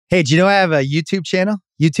Hey, do you know I have a YouTube channel?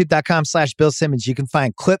 YouTube.com/Bill Simmons. You can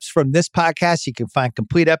find clips from this podcast. You can find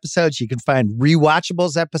complete episodes. You can find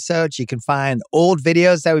rewatchables episodes. You can find old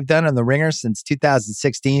videos that we've done on The Ringer since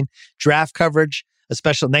 2016. Draft coverage, a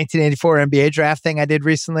special 1984 NBA draft thing I did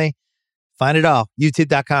recently. Find it all.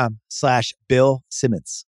 YouTube.com/Bill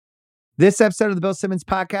Simmons. This episode of the Bill Simmons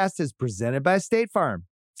podcast is presented by State Farm.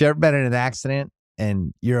 If you've ever been in an accident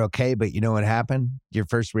and you're okay, but you know what happened, your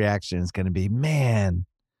first reaction is going to be, man,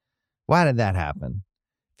 why did that happen?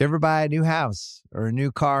 If you ever buy a new house or a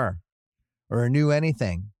new car or a new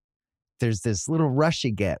anything, there's this little rush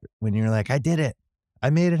you get when you're like, I did it. I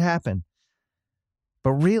made it happen.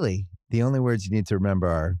 But really, the only words you need to remember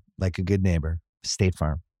are, like a good neighbor, State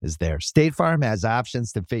Farm is there. State Farm has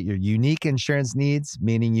options to fit your unique insurance needs,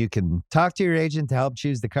 meaning you can talk to your agent to help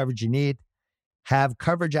choose the coverage you need, have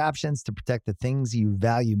coverage options to protect the things you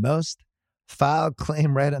value most, file a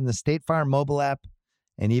claim right on the State Farm mobile app,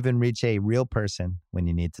 and even reach a real person when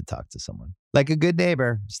you need to talk to someone. Like a good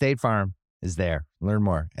neighbor, State Farm is there. Learn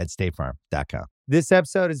more at statefarm.com. This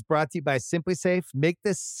episode is brought to you by SimpliSafe. Make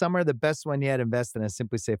this summer the best one yet. Invest in a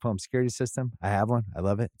SimpliSafe home security system. I have one. I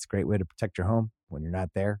love it. It's a great way to protect your home when you're not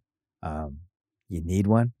there. You need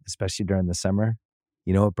one, especially during the summer.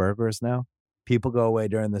 You know what burglars know? People go away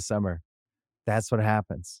during the summer. That's what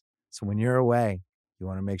happens. So when you're away, you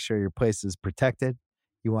want to make sure your place is protected.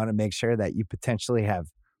 You want to make sure that you potentially have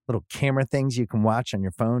little camera things you can watch on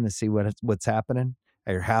your phone to see what's happening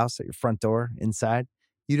at your house, at your front door, inside.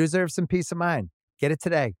 You deserve some peace of mind. Get it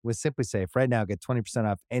today with SimpliSafe. Right now, get 20%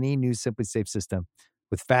 off any new SimpliSafe system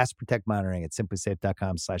with Fast Protect monitoring at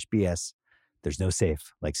simplisafe.com/BS. There's no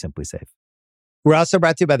safe like SimpliSafe. We're also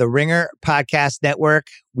brought to you by the Ringer Podcast Network.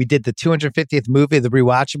 We did the 250th movie of the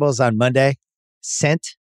Rewatchables on Monday, Scent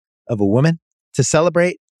of a Woman. To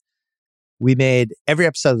celebrate, we made every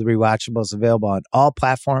episode of the Rewatchables available on all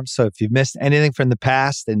platforms. So if you've missed anything from the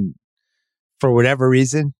past and for whatever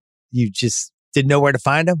reason, you just didn't know where to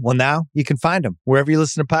find them, well, now you can find them wherever you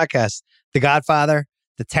listen to podcasts. The Godfather,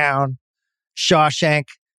 The Town, Shawshank,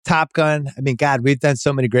 Top Gun. I mean, God, we've done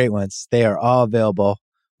so many great ones. They are all available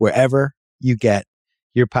wherever you get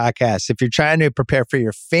your podcasts. If you're trying to prepare for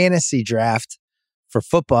your fantasy draft for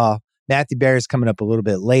football, Matthew Berry's coming up a little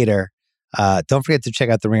bit later. Don't forget to check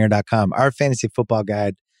out theringer.com. Our fantasy football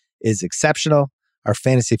guide is exceptional. Our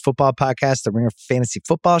fantasy football podcast, the Ringer Fantasy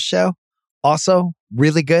Football Show, also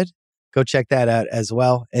really good. Go check that out as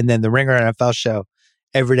well. And then the Ringer NFL Show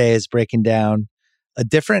every day is breaking down a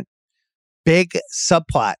different big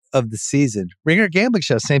subplot of the season. Ringer Gambling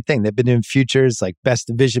Show, same thing. They've been doing futures like best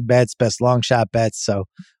division bets, best long shot bets. So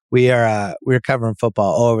we're covering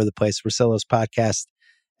football all over the place. Russillo's podcast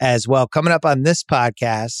as well. Coming up on this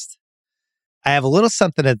podcast, I have a little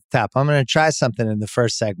something at the top. I'm going to try something in the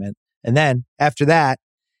first segment. And then after that,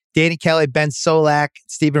 Danny Kelly, Ben Solak,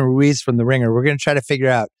 Stephen Ruiz from The Ringer, we're going to try to figure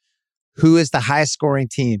out who is the highest scoring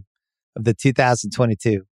team of the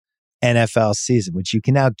 2022 NFL season, which you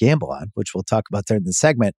can now gamble on, which we'll talk about during the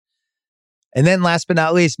segment. And then last but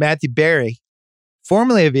not least, Matthew Berry,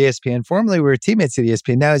 formerly of ESPN, formerly we were teammates at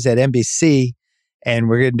ESPN, now he's at NBC, and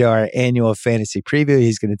we're going to do our annual fantasy preview.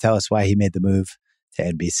 He's going to tell us why he made the move to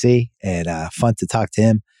NBC, and fun to talk to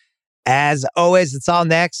him. As always, it's all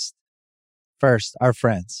next. First, our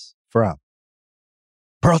friends from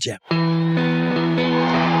Pearl Jam.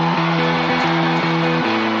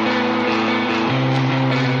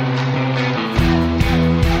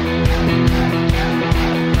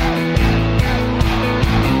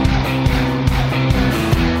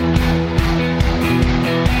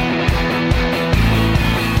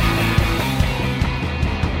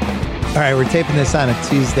 All right, we're taping this on a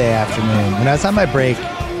Tuesday afternoon. When I was on my break,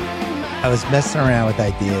 I was messing around with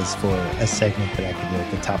ideas for a segment that I could do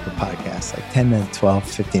at the top of the podcast, like 10 minutes, 12,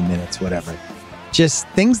 15 minutes, whatever. Just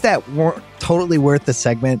things that weren't totally worth the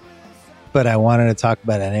segment, but I wanted to talk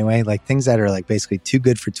about anyway, like things that are like basically too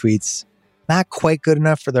good for tweets, not quite good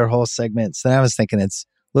enough for their whole segment. So then I was thinking it's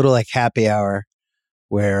a little like happy hour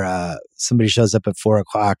where somebody shows up at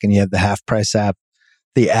 4:00 and you have the half price app.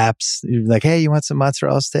 The apps, you're like, hey, you want some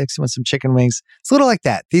mozzarella sticks? You want some chicken wings? It's a little like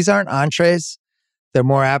that. These aren't entrees. They're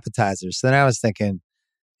more appetizers. So then I was thinking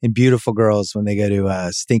in Beautiful Girls when they go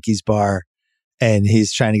to Stinky's bar and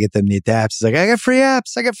he's trying to get them to eat the apps. He's like, I got free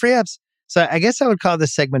apps. I got free apps. So I guess I would call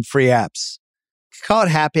this segment Free Apps. Call it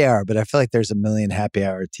Happy Hour, but I feel like there's a million Happy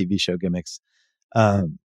Hour TV show gimmicks.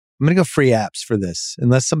 I'm going to go Free Apps for this,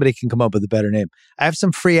 unless somebody can come up with a better name. I have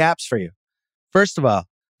some free apps for you. First of all,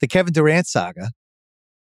 the Kevin Durant saga,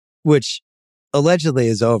 which allegedly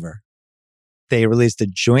is over. They released a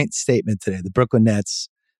joint statement today. The Brooklyn Nets,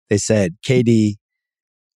 they said KD,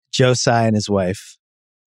 Joe Tsai and his wife,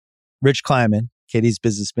 Rich Kleiman, KD's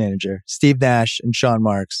business manager, Steve Nash, and Sean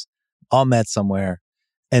Marks all met somewhere,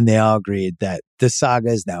 and they all agreed that this saga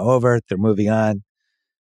is now over. They're moving on.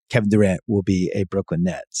 Kevin Durant will be a Brooklyn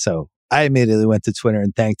Net. So I immediately went to Twitter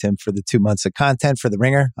and thanked him for the 2 months of content for The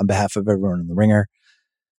Ringer on behalf of everyone in The Ringer.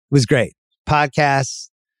 It was great. Podcasts,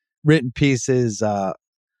 written pieces,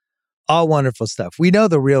 all wonderful stuff. We know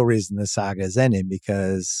the real reason the saga is ending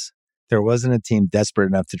because there wasn't a team desperate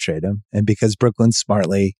enough to trade him, and because Brooklyn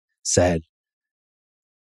smartly said,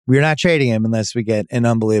 we're not trading him unless we get an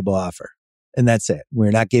unbelievable offer. And that's it.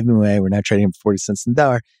 We're not giving him away. We're not trading him for 40 cents on the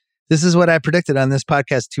dollar. This is what I predicted on this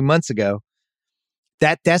podcast 2 months ago.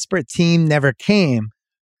 That desperate team never came,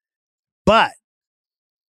 but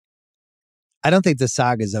I don't think the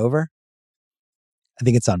saga is over. I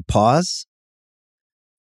think it's on pause.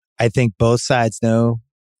 I think both sides know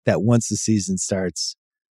that once the season starts,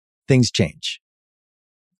 things change.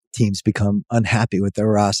 Teams become unhappy with their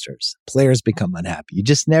rosters. Players become unhappy. You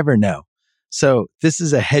just never know. So this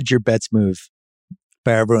is a hedge your bets move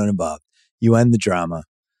by everyone involved. You end the drama.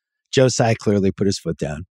 Joe Tsai clearly put his foot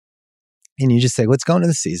down. And you just say, let's go into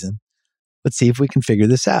the season. Let's see if we can figure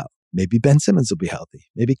this out. Maybe Ben Simmons will be healthy.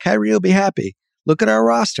 Maybe Kyrie will be happy. Look at our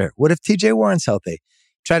roster. What if TJ Warren's healthy?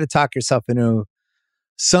 Try to talk yourself into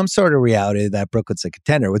some sort of reality that Brooklyn's a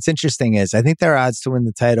contender. What's interesting is I think their odds to win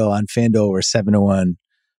the title on FanDuel were 7-1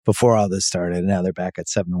 before all this started. And now they're back at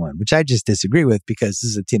 7-1, which I just disagree with because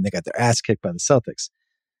this is a team that got their ass kicked by the Celtics.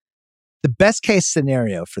 The best case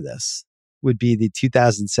scenario for this would be the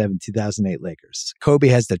 2007-2008 Lakers. Kobe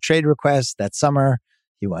has the trade request that summer.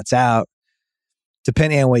 He wants out.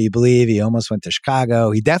 Depending on what you believe, he almost went to Chicago.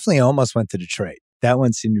 He definitely almost went to Detroit. That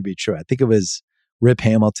one seemed to be true. I think it was Rip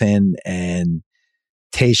Hamilton and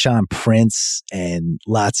Tayshaun Prince and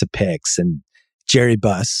lots of picks and Jerry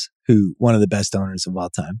Buss, who one of the best owners of all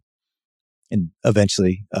time and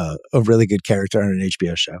eventually a really good character on an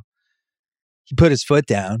HBO show. He put his foot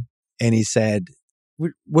down and he said,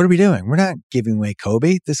 what are we doing? We're not giving away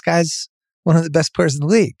Kobe. This guy's one of the best players in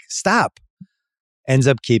the league. Stop. Ends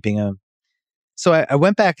up keeping him. So I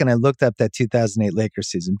went back and I looked up that 2008 Lakers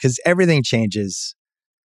season because everything changes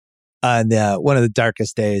on one of the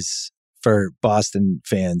darkest days for Boston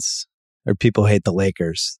fans or people who hate the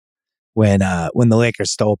Lakers when the Lakers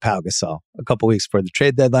stole Pau Gasol a couple weeks before the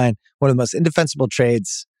trade deadline. One of the most indefensible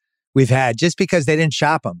trades we've had just because they didn't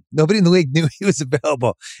shop him. Nobody in the league knew he was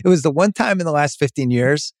available. It was the one time in the last 15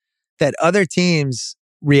 years that other teams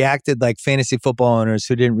reacted like fantasy football owners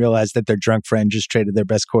who didn't realize that their drunk friend just traded their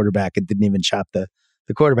best quarterback and didn't even shop the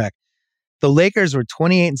quarterback. The Lakers were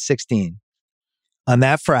 28-16 on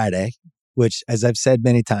that Friday, which, as I've said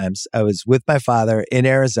many times, I was with my father in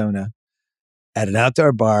Arizona at an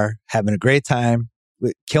outdoor bar, having a great time,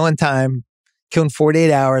 killing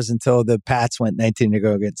 48 hours until the Pats went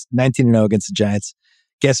 19-0 against the Giants.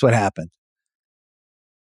 Guess what happened?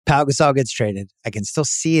 Pau Gasol gets traded. I can still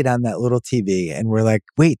see it on that little TV. And we're like,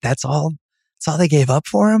 wait, that's all they gave up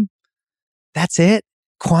for him? That's it?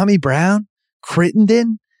 Kwame Brown?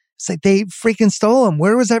 Crittenden? It's like they freaking stole him.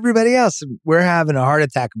 Where was everybody else? And we're having a heart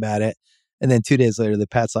attack about it. And then 2 days later, the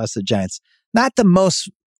Pats lost to the Giants. Not the most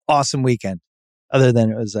awesome weekend, other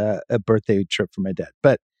than it was a birthday trip for my dad.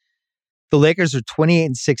 But the Lakers are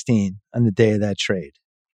 28-16 on the day of that trade.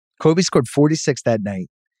 Kobe scored 46 that night.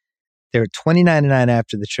 They were 29-9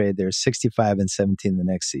 after the trade. They were 65-17 the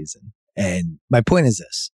next season. And my point is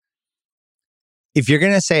this. If you're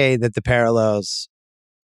going to say that the parallels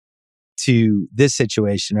to this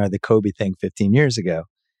situation are the Kobe thing 15 years ago,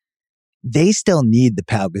 they still need the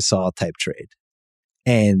Pau Gasol type trade.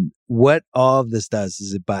 And what all of this does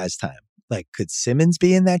is it buys time. Like, could Simmons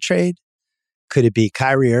be in that trade? Could it be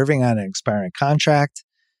Kyrie Irving on an expiring contract?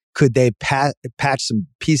 Could they patch some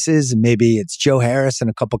pieces and maybe it's Joe Harris and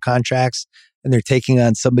a couple contracts and they're taking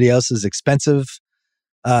on somebody else's expensive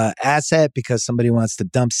asset because somebody wants to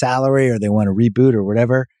dump salary or they want to reboot or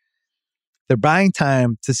whatever? They're buying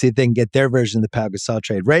time to see if they can get their version of the Pau Gasol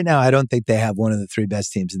trade. Right now, I don't think they have one of the three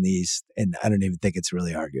best teams in the East, and I don't even think it's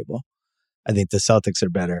really arguable. I think the Celtics are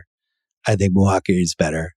better. I think Milwaukee is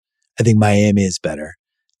better. I think Miami is better.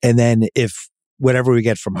 And then if whatever we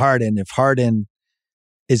get from Harden, if Harden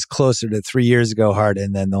is closer to 3 years ago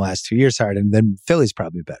Harden than the last 2 years Harden, then Philly's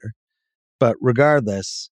probably better. But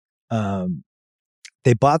regardless,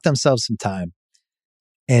 they bought themselves some time.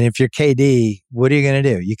 And if you're KD, what are you going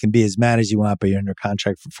to do? You can be as mad as you want, but you're under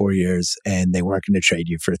contract for 4 years and they weren't going to trade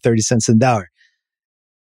you for 30 cents on the dollar.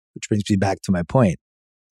 Which brings me back to my point.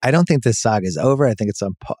 I don't think this saga is over. I think it's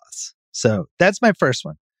on pause. So that's my first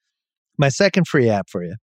one. My second free app for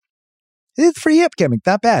you. It's free app gimmick.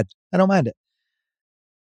 Not bad. I don't mind it.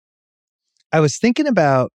 I was thinking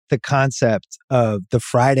about the concept of the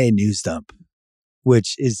Friday news dump,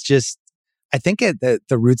 which is just, I think the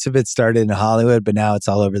roots of it started in Hollywood, but now it's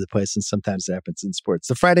all over the place, and sometimes it happens in sports.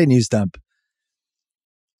 The Friday news dump,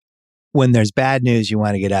 when there's bad news, you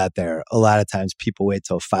want to get out there. A lot of times people wait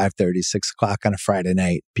till 5:30, 6 o'clock on a Friday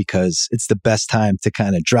night because it's the best time to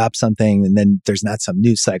kind of drop something, and then there's not some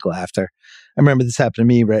news cycle after. I remember this happened to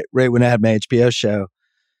me right when I had my HBO show.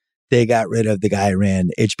 They got rid of the guy who ran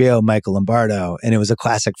HBO, Michael Lombardo, and it was a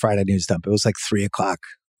classic Friday news dump. It was like 3 o'clock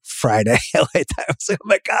Friday LA time. I was like, oh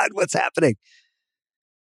my God, what's happening?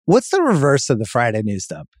 What's the reverse of the Friday news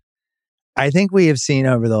dump? I think we have seen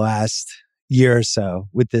over the last year or so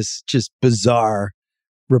with this just bizarre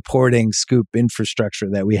reporting scoop infrastructure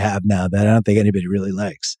that we have now that I don't think anybody really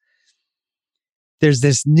likes. There's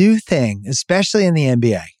this new thing, especially in the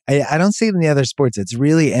NBA. I don't see it in the other sports. It's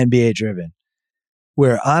really NBA driven,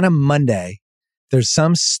 where on a Monday, there's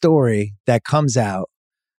some story that comes out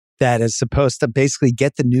that is supposed to basically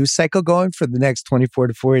get the news cycle going for the next 24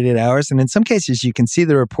 to 48 hours. And in some cases, you can see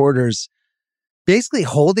the reporters basically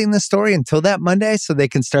holding the story until that Monday so they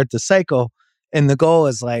can start the cycle. And the goal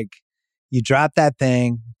is like, you drop that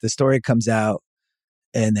thing, the story comes out,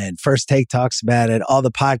 and then First Take talks about it. All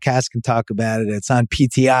the podcasts can talk about it. It's on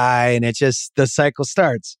PTI, and it just, the cycle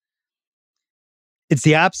starts. It's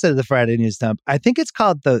the opposite of the Friday news dump. I think it's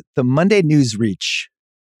called the Monday News Reach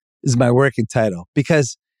is my working title,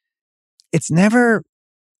 because it's never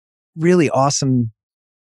really awesome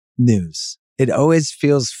news. It always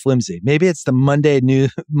feels flimsy. Maybe it's the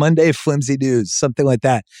Monday flimsy news, something like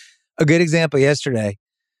that. A good example yesterday,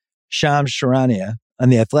 Shams Charania on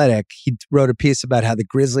The Athletic, he wrote a piece about how the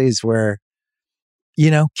Grizzlies were,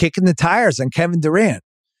 kicking the tires on Kevin Durant.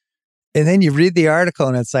 And then you read the article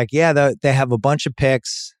and it's like, yeah, they have a bunch of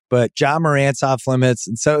picks, but Ja Morant's off limits,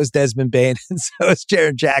 and so is Desmond Bane, and so is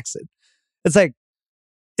Jaren Jackson. It's like,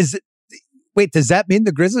 does that mean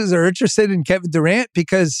the Grizzlies are interested in Kevin Durant?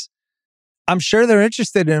 Because I'm sure they're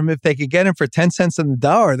interested in him if they could get him for 10 cents on the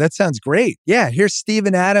dollar. That sounds great. Yeah, here's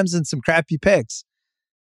Steven Adams and some crappy picks.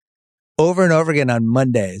 Over and over again on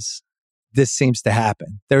Mondays, this seems to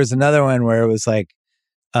happen. There was another one where it was like,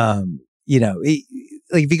 if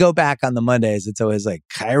you go back on the Mondays, it's always like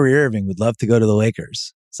Kyrie Irving would love to go to the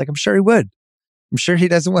Lakers. It's like, I'm sure he would. I'm sure he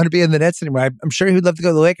doesn't want to be in the Nets anymore. I'm sure he would love to go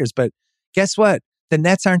to the Lakers, but guess what? The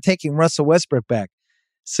Nets aren't taking Russell Westbrook back.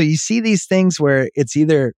 So you see these things where it's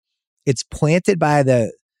either it's planted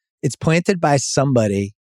by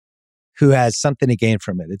somebody who has something to gain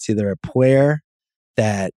from it. It's either a player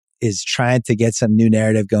that is trying to get some new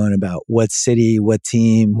narrative going about what city, what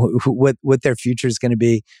team, what their future is going to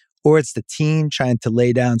be, or it's the team trying to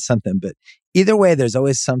lay down something. But either way, there's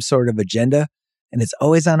always some sort of agenda, and it's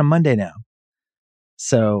always on a Monday now.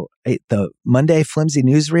 So the Monday flimsy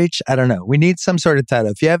news reach, I don't know. We need some sort of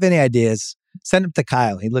title. If you have any ideas, send them to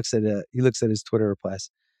Kyle. He looks at his Twitter replies.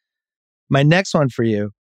 My next one for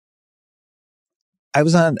you, I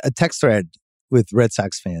was on a text thread with Red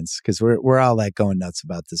Sox fans because we're all like going nuts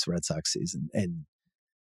about this Red Sox season. And,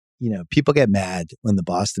 people get mad when the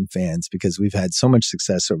Boston fans, because we've had so much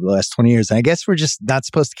success over the last 20 years. And I guess we're just not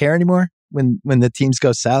supposed to care anymore when the teams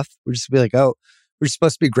go south. We're just be like, oh, we're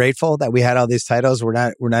supposed to be grateful that we had all these titles. We're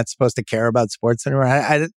not supposed to care about sports anymore.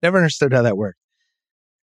 I never understood how that worked.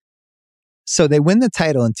 So they win the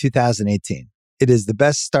title in 2018. It is the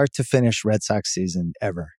best start to finish Red Sox season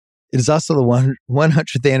ever. It is also the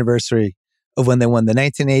 100th anniversary of when they won the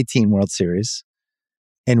 1918 World Series.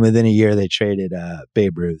 And within a year, they traded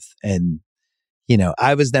Babe Ruth. And,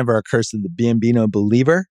 I was never a Curse of the Bambino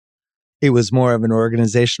believer. It was more of an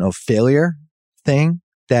organizational failure thing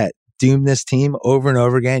that doomed this team over and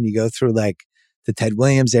over again. You go through like the Ted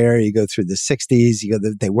Williams era, you go through the 60s,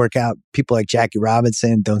 they work out people like Jackie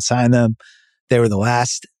Robinson, don't sign them. They were the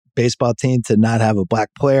last baseball team to not have a black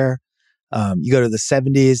player. You go to the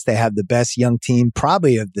 70s, they have the best young team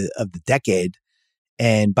probably of the decade.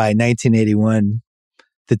 And by 1981,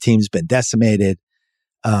 the team's been decimated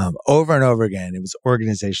over and over again. It was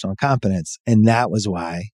organizational incompetence. And that was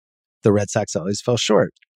why the Red Sox always fell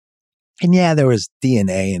short. And yeah, there was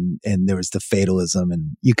DNA and there was the fatalism,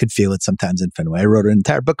 and you could feel it sometimes in Fenway. I wrote an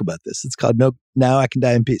entire book about this. It's called Now I Can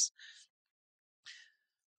Die in Peace.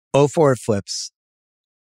 04 it flips.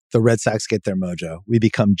 The Red Sox get their mojo. We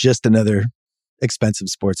become just another expensive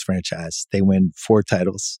sports franchise. They win 4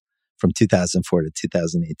 titles from 2004 to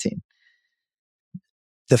 2018.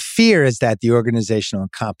 The fear is that the organizational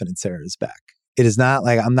incompetence era is back. It is not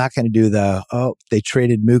like, I'm not going to do they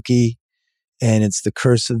traded Mookie and it's the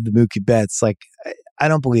curse of the Mookie Betts. Like, I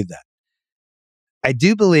don't believe that. I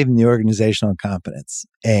do believe in the organizational incompetence.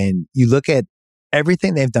 And you look at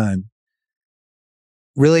everything they've done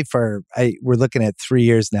really we're looking at 3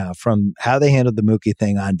 years now from how they handled the Mookie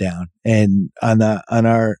thing on down. And on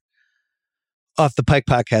our Off the Pike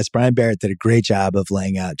podcast, Brian Barrett did a great job of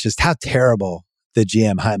laying out just how terrible the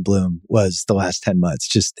GM Chaim Bloom was the last 10 months.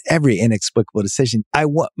 Just every inexplicable decision.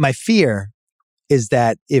 My fear is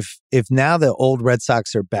that if now the old Red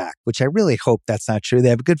Sox are back, which I really hope that's not true. They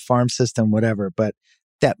have a good farm system, whatever, but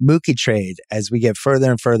that Mookie trade, as we get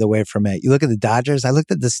further and further away from it, you look at the Dodgers. I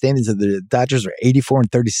looked at the standings of the Dodgers are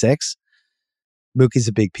 84-36. Mookie's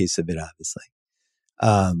a big piece of it, obviously.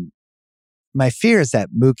 My fear is that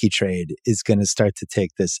Mookie trade is going to start to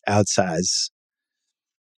take this outsize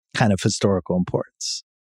kind of historical importance.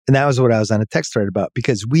 And that was what I was on a text thread about,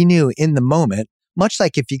 because we knew in the moment, much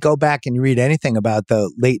like if you go back and you read anything about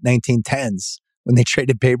the late 1910s when they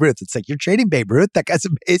traded Babe Ruth, it's like, you're trading Babe Ruth? That guy's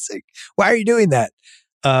amazing. Why are you doing that?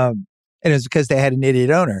 And it was because they had an idiot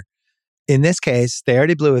owner. In this case, they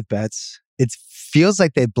already blew with Betts. It feels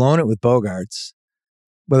like they've blown it with Bogarts.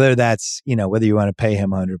 Whether that's, whether you want to pay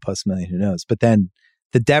him $100+ million, who knows? But then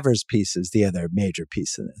the Devers piece is the other major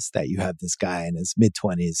piece of this, that you have this guy in his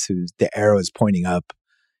mid-20s who the arrow is pointing up.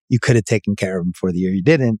 You could have taken care of him for the year. You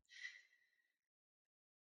didn't.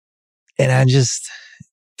 And I'm just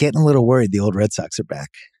getting a little worried the old Red Sox are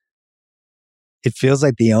back. It feels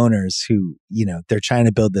like the owners who, they're trying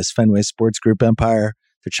to build this Fenway Sports Group empire.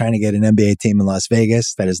 They're trying to get an NBA team in Las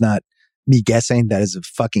Vegas. That is not me guessing. That is a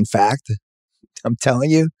fucking fact. I'm telling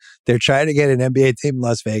you, they're trying to get an NBA team in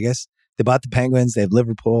Las Vegas. They bought the Penguins. They have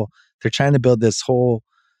Liverpool. They're trying to build this whole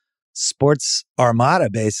sports armada,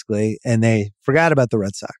 basically, and they forgot about the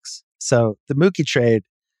Red Sox. So the Mookie trade,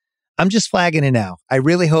 I'm just flagging it now. I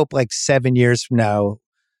really hope 7 years from now,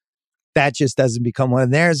 that just doesn't become one of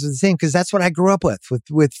theirs the same, because that's what I grew up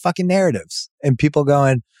with fucking narratives and people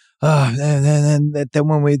going, oh, and then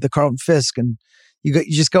when the Carlton Fisk, and you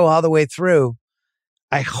just go all the way through.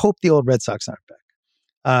 I hope the old Red Sox aren't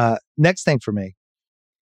back. Next thing for me,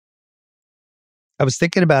 I was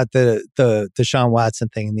thinking about the Deshaun Watson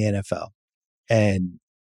thing in the NFL, and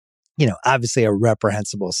obviously a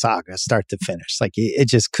reprehensible saga, start to finish. It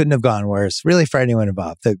just couldn't have gone worse, really, for anyone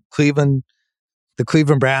involved. The Cleveland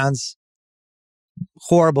Browns,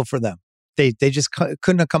 horrible for them. They just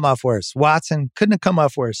couldn't have come off worse. Watson couldn't have come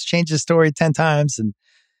off worse. Changed his story 10 times, and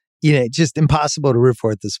just impossible to root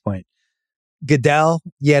for at this point. Goodell,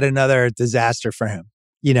 yet another disaster for him.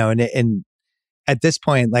 And at this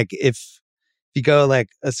point, if you go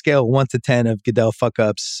a scale 1 to 10 of Goodell fuck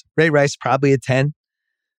ups, Ray Rice probably a 10.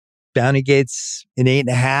 Bounty Gates an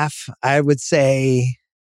 8.5. I would say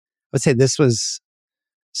this was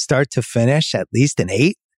start to finish at least an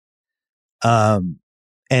 8. And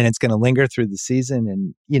it's going to linger through the season.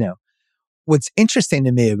 And what's interesting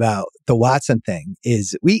to me about the Watson thing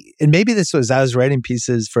is and maybe this was, I was writing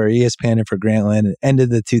pieces for ESPN and for Grantland at the end of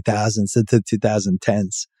the 2000s into the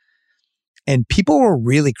 2010s. And people were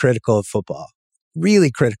really critical of football,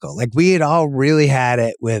 really critical. We had all really had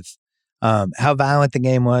it with how violent the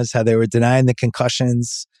game was, how they were denying the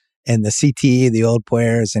concussions and the CTE, the old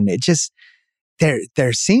players. And it just,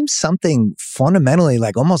 there seems something fundamentally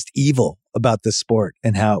almost evil about the sport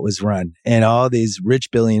and how it was run. And all these rich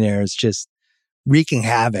billionaires just wreaking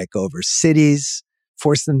havoc over cities,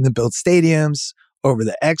 forcing them to build stadiums, over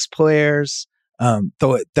the ex-players,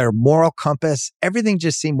 their moral compass. Everything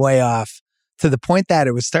just seemed way off, to the point that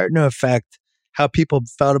it was starting to affect how people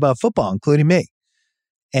felt about football, including me.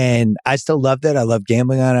 And I still loved it. I love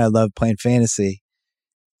gambling on it. I love playing fantasy.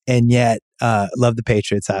 And yet, love the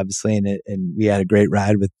Patriots, obviously. And we had a great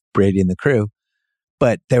ride with Brady and the crew.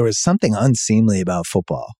 But there was something unseemly about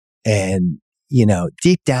football. And,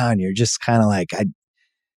 deep down, you're just kind of I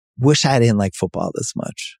wish I didn't like football this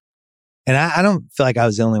much. And I don't feel like I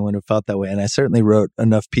was the only one who felt that way. And I certainly wrote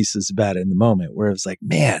enough pieces about it in the moment where it was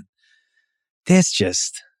man, this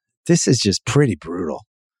is just pretty brutal.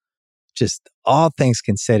 Just all things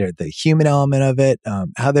considered, the human element of it,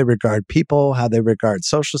 how they regard people, how they regard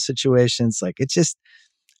social situations. I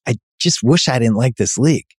just wish I didn't like this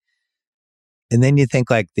league. And then you think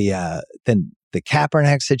then the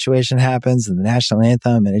Kaepernick situation happens and the national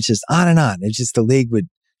anthem, and it's just on and on. It's just the league would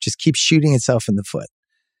just keep shooting itself in the foot.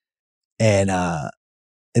 And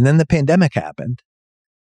then the pandemic happened.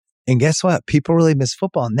 And guess what? People really miss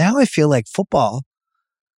football. Now I feel like football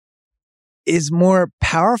is more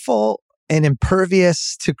powerful and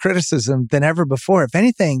impervious to criticism than ever before. If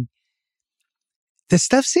anything, this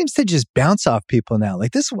stuff seems to just bounce off people now.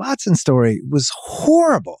 This Watson story was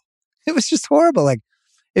horrible. It was just horrible.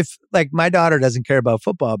 If my daughter doesn't care about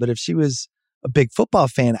football, but if she was a big football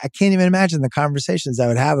fan, I can't even imagine the conversations I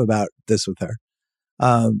would have about this with her.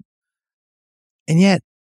 And yet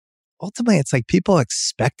ultimately it's like people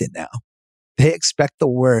expect it now. They expect the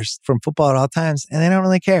worst from football at all times, and they don't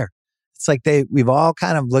really care. It's like we've all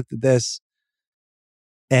kind of looked at this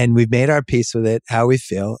and we've made our peace with it, how we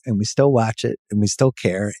feel, and we still watch it and we still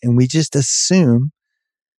care. And we just assume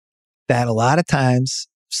that a lot of times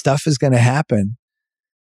stuff is going to happen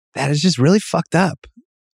that is just really fucked up.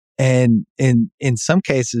 And in some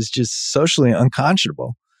cases, just socially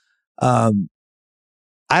unconscionable. I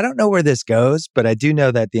don't know where this goes, but I do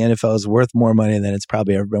know that the NFL is worth more money than it's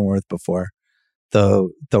probably ever been worth before. The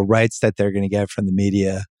rights that they're going to get from the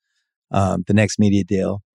media, the next media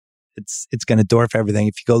deal, it's going to dwarf everything.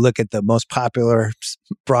 If you go look at the most popular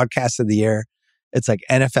broadcast of the year, it's like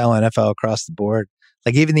NFL across the board.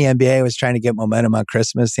 Like even the NBA was trying to get momentum on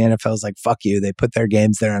Christmas. The NFL is like, fuck you. They put their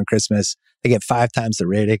games there on Christmas. They get 5 times the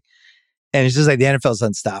rating. And it's just like the NFL is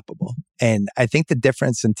unstoppable. And I think the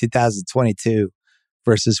difference in 2022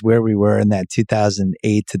 versus where we were in that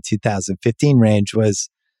 2008 to 2015 range was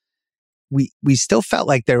we still felt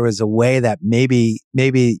like there was a way that maybe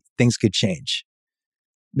things could change.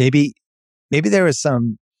 Maybe there was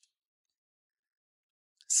some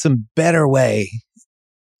better way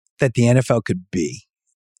that the NFL could be.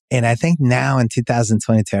 And I think now in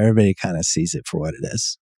 2022, everybody kind of sees it for what it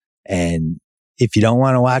is. And if you don't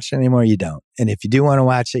want to watch it anymore, you don't. And if you do want to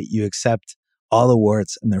watch it, you accept all the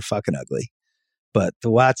warts and they're fucking ugly. But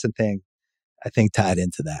the Watson thing, I think tied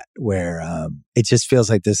into that, where it just feels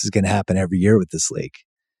like this is going to happen every year with this league,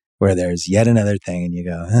 where there's yet another thing and you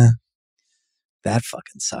go, that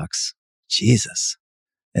fucking sucks. Jesus.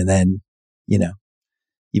 And then,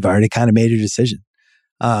 you've already kind of made your decision.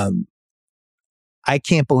 I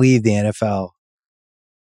can't believe the NFL,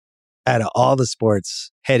 out of all the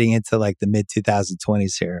sports heading into like the mid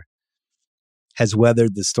 2020s here, has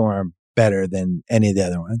weathered the storm better than any of the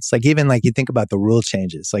other ones. Like even like you think about the rule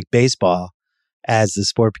changes, like baseball, as the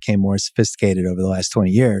sport became more sophisticated over the last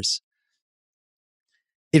 20 years,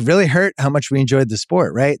 it really hurt how much we enjoyed the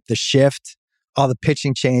sport, right? The shift, all the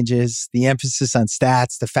pitching changes, the emphasis on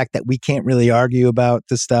stats, the fact that we can't really argue about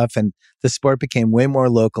the stuff, and the sport became way more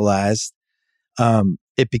localized.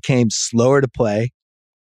 It became slower to play.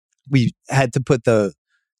 We had to put the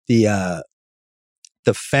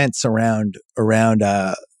fence around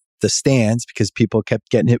the stands because people kept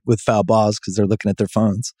getting hit with foul balls because they're looking at their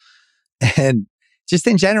phones. And just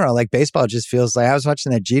in general, like baseball just feels like, I was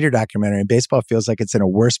watching that Jeter documentary, and baseball feels like it's in a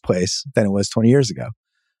worse place than it was 20 years ago.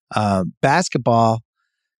 Basketball,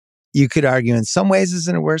 you could argue in some ways is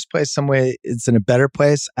in a worse place, some way it's in a better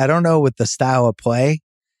place. I don't know, with the style of play,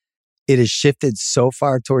 it has shifted so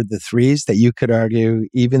far toward the threes that you could argue,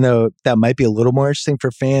 even though that might be a little more interesting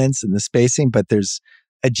for fans and the spacing, but there's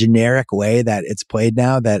a generic way that it's played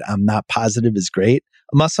now that I'm not positive is great.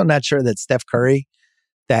 I'm also not sure that Steph Curry,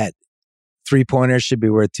 that 3-pointers should be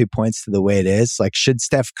worth 2 points to the way it is. Like, should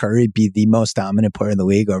Steph Curry be the most dominant player in the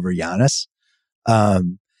league over Giannis?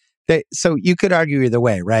 So you could argue either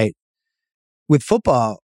way, right? With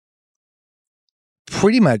football,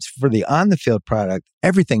 pretty much for the on-the-field product,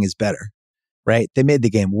 everything is better, right? They made the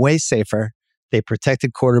game way safer. They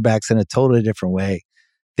protected quarterbacks in a totally different way.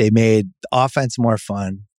 They made offense more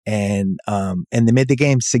fun, and they made the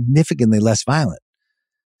game significantly less violent.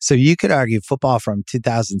 So you could argue football from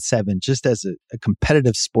 2007, just as a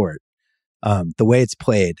competitive sport, the way it's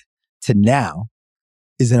played to now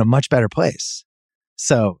is in a much better place.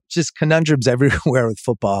 So just conundrums everywhere with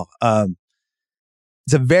football.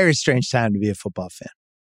 It's a very strange time to be a football fan.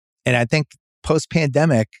 And I think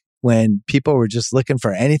post-pandemic, when people were just looking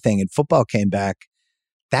for anything and football came back,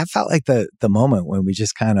 that felt like the moment when we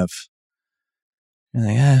just kind of,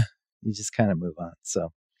 you just kind of move on. So,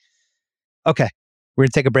 okay, we're going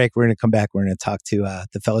to take a break. We're going to come back. We're going to talk to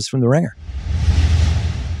the fellas from The Ringer.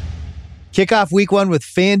 Kick off week 1 with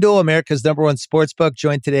FanDuel, America's #1 sportsbook.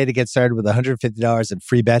 Join today to get started with $150 in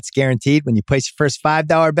free bets guaranteed when you place your first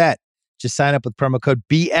 $5 bet. Just sign up with promo code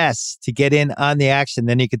BS to get in on the action.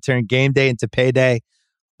 Then you can turn game day into payday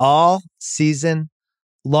all season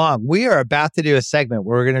long. We are about to do a segment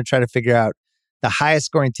where we're going to try to figure out the highest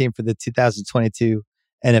scoring team for the 2022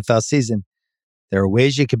 NFL season. There are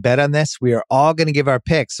ways you can bet on this. We are all going to give our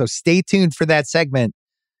picks. So stay tuned for that segment.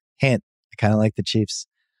 Hint, I kind of like the Chiefs.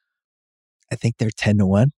 I think they're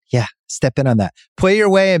 10-1. Yeah, step in on that. Play your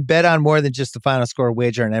way and bet on more than just the final score.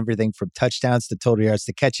 Wager on everything from touchdowns to total yards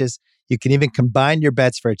to catches. You can even combine your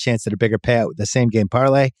bets for a chance at a bigger payout with the same game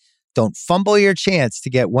parlay. Don't fumble your chance to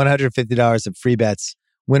get $150 in free bets,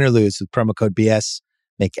 win or lose, with promo code BS.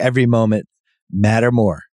 Make every moment matter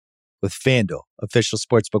more with FanDuel, official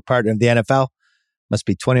sportsbook partner of the NFL. Must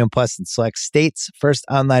be 21 plus in select states. First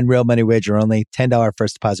online real money wager only. $10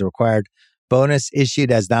 first deposit required. Bonus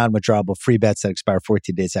issued as non-withdrawable free bets that expire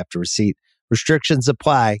 14 days after receipt. Restrictions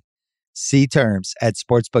apply. See terms at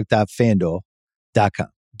sportsbook.fanduel.com.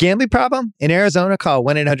 Gambling problem? In Arizona, call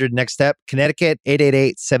 1-800-NEXT-STEP. Connecticut,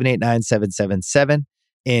 888-789-7777.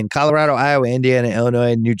 In Colorado, Iowa, Indiana,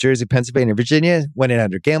 Illinois, New Jersey, Pennsylvania, Virginia,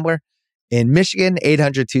 1-800-GAMBLER. In Michigan,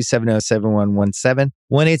 800-270-7117.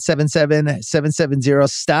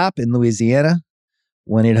 1-877-770-STOP. In Louisiana,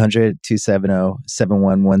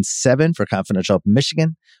 1-800-270-7117 for confidential help in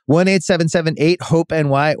Michigan.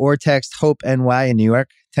 1-877-8-HOPE-NY or text HOPE-NY in New York.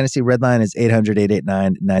 Tennessee Redline is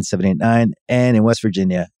 800-889-9789. And in West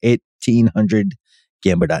Virginia,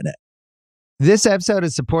 1800gambler.net. This episode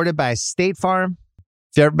is supported by State Farm.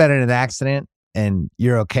 If you've ever been in an accident and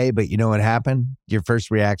you're okay, but you know what happened, your first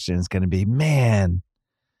reaction is going to be, man,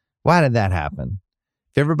 why did that happen?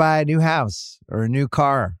 If you ever buy a new house or a new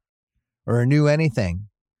car or a new anything,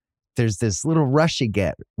 there's this little rush you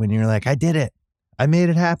get when you're like, I did it. I made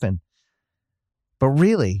it happen. But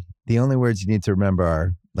really, the only words you need to remember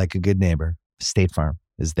are, like a good neighbor, State Farm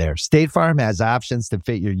is there. State Farm has options to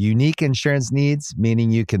fit your unique insurance needs,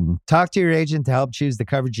 meaning you can talk to your agent to help choose the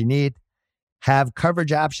coverage you need, have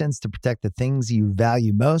coverage options to protect the things you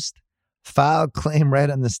value most, file a claim right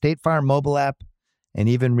on the State Farm mobile app, and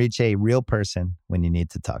even reach a real person when you need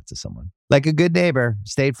to talk to someone. Like a good neighbor,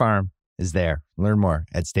 State Farm is there. Learn more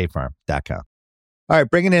at statefarm.com. All right,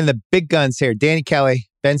 bringing in the big guns here. Danny Kelly,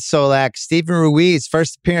 Ben Solak, Stephen Ruiz,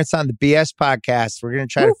 first appearance on the BS podcast. We're going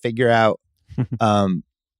to try to figure out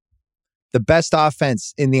the best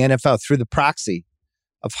offense in the NFL through the proxy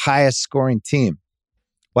of highest scoring team.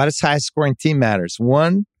 Why does highest scoring team matters?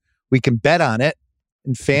 One, we can bet on it.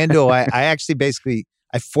 In FanDuel, I actually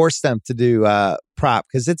I forced them to do prop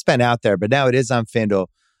because it's been out there, but now it is on FanDuel.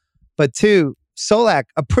 But two, Solak,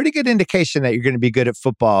 a pretty good indication that you're going to be good at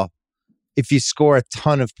football if you score a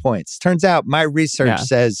ton of points. Turns out my research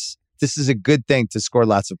says this is a good thing to score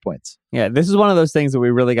lots of points. Yeah, this is one of those things that we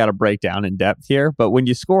really got to break down in depth here. But when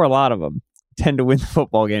you score a lot of them, tend to win the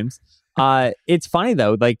football games. It's funny,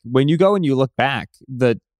 though, like when you go and you look back,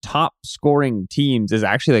 the top scoring teams is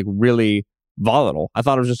actually like really volatile. I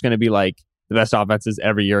thought it was just going to be like the best offenses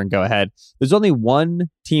every year and go ahead. There's only one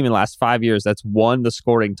team in the last 5 years that's won the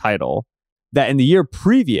scoring title that in the year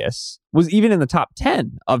previous was even in the top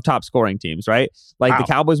 10 of top scoring teams, right? Like the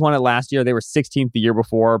Cowboys won it last year. They were 16th the year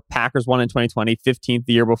before. Packers won in 2020, 15th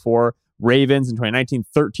the year before. Ravens in 2019,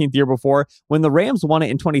 13th the year before. When the Rams won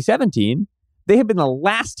it in 2017, they had been the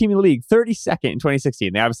last team in the league, 32nd in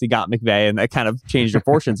 2016. They obviously got McVay, and that kind of changed their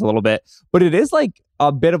fortunes a little bit. But it is like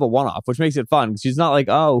a bit of a one-off, which makes it fun because it's not like,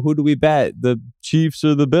 oh, who do we bet? The Chiefs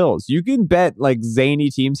or the Bills? You can bet like zany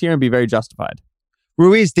teams here and be very justified.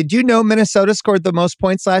 Ruiz, did you know Minnesota scored the most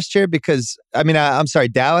points last year? Because, I'm sorry,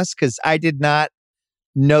 Dallas, because I did not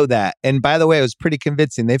know that. And by the way, it was pretty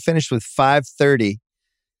convincing. They finished with 530.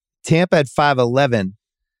 Tampa had 511.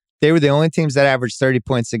 They were the only teams that averaged 30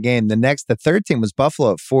 points a game. The third team was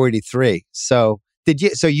Buffalo at 483. So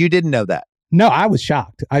you didn't know that? No, I was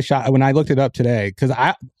shocked. When I looked it up today, because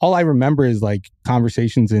all I remember is like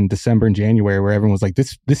conversations in December and January where everyone was like,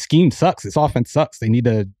 this scheme sucks. This offense sucks. They need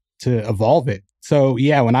to evolve it. So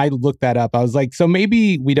yeah, when I looked that up, I was like, so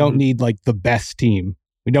maybe we don't need like the best team.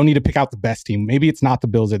 We don't need to pick out the best team. Maybe it's not the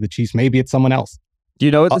Bills or the Chiefs. Maybe it's someone else. Do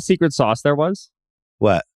you know what the secret sauce there was?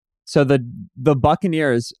 What? So the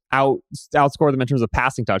Buccaneers outscored them in terms of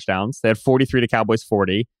passing touchdowns. They had 43 to Cowboys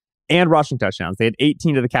 40, and rushing touchdowns. They had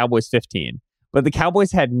 18 to the Cowboys 15. But the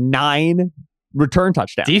Cowboys had 9 return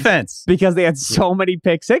touchdowns. Defense. Because they had so many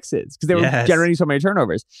pick sixes, because they were generating so many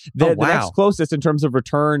turnovers. The next closest in terms of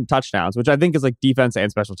return touchdowns, which I think is like defense and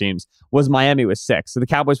special teams, was Miami with 6. So the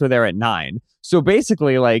Cowboys were there at 9. So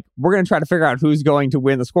basically, like, we're going to try to figure out who's going to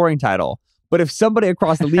win the scoring title. But if somebody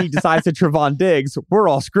across the league decides to Trevon Diggs, we're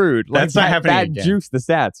all screwed. Like, that's not happening again. That juice the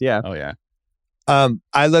stats, yeah. Oh, yeah.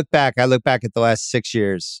 I look back at the last 6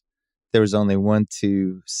 years. There was only 1,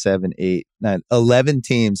 2, 7, 8, 9, 11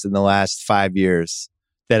 teams in the last 5 years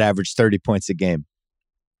that averaged 30 points a game.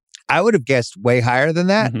 I would have guessed way higher than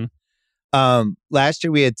that. Mm-hmm. Last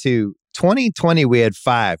year we had 2. 2020 we had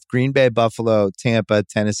 5. Green Bay, Buffalo, Tampa,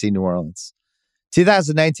 Tennessee, New Orleans.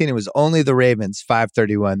 2019 it was only the Ravens,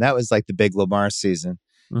 531. That was like the big Lamar season.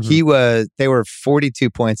 Mm-hmm. They were 42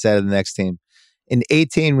 points out of the next team. In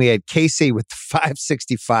 18 we had KC with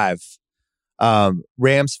 565.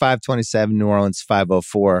 Rams 527, New Orleans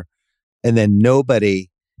 504, and then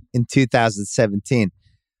nobody in 2017.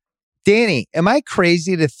 Danny, am I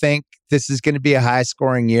crazy to think this is going to be a high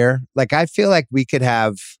scoring year? Like, I feel like we could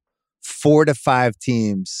have 4 to 5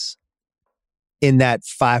 teams in that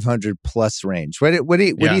 500 plus range. What do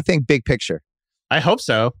you think, big picture? I hope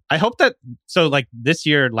so. I hope that, so like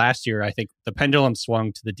last year, I think the pendulum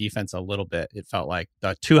swung to the defense a little bit. It felt like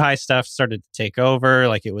the too high stuff started to take over.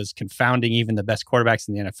 Like it was confounding even the best quarterbacks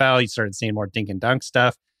in the NFL. You started seeing more dink and dunk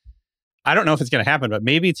stuff. I don't know if it's going to happen, but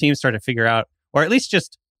maybe teams start to figure out, or at least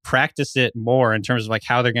just practice it more in terms of like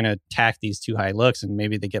how they're going to attack these too high looks, and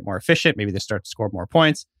maybe they get more efficient. Maybe they start to score more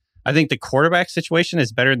points. I think the quarterback situation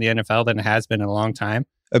is better in the NFL than it has been in a long time.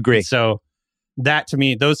 Agree. So that, to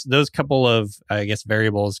me, those couple of, I guess,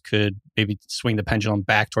 variables could maybe swing the pendulum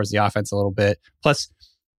back towards the offense a little bit. Plus,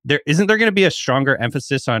 isn't there going to be a stronger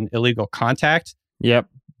emphasis on illegal contact? Yep.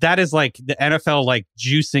 That is like the NFL like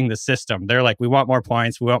juicing the system. They're like, we want more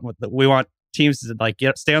points. We want teams to like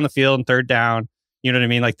stay on the field and third down. You know what I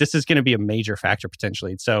mean? Like this is going to be a major factor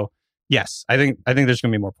potentially. So yes, I think there's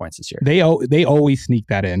going to be more points this year. They always sneak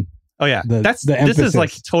that in. Oh yeah, this is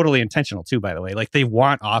like totally intentional too. By the way, like they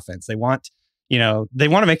want offense. They want they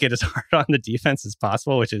want to make it as hard on the defense as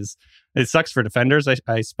possible, which is, it sucks for defenders,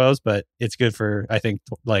 I suppose, but it's good for, I think,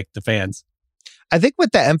 like the fans. I think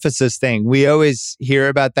with the emphasis thing, we always hear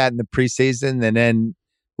about that in the preseason. And then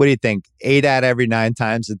what do you think? 8 out of every 9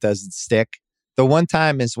 times it doesn't stick. The one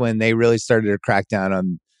time is when they really started to crack down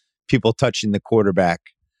on people touching the quarterback.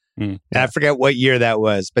 And I forget what year that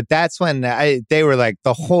was, but that's when they were like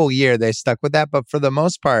the whole year they stuck with that. But for the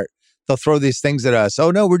most part, they'll throw these things at us.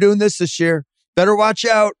 Oh no, we're doing this year. Better watch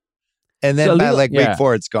out. And then by week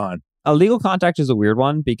 4, it's gone. Illegal contact is a weird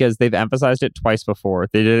one because they've emphasized it twice before.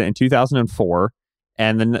 They did it in 2004,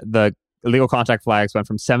 and then the illegal contact flags went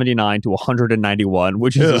from 79 to 191,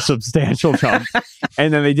 which is a substantial jump.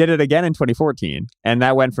 And then they did it again in 2014, and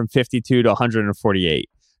that went from 52 to 148.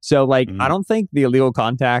 So, like, I don't think the illegal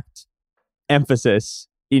contact emphasis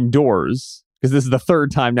indoors, because this is the 3rd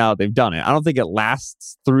time now that they've done it, I don't think it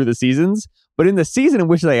lasts through the seasons. But in the season in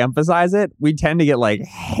which they emphasize it, we tend to get like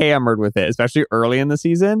hammered with it, especially early in the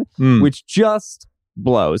season, which just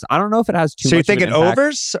blows. I don't know if it has too much. So you're thinking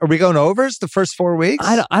overs? Are we going overs the first 4 weeks?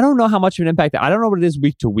 I don't know how much of an impact. I don't know what it is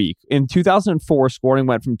week to week. In 2004, scoring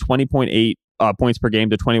went from 20.8 points per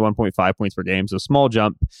game to 21.5 points per game. So small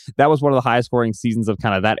jump. That was one of the highest scoring seasons of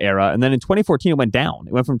kind of that era. And then in 2014, it went down.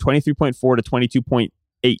 It went from 23.4 to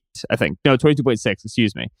 22.8, I think. No, 22.6,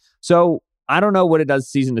 excuse me. So I don't know what it does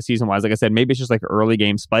season to season wise. Like I said, maybe it's just like early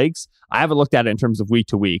game spikes. I haven't looked at it in terms of week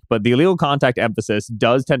to week, but the illegal contact emphasis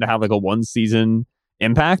does tend to have like a one season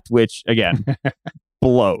impact, which again,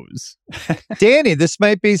 blows. Danny, this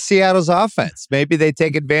might be Seattle's offense. Maybe they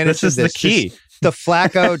take advantage of this. This is the key. Just the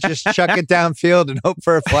Flacco, just chuck it downfield and hope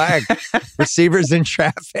for a flag. Receivers in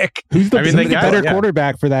traffic. Who's the better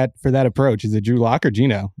quarterback for that approach? Is it Drew Lock or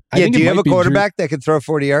Geno? Do you have a quarterback that can throw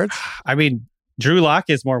 40 yards? I mean, Drew Lock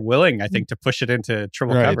is more willing, I think, to push it into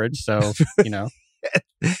triple coverage. So, that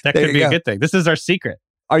could be a good thing. This is our secret.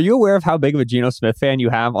 Are you aware of how big of a Geno Smith fan you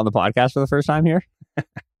have on the podcast for the first time here?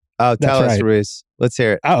 Oh, tell us, Ruiz. Let's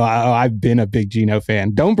hear it. Oh, I've been a big Geno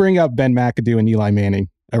fan. Don't bring up Ben McAdoo and Eli Manning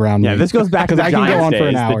around me. Yeah, this goes back to the I Giants can go on days, for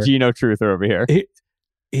an hour. The Geno truther over here.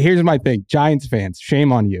 Here's my thing. Giants fans,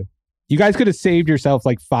 shame on you. You guys could have saved yourself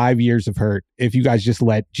like 5 years of hurt if you guys just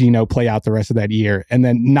let Geno play out the rest of that year and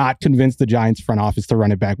then not convince the Giants front office to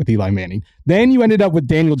run it back with Eli Manning. Then you ended up with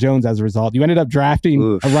Daniel Jones as a result. You ended up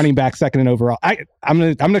drafting a running back second in overall.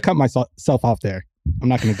 I'm gonna cut myself off there. I'm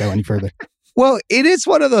not gonna go any further. Well, it is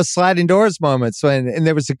one of those sliding doors moments and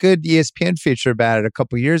there was a good ESPN feature about it a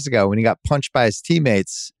couple years ago when he got punched by his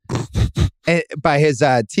teammates. By his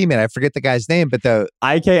teammate, I forget the guy's name, but the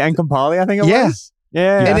IK Nkampali, I think it was.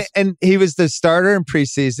 Yeah. And he was the starter in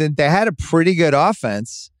preseason. They had a pretty good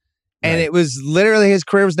offense. And it was literally his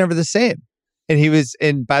career was never the same.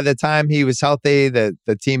 And by the time he was healthy,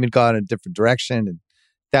 the team had gone in a different direction. And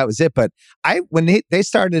that was it. But when they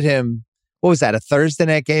started him, what was that, a Thursday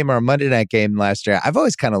night game or a Monday night game last year? I've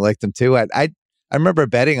always kind of liked him too. I remember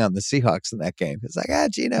betting on the Seahawks in that game. It's like,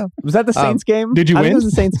 Geno. Was that the Saints game? Did you win? It was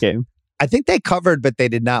the Saints game. I think they covered, but they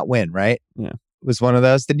did not win, right? Yeah. It was one of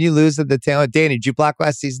those. Didn't you lose at the tail end? Danny, did you block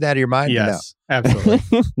last season out of your mind? Yes,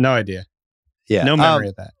 absolutely. No idea. Yeah. No memory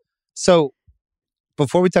of that. So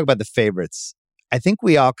before we talk about the favorites, I think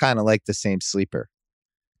we all kind of like the same sleeper.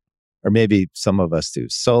 Or maybe some of us do.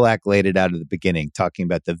 Solak laid it out at the beginning, talking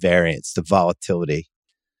about the variance, the volatility,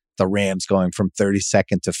 the Rams going from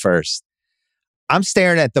 32nd to 1st. I'm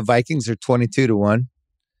staring at the Vikings are 22-1.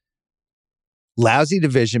 Lousy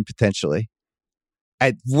division, potentially.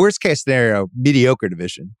 At worst case scenario, mediocre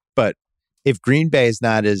division. But if Green Bay is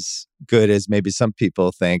not as good as maybe some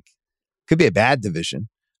people think, could be a bad division.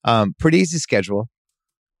 Pretty easy schedule.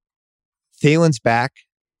 Thielen's back.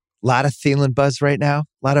 A lot of Thielen buzz right now.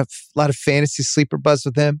 A lot of fantasy sleeper buzz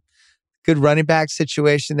with him. good running back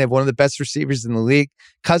situation. They have one of the best receivers in the league.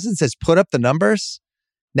 Cousins has put up the numbers.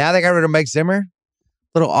 Now they got rid of Mike Zimmer.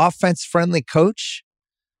 Little offense-friendly coach.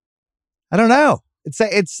 I don't know. It's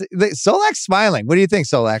Solak's smiling. What do you think,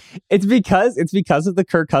 Solak? It's because of the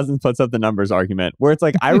Kirk Cousins puts up the numbers argument, where it's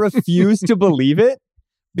like, I refuse to believe it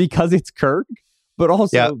because it's Kirk, but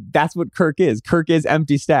also that's what Kirk is. Kirk is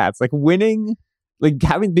empty stats. Like winning, like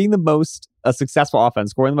being the most successful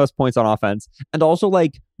offense, scoring the most points on offense, and also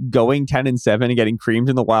like going 10-7 and getting creamed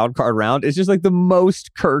in the wild card round is just like the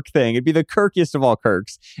most Kirk thing. It'd be the Kirkiest of all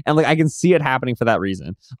Kirks. And like I can see it happening for that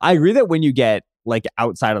reason. I agree that when you get like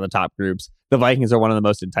outside of the top groups, the Vikings are one of the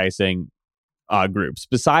most enticing groups.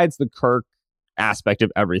 Besides the Kirk aspect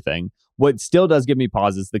of everything, what still does give me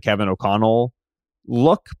pause is the Kevin O'Connell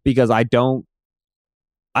look, because I don't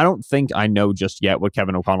think I know just yet what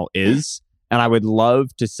Kevin O'Connell is. And I would love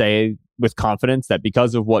to say with confidence that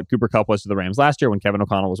because of what Cooper Kupp was to the Rams last year when Kevin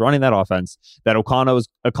O'Connell was running that offense, that O'Connell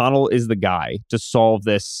is the guy to solve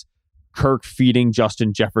this Kirk feeding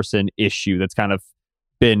Justin Jefferson issue that's kind of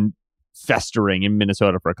been festering in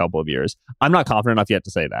Minnesota for a couple of years. I'm not confident enough yet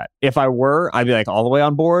to say that. If I were, I'd be like all the way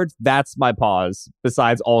on board. That's my pause.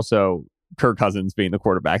 Besides also Kirk Cousins being the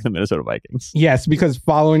quarterback of the Minnesota Vikings. Yes, because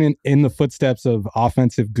following in the footsteps of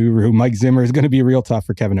offensive guru Mike Zimmer is going to be real tough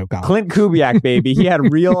for Kevin O'Connell. Clint Kubiak, baby. He had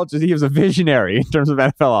he was a visionary in terms of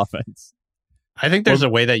NFL offense. I think there's a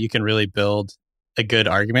way that you can really build a good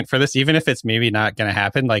argument for this, even if it's maybe not going to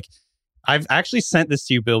happen. Like, I've actually sent this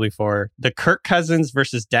to you, Bill, before. The Kirk Cousins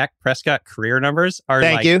versus Dak Prescott career numbers are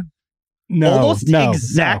almost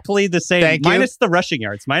exactly the same, minus the rushing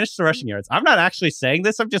yards. I'm not actually saying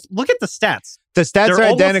this. I'm just, look at the stats. The stats They're are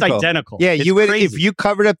almost identical. Yeah, it's you would crazy. if you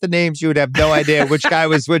covered up the names, you would have no idea which guy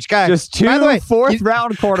was which guy. Just two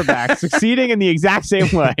fourth-round quarterbacks succeeding in the exact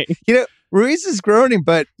same way. You know, Ruiz is groaning,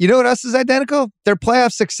 but you know what else is identical? Their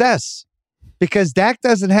playoff success, because Dak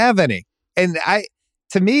doesn't have any. And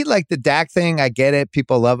to me, like the Dak thing, I get it.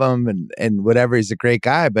 People love him and whatever. He's a great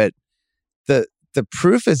guy, but the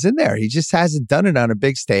proof is in there. He just hasn't done it on a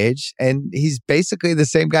big stage, and he's basically the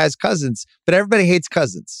same guy as Cousins. But everybody hates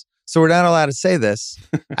Cousins, so we're not allowed to say this.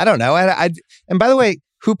 I don't know. And by the way,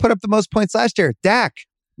 who put up the most points last year? Dak.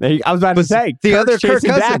 I was about to say the other Kirk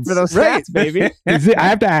Cousins Dak for those stats, baby. I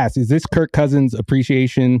have to ask: is this Kirk Cousins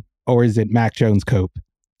appreciation or is it Mac Jones cope?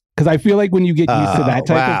 Because I feel like when you get used to that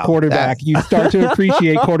type of quarterback, you start to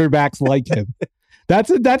appreciate quarterbacks like him. That's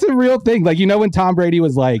a real thing. Like, you know, when Tom Brady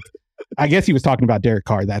was like, I guess he was talking about Derek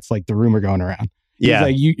Carr. That's like the rumor going around. He's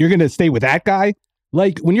like, you're going to stay with that guy?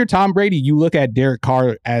 Like, when you're Tom Brady, you look at Derek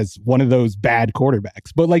Carr as one of those bad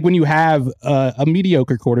quarterbacks. But like when you have a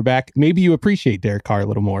mediocre quarterback, maybe you appreciate Derek Carr a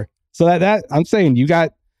little more. So that I'm saying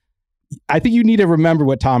I think you need to remember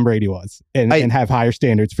what Tom Brady was and have higher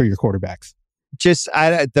standards for your quarterbacks. Just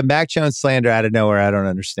the Mac Jones slander out of nowhere, I don't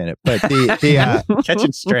understand it. But the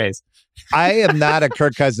catching strays. I am not a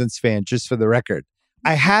Kirk Cousins fan, just for the record.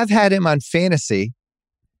 I have had him on fantasy,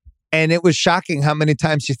 and it was shocking how many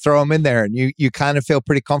times you throw him in there, and you kind of feel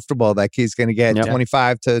pretty comfortable that he's going to get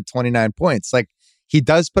 25 to 29 points. Like, he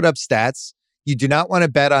does put up stats. You do not want to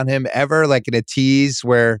bet on him ever, like in a tease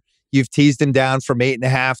where you've teased him down from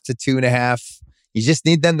 8.5 to 2.5. You just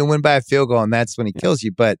need them to win by a field goal, and that's when he kills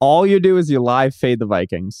you. But all you do is you live fade the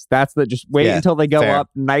Vikings. That's just wait until they go up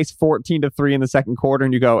nice 14-3 in the second quarter,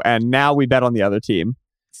 and you go, and now we bet on the other team.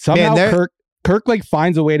 Somehow Kirk like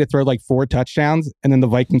finds a way to throw like 4 touchdowns, and then the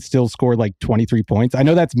Vikings still score like 23 points. I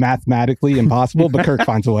know that's mathematically impossible, but Kirk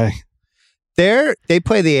finds a way. They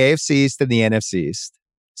play the AFC East and the NFC East.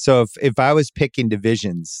 So if I was picking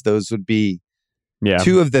divisions, those would be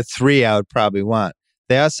 2 of the 3 I would probably want.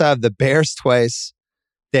 They also have the Bears twice.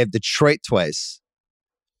 They have Detroit twice.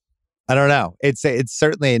 I don't know. It's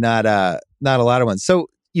certainly not a lot of ones. So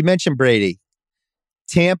you mentioned Brady,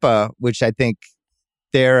 Tampa, which I think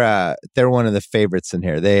they're one of the favorites in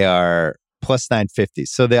here. They are plus 950.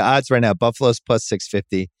 So the odds right now: Buffalo's plus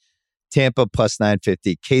 650, Tampa plus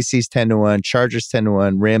 950, KC's 10-1, Chargers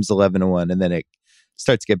 10-1, Rams 11-1, and then it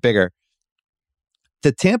starts to get bigger.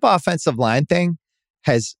 The Tampa offensive line thing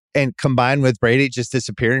and combined with Brady just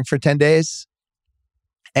disappearing for 10 days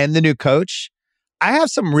and the new coach, I have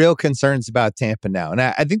some real concerns about Tampa now. And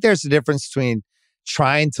I think there's a difference between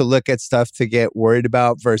trying to look at stuff to get worried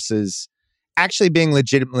about versus actually being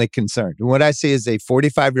legitimately concerned. And what I see is a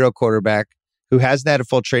 45-year-old quarterback who hasn't had a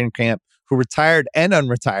full training camp, who retired and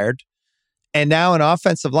unretired, and now an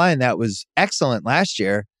offensive line that was excellent last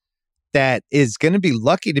year that is going to be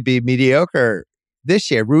lucky to be mediocre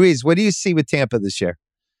this year. Ruiz, what do you see with Tampa this year?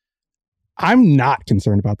 I'm not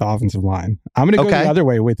concerned about the offensive line. I'm going to go the other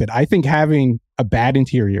way with it. I think having a bad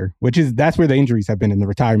interior, that's where the injuries have been in the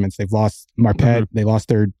retirements. They've lost Marpet. They lost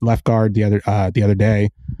their left guard the other day.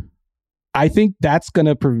 I think that's going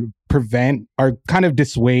to prevent or kind of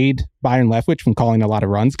dissuade Byron Leftwich from calling a lot of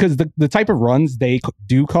runs, because the type of runs they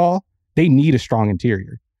do call, they need a strong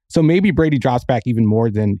interior. So maybe Brady drops back even more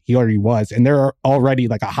than he already was, and they're already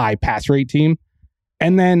like a high pass rate team.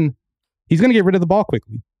 And then he's going to get rid of the ball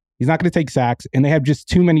quickly. He's not going to take sacks, and they have just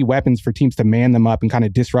too many weapons for teams to man them up and kind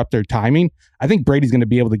of disrupt their timing. I think Brady's going to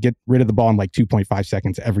be able to get rid of the ball in like 2.5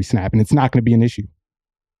 seconds every snap, and it's not going to be an issue.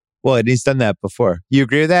 Well, and he's done that before. You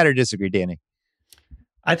agree with that or disagree, Danny?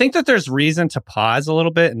 I think that there's reason to pause a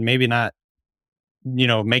little bit and maybe not,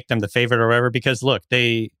 make them the favorite or whatever, because look,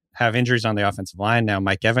 they have injuries on the offensive line now.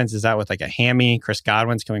 Mike Evans is out with like a hammy. Chris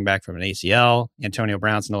Godwin's coming back from an ACL. Antonio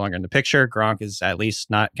Brown's no longer in the picture. Gronk is at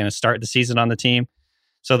least not going to start the season on the team.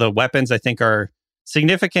 So the weapons, I think, are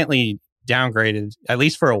significantly downgraded, at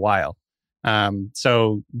least for a while.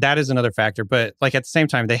 So that is another factor. But like at the same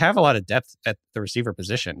time, they have a lot of depth at the receiver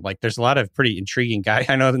position. Like there's a lot of pretty intriguing guys.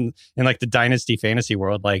 I know in like the dynasty fantasy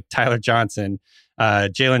world, like Tyler Johnson,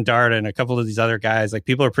 Jalen Dart, and a couple of these other guys, like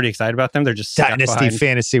people are pretty excited about them. They're just dynasty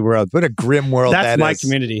fantasy world. What a grim world That's my is.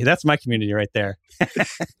 community. That's my community right there.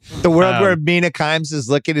 The world where Mina Kimes is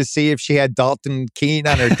looking to see if she had Dalton Keene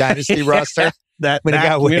on her dynasty roster when it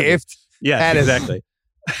got waived. Yeah, exactly.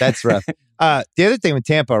 That's rough. The other thing with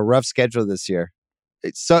Tampa, a rough schedule this year.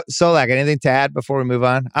 Solak, anything to add before we move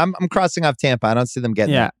on? I'm crossing off Tampa. I don't see them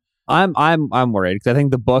getting there. I'm worried because I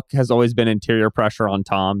think the book has always been interior pressure on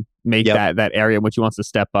Tom. Make that area in which he wants to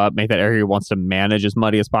step up, make that area he wants to manage as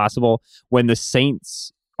muddy as possible. When the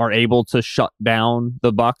Saints are able to shut down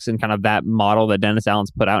the Bucs and kind of that model that Dennis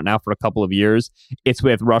Allen's put out now for a couple of years, it's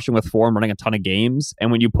with rushing with form, running a ton of games.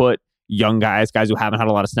 And when you put young guys who haven't had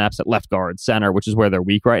a lot of snaps at left guard, center, which is where they're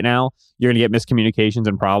weak right now, you're going to get miscommunications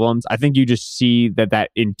and problems. I think you just see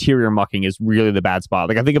that interior mucking is really the bad spot.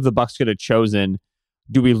 Like I think if the Bucs could have chosen,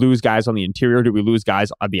 do we lose guys on the interior? Do we lose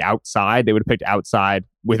guys on the outside? They would have picked outside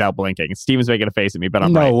without blinking. Steven's making a face at me, but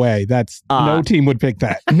I'm right. No way. That's no team would pick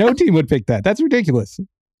that. No team would pick that. That's ridiculous.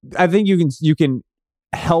 I think you can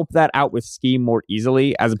help that out with scheme more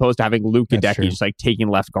easily as opposed to having Luke Gadecki just like taking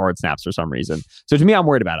left guard snaps for some reason. So to me, I'm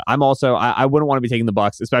worried about it. I'm also, I wouldn't want to be taking the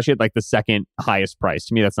Bucs, especially at like the second highest price.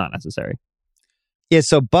 To me, that's not necessary. Yeah.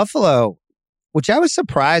 So Buffalo, which I was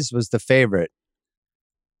surprised was the favorite.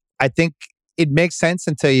 I think it makes sense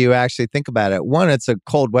until you actually think about it. One, it's a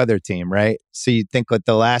cold weather team, right? So you think like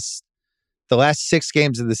the last 6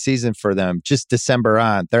 games of the season for them, just December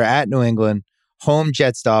on, they're at New England, home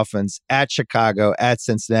Jets Dolphins, at Chicago, at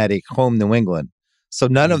Cincinnati, home New England. So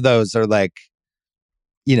none of those are like,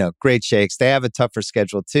 great shakes. They have a tougher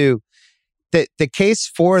schedule too. The case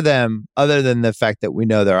for them, other than the fact that we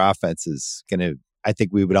know their offense is going to, I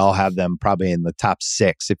think we would all have them probably in the top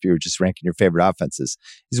 6 if you were just ranking your favorite offenses,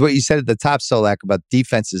 is what you said at the top, Solak, about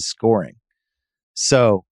defenses scoring.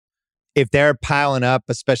 So if they're piling up,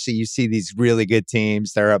 especially you see these really good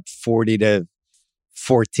teams, they're up 40-14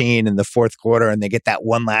 in the fourth quarter and they get that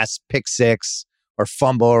one last pick six or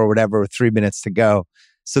fumble or whatever with 3 minutes to go.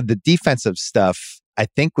 So the defensive stuff, I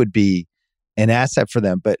think, would be an asset for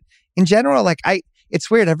them. But in general, it's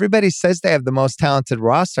weird. Everybody says they have the most talented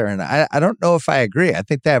roster, and I don't know if I agree. I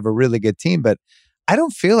think they have a really good team, but I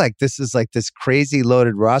don't feel like this is like this crazy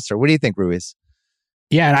loaded roster. What do you think, Ruiz?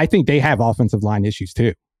 Yeah, and I think they have offensive line issues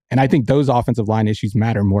too. And I think those offensive line issues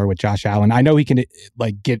matter more with Josh Allen. I know he can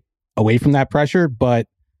get away from that pressure, but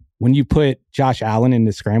when you put Josh Allen in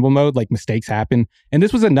the scramble mode, like mistakes happen. And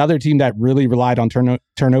this was another team that really relied on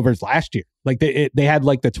turnovers last year. Like they had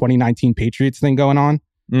like the 2019 Patriots thing going on,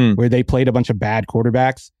 where they played a bunch of bad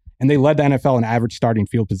quarterbacks and they led the NFL in average starting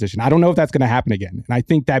field position. I don't know if that's going to happen again. And I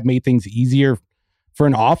think that made things easier for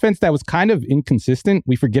an offense that was kind of inconsistent.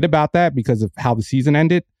 We forget about that because of how the season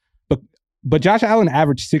ended. But Josh Allen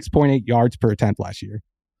averaged 6.8 yards per attempt last year.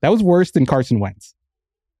 That was worse than Carson Wentz.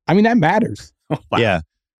 I mean, that matters. Wow. Yeah.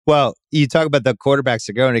 Well, you talk about the quarterbacks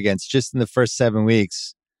they're going against just in the first 7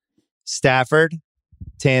 weeks. Stafford,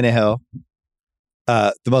 Tannehill,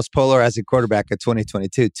 the most polarizing quarterback of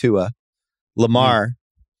 2022, Tua, Lamar,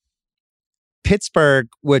 Pittsburgh,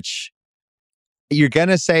 which you're going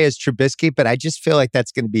to say is Trubisky, but I just feel like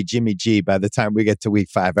that's going to be Jimmy G by the time we get to week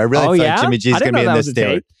 5. I really feel like Jimmy G is going to be in this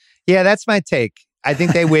deal. Yeah, that's my take. I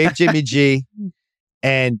think they waived Jimmy G,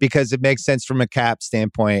 and because it makes sense from a cap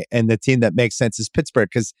standpoint, and the team that makes sense is Pittsburgh,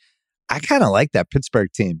 because I kind of like that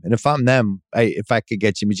Pittsburgh team. And if I'm them, if I could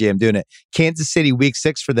get Jimmy G, I'm doing it. Kansas City week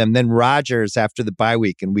 6 for them, then Rodgers after the bye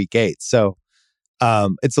week in week 8. So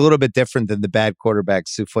It's a little bit different than the bad quarterback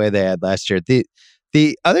souffle they had last year.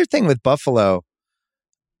 The other thing with Buffalo,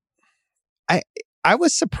 I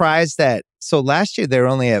was surprised that, so last year they were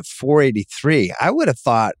only at 483. I would have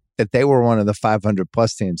thought that they were one of the 500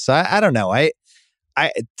 plus teams. So I don't know.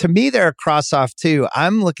 To me, they're a cross off too.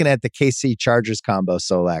 I'm looking at the KC Chargers combo,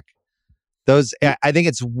 Solak. I think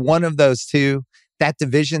it's one of those two. That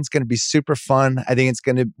division's going to be super fun. I think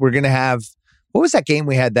we're going to have, what was that game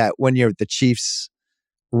we had that one year with the Chiefs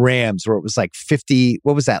Rams where it was like 50,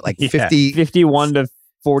 what was that? Like 50, 51 to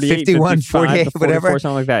 48, 51, 48, whatever.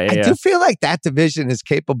 Something like that. I do feel like that division is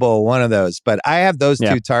capable of one of those, but I have those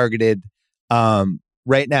two targeted.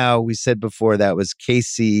 Right now, we said before that was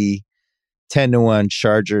KC 10-1,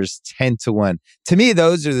 Chargers 10-1. To me,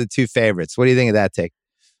 those are the two favorites. What do you think of that take?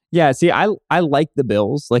 Yeah, see, I like the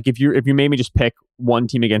Bills. Like if you made me just pick one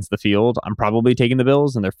team against the field, I'm probably taking the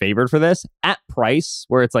Bills, and they're favored for this at price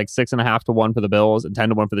where it's like 6.5 to 1 for the Bills and 10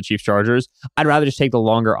 to 1 for the Chiefs Chargers. I'd rather just take the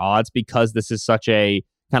longer odds because this is such a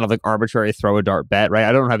kind of like arbitrary throw a dart bet, right?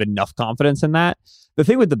 I don't have enough confidence in that. The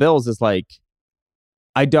thing with the Bills is like,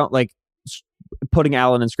 I don't like putting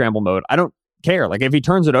Allen in scramble mode. I don't care. Like if he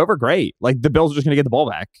turns it over, great. Like the Bills are just going to get the ball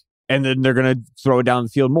back and then they're going to throw it down the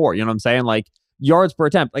field more. You know what I'm saying? Like yards per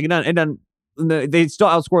attempt. Like they still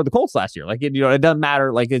outscored the Colts last year. Like it doesn't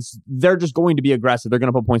matter. Like they're just going to be aggressive. They're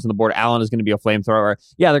going to put points on the board. Allen is going to be a flamethrower.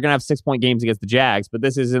 Yeah, they're going to have 6-point games against the Jags, but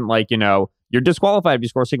this isn't like, you're disqualified if you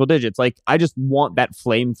score single digits. Like I just want that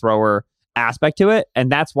flamethrower aspect to it.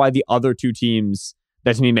 And that's why the other two teams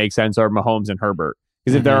that to me make sense are Mahomes and Herbert.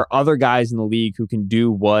 Because if there are other guys in the league who can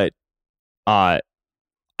do what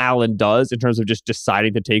Allen does in terms of just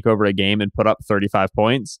deciding to take over a game and put up 35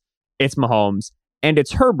 points, it's Mahomes. And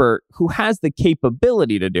it's Herbert who has the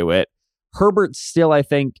capability to do it. Herbert still, I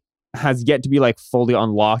think, has yet to be like fully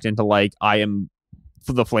unlocked into like, I am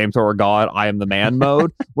the flamethrower god, I am the man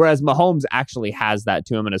mode. Whereas Mahomes actually has that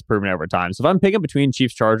to him and has proven it over time. So if I'm picking between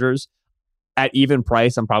Chiefs Chargers at even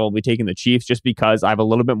price, I'm probably taking the Chiefs just because I have a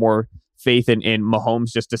little bit more faith in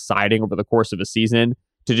Mahomes just deciding over the course of a season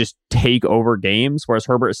to just take over games, whereas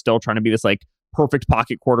Herbert is still trying to be this like perfect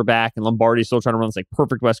pocket quarterback and Lombardi's still trying to run this like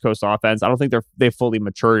perfect West Coast offense. I don't think they've fully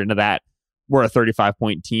matured into that we're a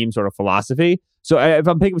 35-point team sort of philosophy. So if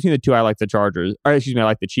I'm picking between the two, I like the Chargers, or excuse me, I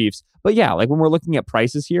like the Chiefs. But yeah, like when we're looking at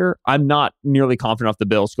prices here, I'm not nearly confident off the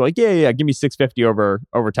Bills to go like, yeah, give me 650 over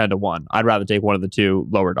 10-1. I'd rather take one of the two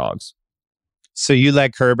lower dogs. So you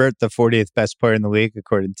like Herbert, the 40th best player in the league,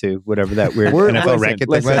 according to whatever that weird NFL ranking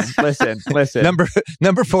thing was? Listen.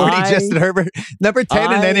 Number 40, Justin Herbert. Number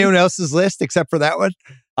 10 in anyone else's list except for that one?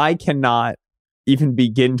 I cannot even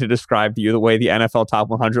begin to describe to you the way the NFL Top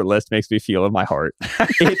 100 list makes me feel in my heart.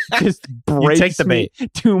 It just breaks me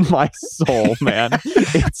to my soul, man.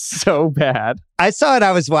 It's so bad. I saw it.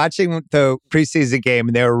 I was watching the preseason game,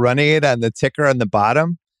 and they were running it on the ticker on the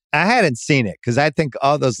bottom. I hadn't seen it because I think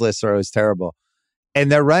all those lists are always terrible. And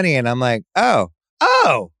they're running it. I'm like, oh,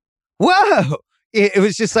 whoa. It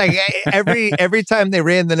was just like every time they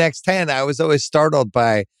ran the next 10, I was always startled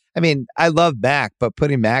by, I mean, I love Mac, but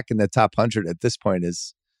putting Mac in the top 100 at this point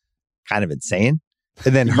is kind of insane.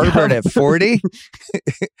 And then Herbert at 40.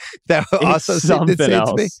 That also seemed insane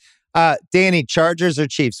to me. Danny, Chargers or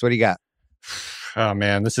Chiefs? What do you got? Oh,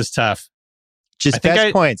 man, this is tough. Just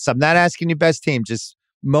best points. I'm not asking you best team, just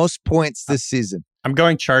most points this season. I'm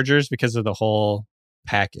going Chargers because of the whole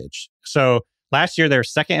package. So last year, they were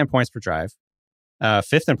second in points per drive,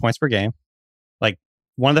 fifth in points per game. Like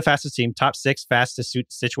one of the fastest team, top 6 fastest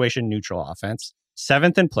situation neutral offense,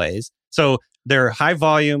 7th in plays. So they're high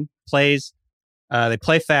volume plays. They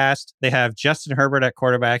play fast. They have Justin Herbert at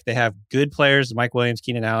quarterback. They have good players, Mike Williams,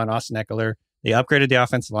 Keenan Allen, Austin Eckler. They upgraded the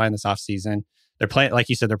offensive line this offseason. They're playing, like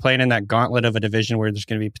you said, they're playing in that gauntlet of a division where there's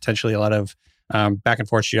going to be potentially a lot of back and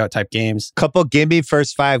forth shootout type games. Couple gimme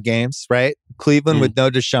first 5 games, right? Cleveland with no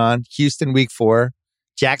Deshaun, Houston week 4,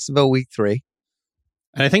 Jacksonville week 3.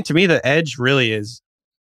 And I think to me, the edge really is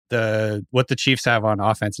what the Chiefs have on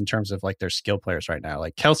offense in terms of like their skill players right now.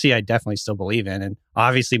 Like Kelsey, I definitely still believe in, and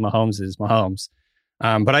obviously Mahomes is Mahomes.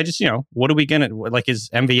 But I just, what are we going to, like, is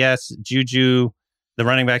MVS, Juju, the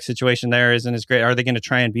running back situation there isn't as great. Are they going to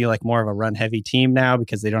try and be like more of a run heavy team now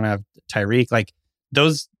because they don't have Tyreek? Like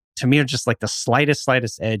those to me are just like the slightest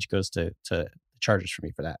edge goes to the Chargers for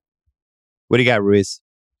me for that. What do you got, Ruiz?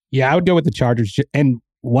 Yeah, I would go with the Chargers. And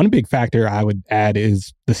one big factor I would add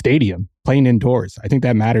is the stadium, playing indoors. I think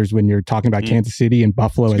that matters when you're talking about Kansas City and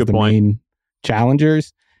Buffalo as the main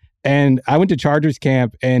challengers. And I went to Chargers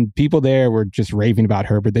camp and people there were just raving about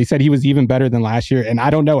Herbert. They said he was even better than last year. And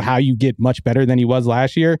I don't know how you get much better than he was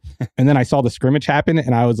last year. And then I saw the scrimmage happen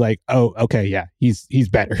and I was like, oh, okay, yeah, he's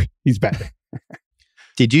better. He's better.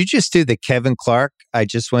 Did you just do the Kevin Clark, I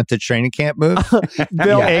just went to training camp move?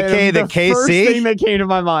 Bill, AKA the KC? First thing that came to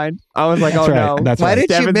my mind. I was like, That's oh right. no. That's Why right.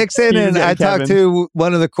 did you mix in? And I talked to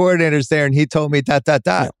one of the coordinators there, and he told me ... I talked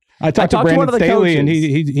to one Brandon of the Staley, and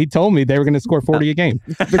coaches. he told me they were going to score 40 a game.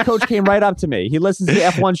 The coach came right up to me. He listens to the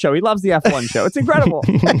F1 show. He loves the F1 show. It's incredible.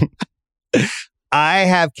 I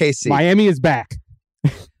have KC. Miami is back.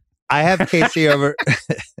 I have KC over.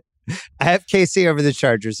 I have KC over the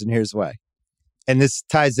Chargers, and here's why. And this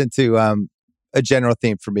ties into a general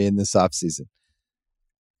theme for me in this offseason.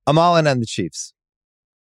 I'm all in on the Chiefs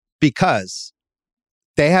because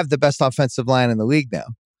they have the best offensive line in the league now,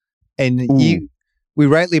 and we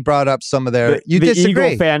rightly brought up some of their. You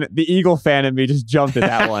disagree? The Eagle fan in me just jumped at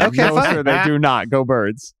that one. Okay, no, fine. sir, they do not. Go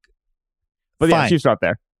Birds. But yeah, Fine. Chiefs are up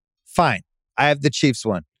there. Fine. I have the Chiefs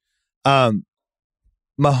one.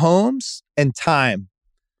 Mahomes and time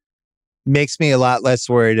makes me a lot less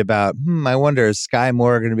worried about, I wonder, is Sky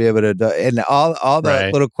Moore going to be able to do, and all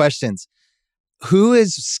the little questions. Who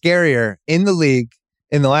is scarier in the league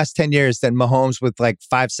in the last 10 years than Mahomes with like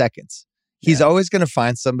 5 seconds? He's always going to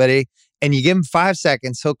find somebody, and you give him 5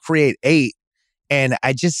 seconds, he'll create 8. And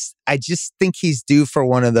I just think he's due for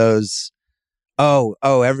one of those,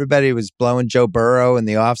 everybody was blowing Joe Burrow in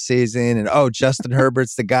the offseason, and Justin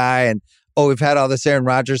Herbert's the guy, and we've had all this Aaron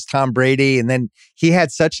Rodgers, Tom Brady, and then he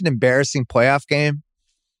had such an embarrassing playoff game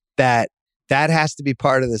that has to be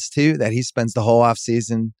part of this too, that he spends the whole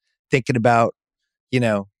offseason thinking about,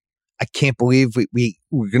 I can't believe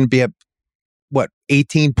we're going to be up,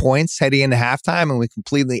 18 points heading into halftime, and we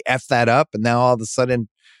completely F that up, and now all of a sudden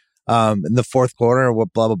in the fourth quarter, blah,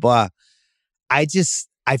 blah, blah. I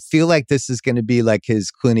feel like this is going to be like his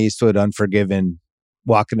Clint Eastwood Unforgiven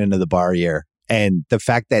walking into the bar year. And the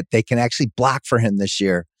fact that they can actually block for him this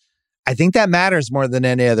year, I think that matters more than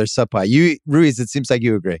any other subplot. Ruiz, it seems like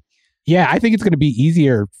you agree. Yeah, I think it's going to be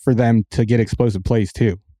easier for them to get explosive plays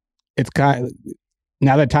too. It's kind of,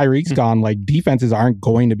 now that Tyreek's gone, like defenses aren't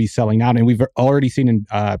going to be selling out, and we've already seen in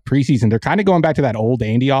preseason they're kind of going back to that old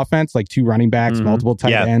Andy offense, like 2 running backs, multiple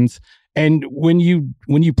tight ends. And when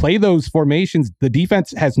you play those formations, the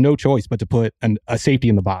defense has no choice but to put a safety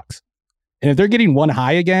in the box. And if they're getting one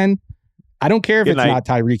high again, I don't care if it's not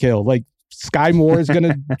Tyreek Hill. Like Sky Moore is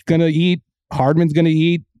gonna eat. Hardman's gonna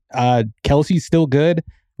eat. Kelsey's still good.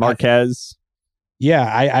 Marquez.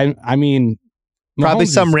 I mean, probably Mahomes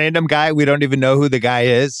some random guy we don't even know who the guy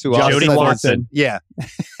is. Jody Watson. Yeah,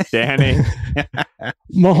 Danny.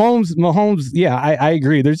 Mahomes. Yeah, I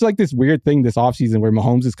agree. There's like this weird thing this offseason where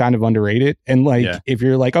Mahomes is kind of underrated, and if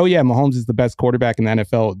you're like, Mahomes is the best quarterback in the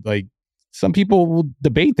NFL, like. Some people will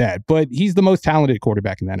debate that, but he's the most talented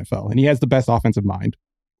quarterback in the NFL, and he has the best offensive mind.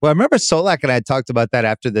 Well, I remember Solak and I talked about that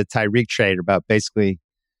after the Tyreek trade, about basically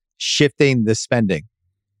shifting the spending,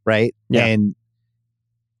 right? Yeah. And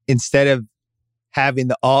instead of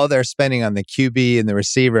having all their spending on the QB and the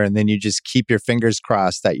receiver, and then you just keep your fingers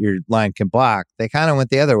crossed that your line can block, they kind of went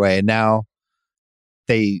the other way. And now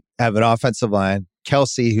they have an offensive line.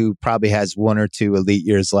 Kelsey, who probably has 1 or 2 elite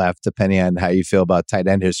years left, depending on how you feel about tight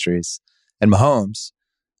end histories. And Mahomes.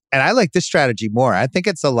 And I like this strategy more. I think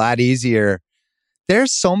it's a lot easier.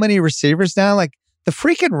 There's so many receivers now, like the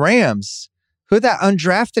freaking Rams, who that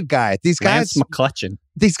undrafted guy. These guys, McClutchin.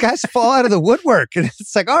 These guys fall out of the woodwork. And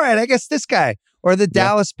it's like, all right, I guess this guy or the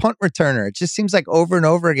Dallas punt returner. It just seems like over and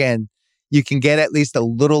over again, you can get at least a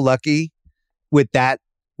little lucky with that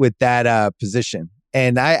position.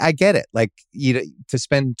 And I get it. Like, to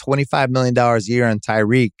spend $25 million a year on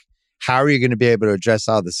Tyreek, how are you going to be able to address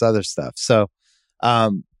all this other stuff? So,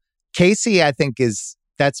 Casey, I think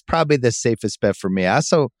that's probably the safest bet for me.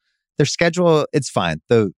 Also, their schedule, it's fine.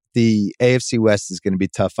 The AFC West is going to be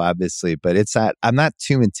tough, obviously, but I'm not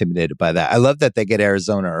too intimidated by that. I love that they get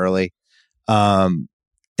Arizona early. That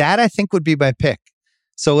I think would be my pick.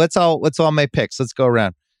 So let's all make picks. Let's go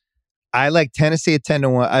around. I like Tennessee at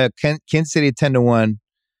 10-1, Kansas City at 10-1,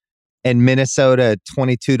 and Minnesota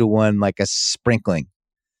 22-1, like a sprinkling.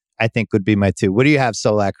 I think would be my 2. What do you have,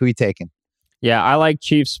 Solak? Who are you taking? Yeah, I like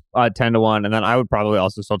Chiefs 10-1, and then I would probably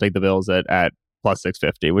also still take the Bills at plus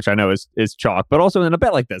 650, which I know is chalk. But also in a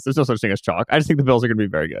bet like this, there's no such thing as chalk. I just think the Bills are going to be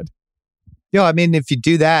very good. I mean, if you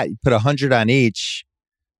do that, you put 100 on each,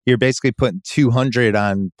 you're basically putting 200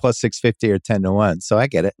 on plus 650 or 10-1. So I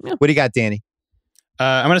get it. Yeah. What do you got, Danny?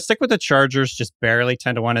 I'm going to stick with the Chargers, just barely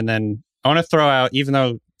 10-1, and then I want to throw out, even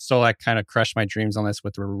though Solak kind of crushed my dreams on this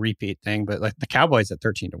with the repeat thing, but like the Cowboys at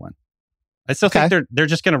 13-1. I still think they're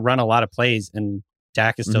just going to run a lot of plays, and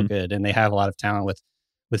Dak is still good, and they have a lot of talent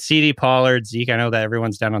with CD, Pollard, Zeke. I know that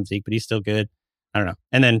everyone's down on Zeke, but he's still good. I don't know.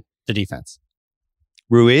 And then the defense.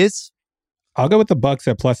 Ruiz? I'll go with the Bucks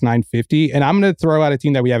at plus 950. And I'm going to throw out a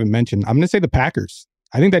team that we haven't mentioned. I'm going to say the Packers.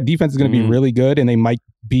 I think that defense is going to be really good, and they might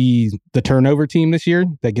be the turnover team this year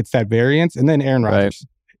that gets that variance. And then Aaron Rodgers.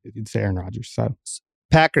 It's Aaron Rodgers. So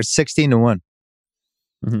Packers 16-1.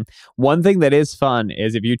 Mm-hmm. One thing that is fun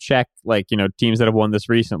is if you check, teams that have won this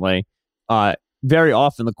recently, very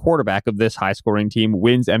often the quarterback of this high-scoring team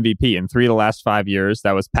wins MVP in 3 of the last 5 years.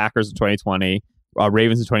 That was Packers in 2020,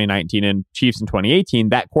 Ravens in 2019, and Chiefs in 2018.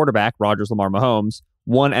 That quarterback, Lamar Mahomes,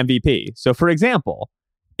 won MVP. So, for example,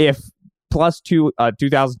 if plus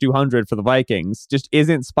 2,200 for the Vikings just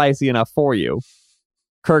isn't spicy enough for you,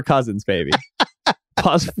 Kirk Cousins, baby.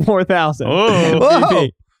 Plus 4,000. Oh,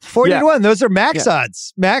 40-1. Those are max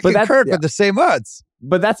odds. Mac and Kirk are the same odds.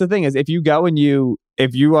 But that's the thing is, if you go and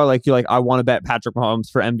if you are you're like, I want to bet Patrick Mahomes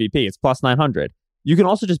for MVP, it's plus 900. You can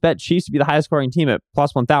also just bet Chiefs to be the highest scoring team at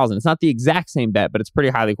plus 1,000. It's not the exact same bet, but it's pretty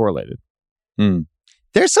highly correlated.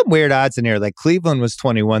 There's some weird odds in here. Like Cleveland was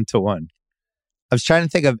 21-1. I was trying to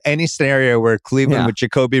think of any scenario where Cleveland with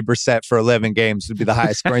Jacoby Brissett for 11 games would be the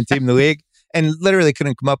highest scoring team in the league, and literally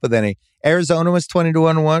couldn't come up with any. Arizona was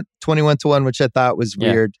 21-1, which I thought was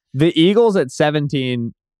weird. The Eagles at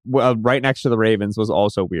 17, right next to the Ravens, was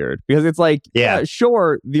also weird because it's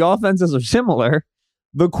sure, the offenses are similar.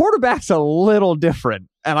 The quarterback's a little different,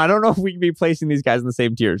 and I don't know if we can be placing these guys in the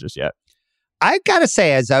same tiers just yet. I gotta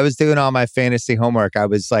say, as I was doing all my fantasy homework, I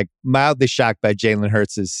was mildly shocked by Jalen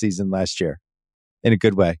Hurts' season last year, in a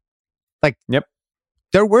good way.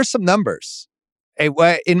 There were some numbers.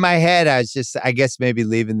 In my head, I was just, I guess, maybe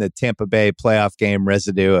leaving the Tampa Bay playoff game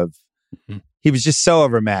residue of he was just so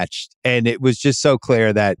overmatched, and it was just so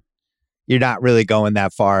clear that you're not really going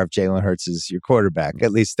that far if Jalen Hurts is your quarterback.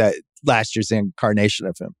 At least that last year's incarnation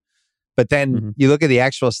of him. But then you look at the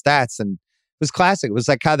actual stats, and it was classic. It was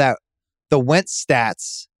like how the Wentz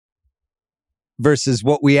stats versus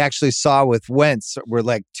what we actually saw with Wentz were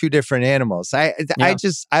like two different animals. I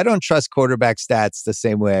don't trust quarterback stats the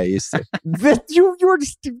same way I used to. You were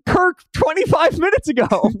just Kirk 25 minutes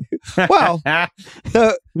ago. Well,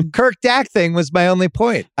 the Kirk Dak thing was my only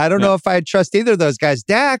point. I don't know if I'd trust either of those guys.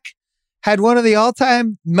 Dak had one of the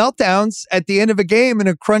all-time meltdowns at the end of a game in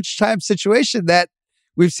a crunch time situation that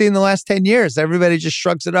we've seen the last 10 years. Everybody just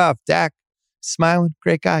shrugs it off. Dak, smiling,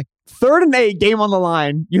 great guy. 3rd and 8, game on the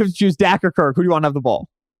line. You have to choose Dak or Kirk. Who do you want to have the ball?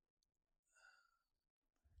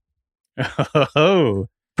 Oh,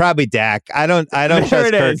 probably Dak. I don't trust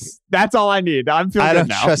Kirk. That's all I need. I'm feeling I don't good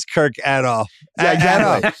now. trust Kirk at all.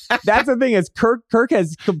 Exactly. That's the thing is Kirk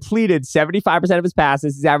has completed 75% of his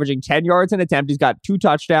passes. He's averaging 10 yards an attempt. He's got 2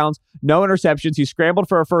 touchdowns, no interceptions. He scrambled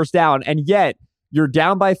for a first down, and yet you're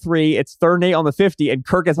down by 3. It's 3rd and 8 on the 50, and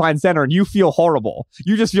Kirk is behind center, and you feel horrible.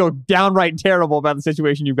 You just feel downright terrible about the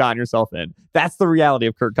situation you've gotten yourself in. That's the reality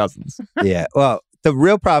of Kirk Cousins. Yeah. Well, the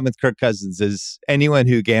real problem with Kirk Cousins is anyone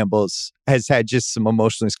who gambles has had just some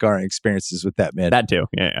emotionally scarring experiences with that man. That too.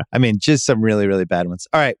 Yeah. I mean, just some really, really bad ones.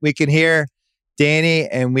 All right. We can hear Danny,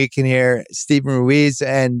 and we can hear Stephen Ruiz,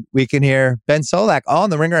 and we can hear Ben Solak all on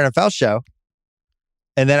the Ringer NFL show.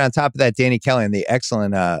 And then on top of that, Danny Kelly and the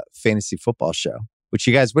excellent fantasy football show, which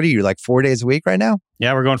you guys, what are you, like 4 days a week right now?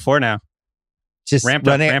 Yeah, we're going 4 now. Just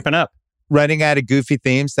ramping up. Running out of goofy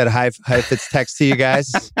themes that Heifetz text to you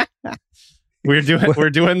guys. We're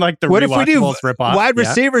doing like the what if we do rip-off? Wide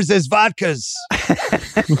receivers as vodkas.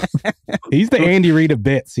 He's the Andy Reid of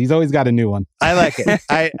bits. He's always got a new one. I like it.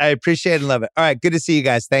 I appreciate and love it. All right, good to see you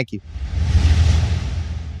guys. Thank you.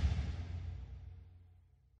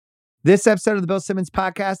 This episode of the Bill Simmons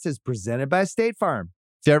Podcast is presented by State Farm.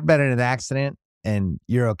 If you've ever been in an accident and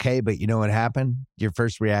you're okay, but you know what happened, your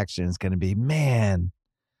first reaction is going to be, man,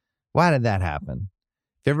 why did that happen?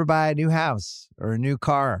 If you ever buy a new house or a new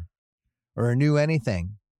car or a new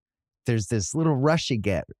anything, there's this little rush you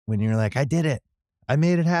get when you're like, I did it. I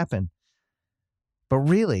made it happen. But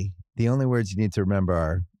really, the only words you need to remember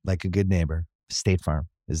are, like a good neighbor, State Farm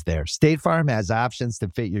is there. State Farm has options to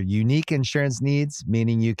fit your unique insurance needs,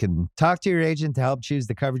 meaning you can talk to your agent to help choose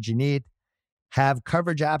the coverage you need, have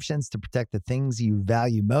coverage options to protect the things you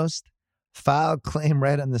value most, file a claim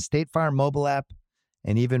right on the State Farm mobile app,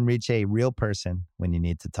 and even reach a real person when you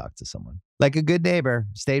need to talk to someone. Like a good neighbor,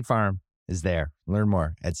 State Farm is there. Learn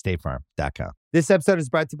more at statefarm.com. This episode is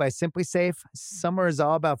brought to you by Simply Safe. Summer is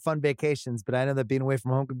all about fun vacations, but I know that being away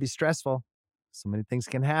from home can be stressful. So many things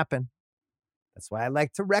can happen. That's why I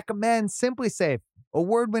like to recommend Simply Safe,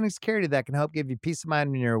 award-winning security that can help give you peace of mind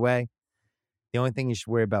when you're away. The only thing you should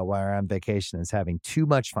worry about while you're on vacation is having too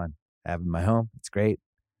much fun. I have it in my home. It's great.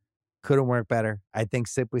 Couldn't work better. I think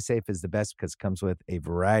Simply Safe is the best because it comes with a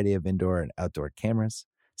variety of indoor and outdoor cameras,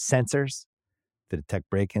 sensors to detect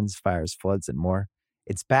break-ins, fires, floods, and more.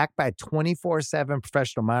 It's backed by 24/7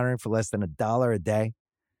 professional monitoring for less than $1 a day.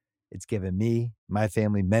 It's given me, my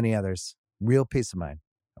family, many others real peace of mind.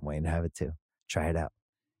 I'm waiting to have it too. Try it out.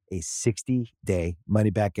 A 60-day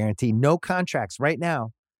money-back guarantee. No contracts right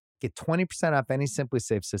now. Get 20% off any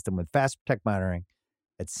SimpliSafe system with Fast Protect monitoring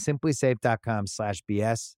at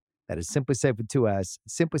simplysafe.com/BS. That is SimpliSafe with 2 S's.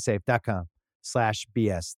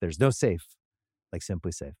 simplysafe.com/BS. There's no safe like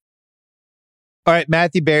SimpliSafe. All right,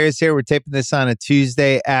 Matthew Berry is here. We're taping this on a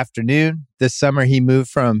Tuesday afternoon. This summer, he moved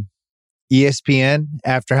from ESPN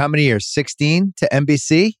after how many years? 16 to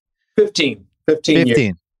NBC? 15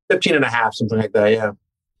 years. 15 and a half, something like that, yeah.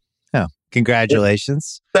 Oh,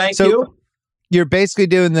 congratulations. Thank you. You're basically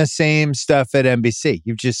doing the same stuff at NBC.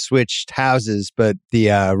 You've just switched houses, but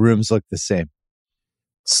the rooms look the same.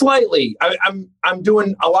 Slightly. I'm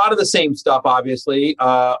doing a lot of the same stuff, obviously.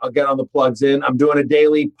 I'll get on the plugs in. I'm doing a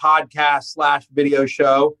daily podcast/video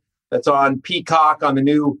show that's on Peacock on the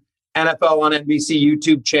new NFL on NBC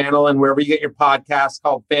YouTube channel and wherever you get your podcasts,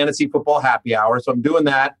 called Fantasy Football Happy Hour. So I'm doing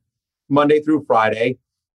that Monday through Friday.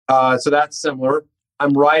 So that's similar.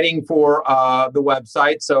 I'm writing for the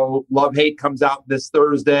website. So Love Hate comes out this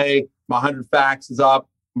Thursday. My 100 Facts is up.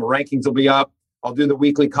 My rankings will be up. I'll do the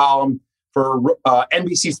weekly column for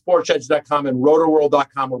NBCSportsEdge.com and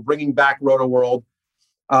RotoWorld.com. We're bringing back RotoWorld.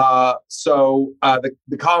 So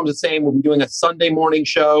the column's the same. We'll be doing a Sunday morning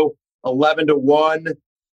show, 11 to 1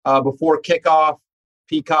 before kickoff,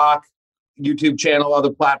 Peacock, YouTube channel,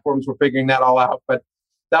 other platforms. We're figuring that all out, but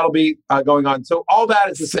that'll be going on. So all that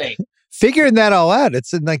is the same. Figuring that all out.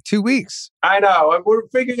 It's in like 2 weeks. I know. We're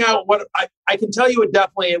figuring out what I can tell you. It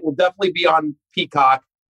will definitely be on Peacock.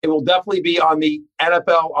 It will definitely be on the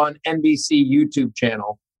NFL on NBC YouTube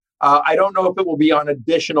channel. I don't know if it will be on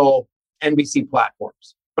additional NBC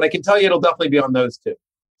platforms, but I can tell you it'll definitely be on those two.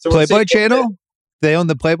 So Playboy channel? They own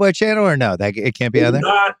the Playboy channel, or no? It can't be on there.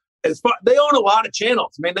 Not as far. They own a lot of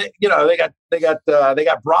channels. I mean, they got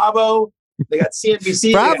Bravo. They got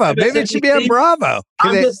CNBC. Bravo. Maybe it should be on Bravo.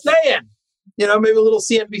 Just saying. Maybe a little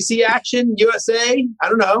CNBC action, USA. I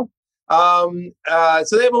don't know. So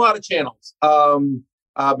they have a lot of channels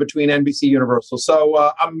between NBC, Universal.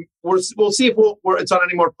 So we'll see if it's on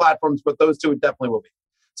any more platforms, but those two it definitely will be.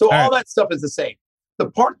 So all that stuff is the same. The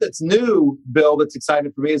part that's new, Bill, that's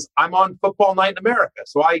exciting for me is I'm on Football Night in America.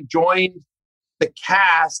 So I joined the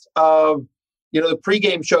cast of the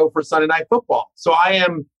pregame show for Sunday Night Football. So I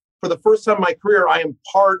am, for the first time in my career, I am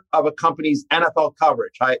part of a company's NFL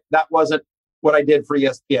coverage. That wasn't what I did for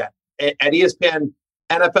ESPN. At ESPN,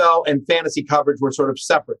 NFL and fantasy coverage were sort of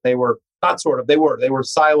separate. They were not sort of. They were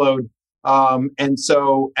siloed. And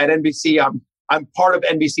so at NBC, I'm part of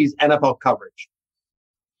NBC's NFL coverage.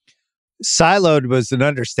 Siloed was an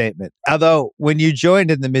understatement. Although when you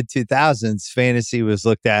joined in the mid 2000s, fantasy was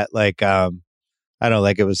looked at like I don't know,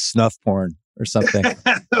 like it was snuff porn or something.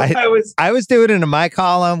 I was doing it in my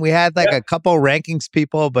column. We had like a couple rankings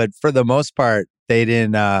people, but for the most part, they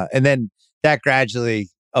didn't. And then that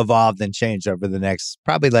gradually evolved and changed over the next,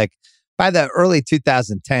 probably like by the early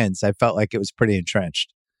 2010s, I felt like it was pretty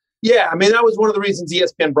entrenched. Yeah. I mean, that was one of the reasons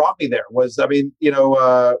ESPN brought me there was,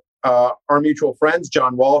 our mutual friends,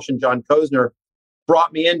 John Walsh and John Kozner,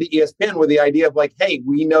 brought me into ESPN with the idea of like, hey,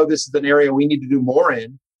 we know this is an area we need to do more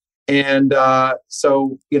in. And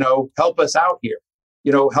so, help us out here,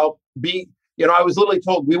 help be, I was literally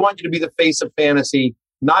told, we want you to be the face of fantasy,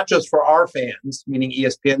 not just for our fans, meaning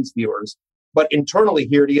ESPN's viewers, but internally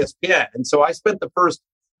here at ESPN. And so I spent the first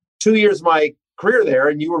 2 years of my career there,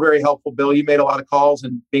 and you were very helpful, Bill. You made a lot of calls,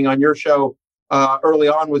 and being on your show early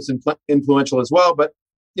on was influential as well. But,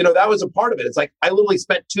 that was a part of it. It's like I literally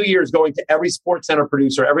spent 2 years going to every SportsCenter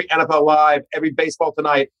producer, every NFL Live, every Baseball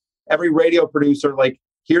Tonight, every radio producer, like,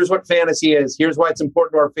 here's what fantasy is. Here's why it's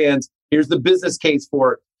important to our fans. Here's the business case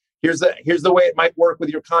for it. Here's the way it might work with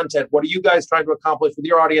your content. What are you guys trying to accomplish with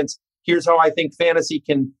your audience? Here's how I think fantasy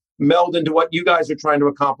can meld into what you guys are trying to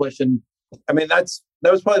accomplish. And I mean, that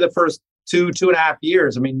was probably the first 2.5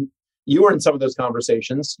 years. I mean, you were in some of those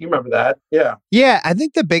conversations. You remember that? Yeah. Yeah. I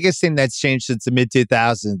think the biggest thing that's changed since the mid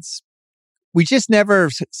 2000s, we just never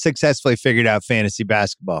successfully figured out fantasy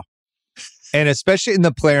basketball. And especially in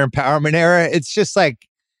the player empowerment era, it's just like,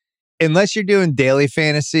 unless you're doing daily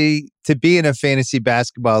fantasy, to be in a fantasy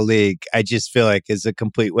basketball league, I just feel like is a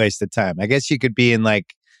complete waste of time. I guess you could be in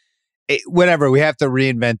like, whatever, we have to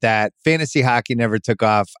reinvent that. Fantasy hockey never took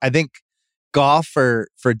off. I think golf for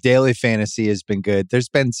daily fantasy has been good. There's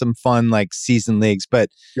been some fun like season leagues, but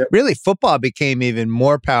really football became even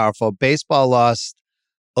more powerful. Baseball lost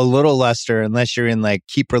a little luster unless you're in like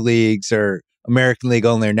keeper leagues or American League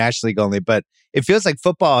only or National League only. But it feels like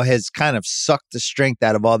football has kind of sucked the strength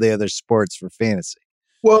out of all the other sports for fantasy.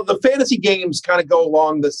 Well, the fantasy games kind of go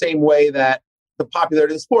along the same way that the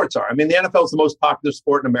popularity of sports are. I mean, the NFL is the most popular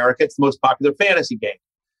sport in America. It's the most popular fantasy game.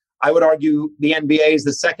 I would argue the NBA is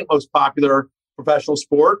the second most popular professional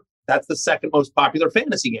sport. That's the second most popular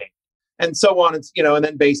fantasy game. And so on. It's, and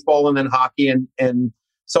then baseball and then hockey and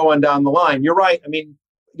so on down the line. You're right. I mean,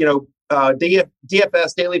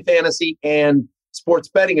 DFS, daily fantasy, and sports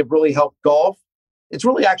betting have really helped golf. It's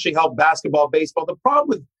really actually helped basketball, baseball. The problem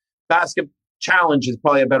with basketball, challenge is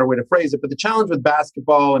probably a better way to phrase it, but the challenge with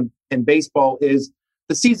basketball and baseball is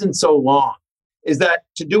the season's so long, is that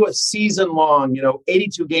to do a season long,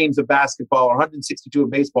 82 games of basketball or 162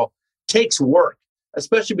 of baseball takes work,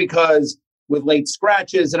 especially because with late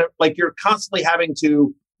scratches and like you're constantly having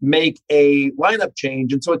to make a lineup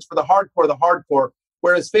change. And so it's for the hardcore,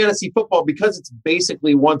 whereas fantasy football, because it's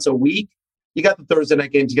basically once a week, you got the Thursday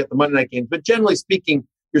night games, you got the Monday night games, but generally speaking,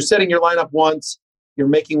 you're setting your lineup once, you're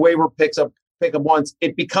making waiver picks up once.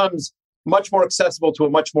 It becomes much more accessible to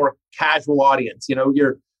a much more casual audience.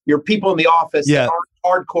 Your people in the office that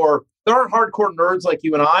aren't hardcore. There aren't hardcore nerds like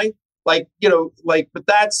you and I. But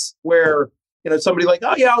that's where somebody like,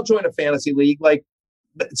 oh yeah, I'll join a fantasy league.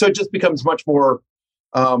 So it just becomes much more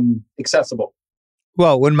accessible.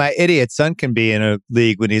 Well, when my idiot son can be in a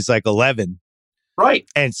league when he's like 11, right,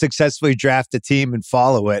 and successfully draft a team and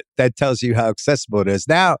follow it, that tells you how accessible it is.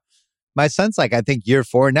 Now, my son's like, I think year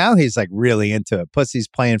 4 now. He's like really into it. Plus, he's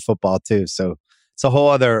playing football too, so it's a whole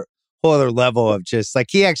other level of just like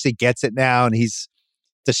he actually gets it now, and he's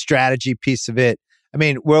the strategy piece of it. I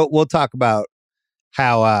mean, we'll talk about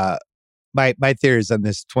how my theories on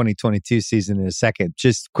this 2022 season in a second.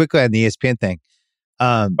 Just quickly on the ESPN thing.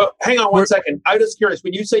 But hang on one second. I'm just curious.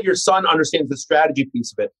 When you say your son understands the strategy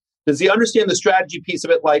piece of it, does he understand the strategy piece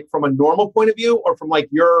of it like from a normal point of view, or from like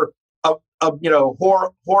your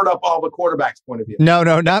hoard up all the quarterbacks point of view? No,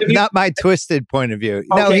 not my twisted point of view.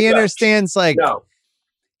 No, Okay, he understands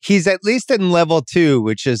he's at least in level 2,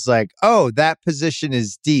 which is like, oh, that position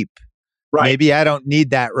is deep. Right. Maybe I don't need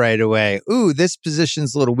that right away. Ooh, this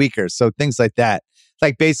position's a little weaker. So things like that.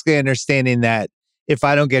 Like basically understanding that if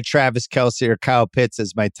I don't get Travis Kelce or Kyle Pitts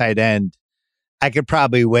as my tight end, I could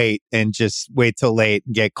probably wait and just wait till late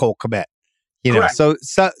and get Cole Kmet. Correct. So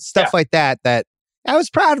stuff like that I was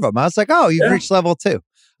proud of him. I was like, oh, you've reached level 2.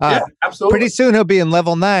 Absolutely. Pretty soon he'll be in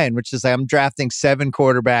level 9, which is like I'm drafting 7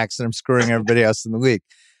 quarterbacks and I'm screwing everybody else in the league.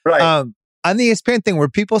 Right. On the ESPN thing, were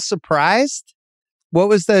people surprised? What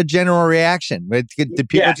was the general reaction? Did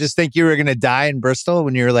people just think you were going to die in Bristol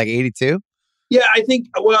when you were like 82? Yeah, I think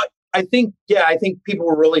people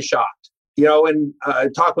were really shocked. And I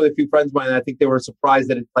talked with a few friends of mine, and I think they were surprised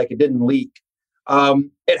that it didn't leak.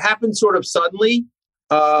 It happened sort of suddenly.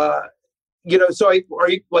 So are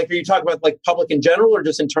you talking about like public in general or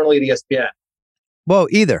just internally at ESPN? Well,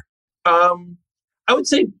 either. I would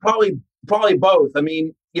say probably both. I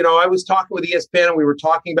mean, I was talking with ESPN and we were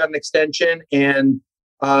talking about an extension, and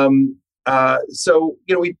so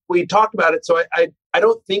we talked about it. So I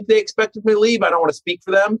don't think they expected me to leave. I don't want to speak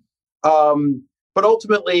for them, but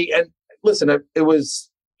ultimately, and listen, it was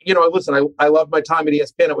I loved my time at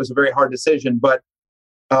ESPN. It was a very hard decision, but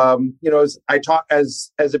as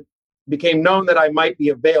it became known that I might be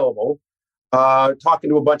available, talking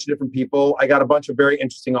to a bunch of different people, I got a bunch of very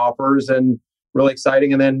interesting offers and really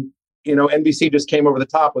exciting. And then, NBC just came over the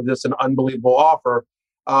top with just an unbelievable offer.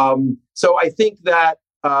 So I think that,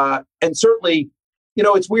 and certainly,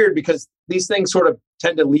 it's weird because these things sort of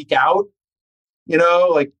tend to leak out,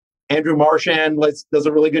 like Andrew Marchand does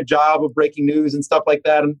a really good job of breaking news and stuff like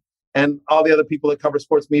that. And all the other people that cover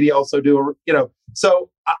sports media also do, So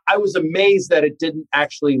I was amazed that it didn't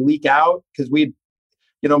actually leak out because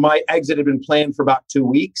my exit had been planned for about 2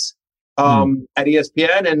 weeks at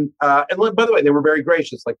ESPN. And by the way, they were very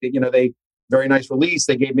gracious. Like, they very nice release.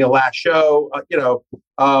 They gave me a last show,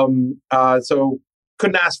 so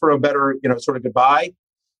couldn't ask for a better, sort of goodbye.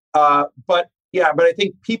 But I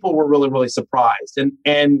think people were really, really surprised.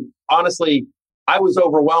 And honestly, I was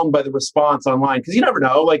overwhelmed by the response online because you never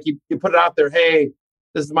know. Like you put it out there, hey,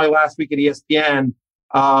 this is my last week at ESPN,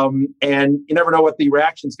 and you never know what the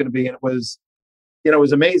reaction is going to be. And it was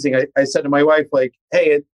amazing. I said to my wife, like,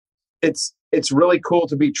 hey, it's really cool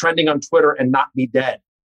to be trending on Twitter and not be dead,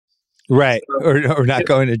 right? Or not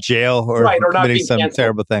going to jail or committing some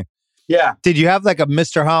terrible thing. Yeah. Did you have like a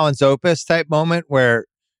Mr. Holland's Opus type moment where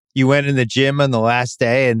you went in the gym on the last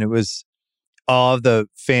day and it was all of the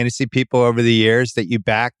fantasy people over the years that you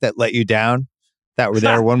backed that let you down that were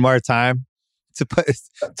there one more time to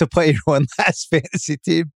play your one last fantasy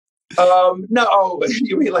team? No,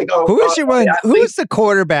 you mean like who is your one? Who is the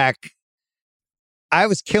quarterback I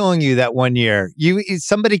was killing you that one year.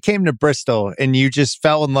 Somebody came to Bristol and you just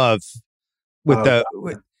fell in love with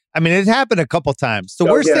I mean, it happened a couple times. The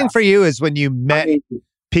worst thing for you is when you met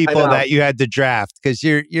people that you had to draft because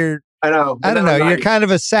you're I know. I don't know. You're kind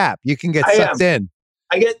of a sap. You can get sucked in.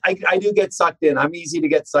 I do get sucked in. I'm easy to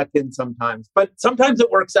get sucked in sometimes, but sometimes it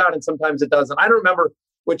works out and sometimes it doesn't. I don't remember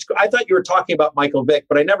I thought you were talking about Michael Vick,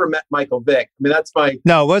 but I never met Michael Vick. I mean, it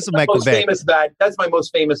wasn't Michael Vick. That's my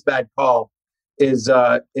most famous bad call is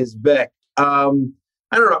Vick. I don't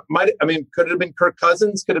know. Could it have been Kirk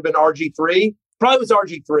Cousins? Could it have been RG3? Probably was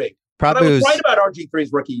RG3. Probably was right about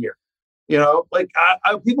RG3's rookie year.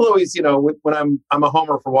 People always, when I'm a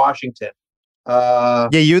homer for Washington.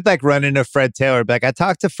 You'd like run into Fred Taylor. Like, I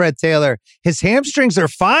talked to Fred Taylor. His hamstrings are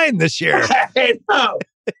fine this year. I know.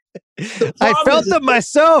 I felt them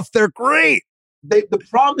myself. They're great. The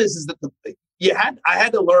problem is that I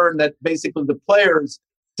had to learn that basically the players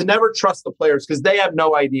to never trust the players because they have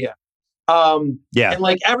no idea. And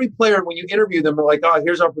like every player, when you interview them, they're like, "Oh,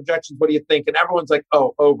 here's our projections. What do you think?" And everyone's like,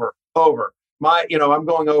 "Oh, over. I'm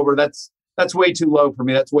going over. That's way too low for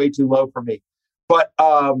me. That's way too low for me." But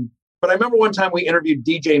I remember one time we interviewed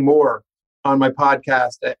DJ Moore on my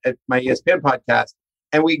podcast at my ESPN podcast,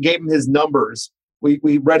 and we gave him his numbers.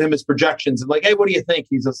 We read him his projections and like, "Hey, what do you think?"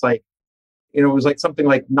 He's just like, it was like something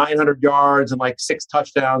like 900 yards and like 6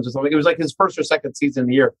 touchdowns or something. It was like his first or second season in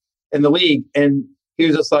the year in the league, and he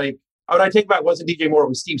was just like, "Oh, I take it back. It wasn't DJ Moore. It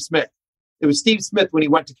was Steve Smith. It was Steve Smith when he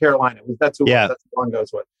went to Carolina. That's who that's what one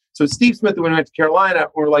goes with." So Steve Smith when he went to Carolina,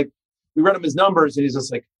 we read him his numbers, and he's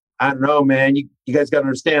just like, "I don't know, man. You guys got to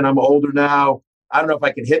understand. I'm older now. I don't know if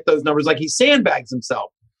I can hit those numbers." Like he sandbags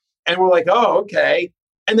himself, and we're like, "Oh, okay."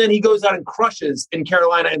 And then he goes out and crushes in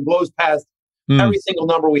Carolina and blows past every single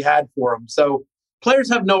number we had for him. So players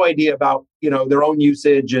have no idea about their own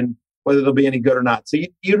usage and whether they'll be any good or not. So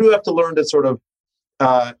you do have to learn to sort of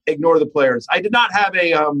ignore the players. I did not have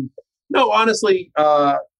honestly,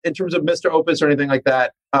 in terms of Mr. Opus or anything like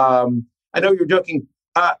that. I know you're joking.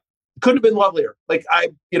 Couldn't have been lovelier. Like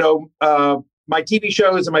my TV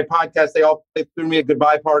shows and my podcast, they threw me a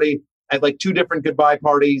goodbye party. I had like 2 different goodbye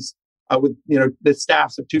parties with the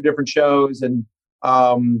staffs of 2 different shows, and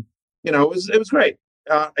it was great.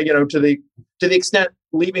 To the extent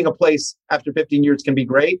leaving a place after 15 years can be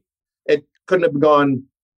great, it couldn't have gone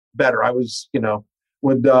better. I was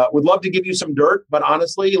would love to give you some dirt, but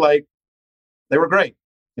honestly, like they were great.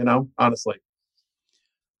 Honestly.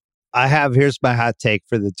 Here's my hot take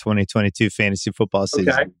for the 2022 fantasy football season.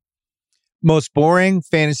 Okay. Most boring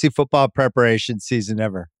fantasy football preparation season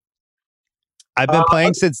ever. I've been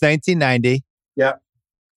playing since 1990. Yeah.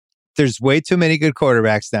 There's way too many good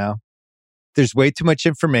quarterbacks now. There's way too much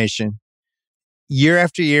information. Year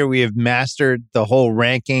after year, we have mastered the whole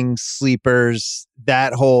ranking, sleepers,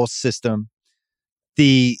 that whole system.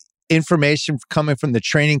 The information coming from the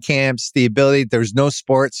training camps, the ability, there's no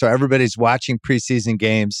sports, so everybody's watching preseason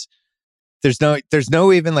games. There's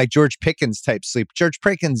no even like George Pickens type sleep. George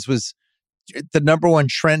Pickens was the number one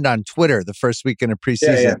trend on Twitter the first weekend of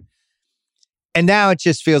preseason. Yeah. And now it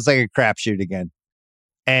just feels like a crapshoot again.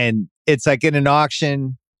 And it's like in an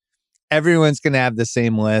auction, everyone's going to have the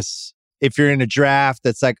same lists. If you're in a draft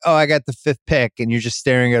that's like, "Oh, I got the 5th pick," and you're just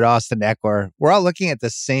staring at Austin Eckler, we're all looking at the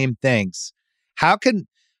same things. How can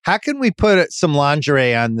we put some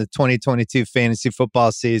lingerie on the 2022 fantasy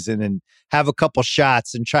football season and have a couple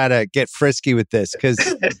shots and try to get frisky with this?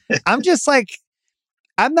 Because I'm just like,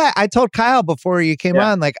 I told Kyle before you came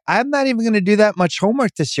on, like, I'm not even going to do that much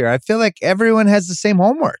homework this year. I feel like everyone has the same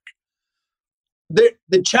homework.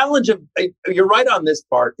 The challenge of, you're right on this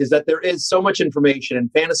part, is that there is so much information,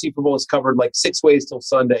 and fantasy football is covered like 6 ways till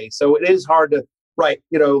Sunday. So it is hard to write,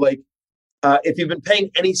 if you've been paying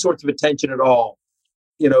any sorts of attention at all,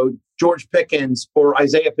 George Pickens or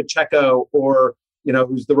Isaiah Pacheco or,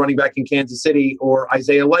 who's the running back in Kansas City, or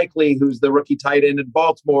Isaiah Likely, who's the rookie tight end in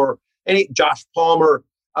Baltimore, Josh Palmer,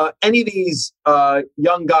 any of these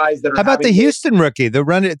young guys that are. How about the Houston rookie, the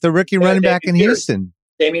rookie running back in Houston?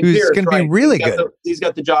 Damian who's Pierce, going to be really good. He's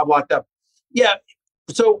got the job locked up. Yeah.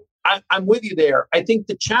 So I'm with you there. I think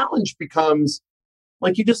the challenge becomes,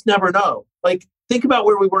 like, you just never know. Like, think about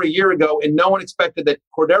where we were a year ago, and no one expected that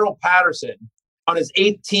Cordero Patterson on his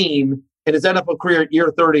 8th team in his NFL career at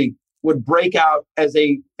year 30 would break out as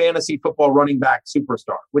a fantasy football running back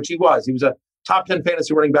superstar, which he was. He was a top 10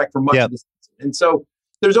 fantasy running back for much of the season. And so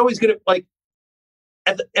there's always going to, like,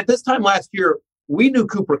 at this time last year, we knew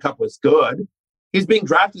Cooper Kupp was good. He's being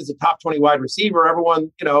drafted as a top 20 wide receiver.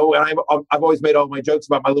 Everyone, and I've always made all my jokes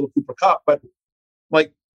about my little Cooper Kupp, but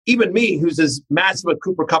like even me, who's as massive a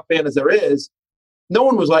Cooper Kupp fan as there is, no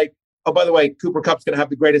one was like, oh, by the way, Cooper Kupp's going to have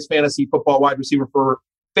the greatest fantasy football wide receiver for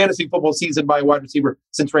fantasy football season by a wide receiver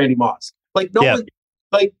since Randy Moss. Like no one,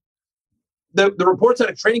 like the reports out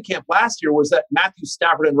of training camp last year was that Matthew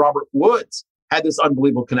Stafford and Robert Woods had this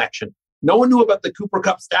unbelievable connection. No one knew about the Cooper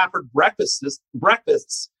Kupp Stafford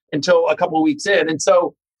breakfasts until a couple of weeks in. And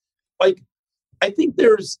so, like, I think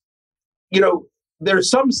there's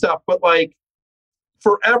some stuff, but like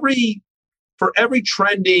for every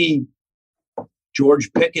trendy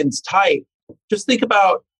George Pickens type, just think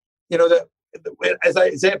about, as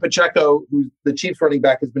Isaiah Pacheco, who's the Chiefs running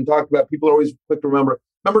back, has been talked about. People are always quick to remember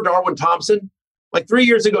Darwin Thompson? Like 3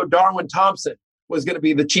 years ago, Darwin Thompson was going to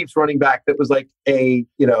be the Chiefs running back that was like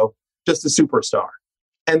just a superstar.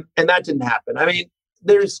 And that didn't happen. I mean,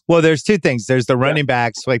 there's two things. There's the running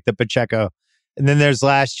backs like the Pacheco, and then there's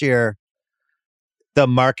last year the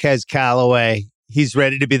Marquez Callaway. He's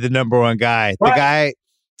ready to be the number one guy. Right.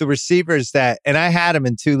 The receivers that, and I had him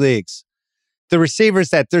in 2 leagues. The receivers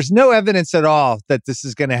that there's no evidence at all that this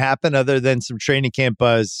is going to happen other than some training camp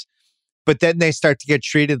buzz. But then they start to get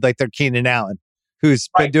treated like they're Keenan Allen, who's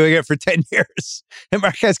been doing it for 10 years. And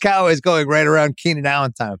Marquez Callaway is going right around Keenan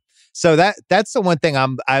Allen time. So that's the one thing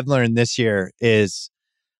I've learned this year is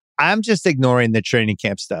I'm just ignoring the training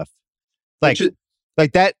camp stuff. Like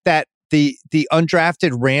the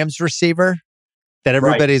undrafted Rams receiver that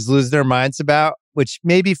everybody's losing their minds about, which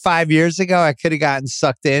maybe 5 years ago I could have gotten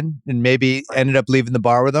sucked in and maybe ended up leaving the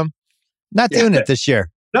bar with him. Not doing it this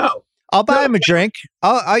year. No. I'll buy him a drink.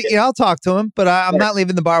 I'll talk to him, but I'm not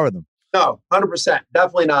leaving the bar with him. No, 100%.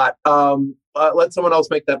 Definitely not. Let someone else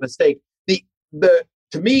make that mistake.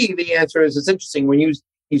 To me, the answer is, it's interesting when you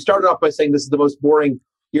started off by saying this is the most boring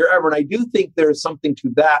year ever. And I do think there's something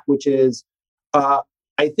to that, which is I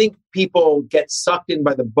think people get sucked in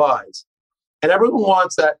by the buzz. And everyone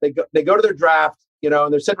wants that. They go to their draft,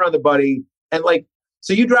 and they're sitting around the buddy. And like,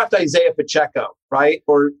 so you draft Isaiah Pacheco, right?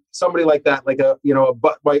 Or somebody like that, like or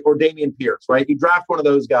Dameon Pierce, right? You draft one of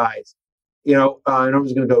those guys, and I'm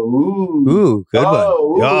just going to go, ooh, good one.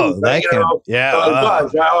 Ooh, like him. Yeah.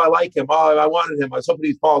 Buzz, I like him. Oh, I wanted him. I was hoping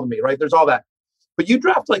he'd fall to me, right? There's all that. But you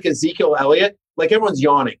draft like Ezekiel Elliott, like everyone's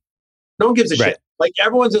yawning. No one gives a shit. Like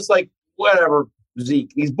everyone's just like, whatever,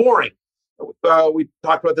 Zeke. He's boring. We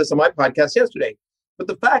talked about this on my podcast yesterday. But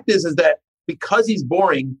the fact is that because he's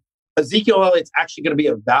boring, Ezekiel Elliott's actually going to be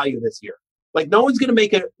of value this year. Like no one's going to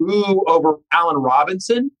make it over Allen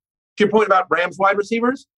Robinson. To your point about Rams wide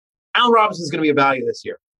receivers, Allen Robinson is going to be of value this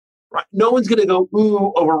year. Right? No one's going to go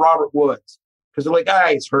over Robert Woods because they're like,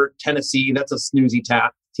 he's hurt. Tennessee, that's a snoozy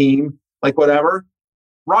team. Like whatever.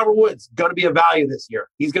 Robert Woods going to be of value this year.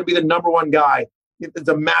 He's going to be the number one guy. There's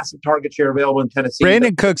a massive target share available in Tennessee.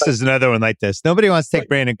 Brandon Cooks is another one like this. Nobody wants to take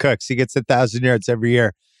Brandon Cooks. He gets 1,000 yards every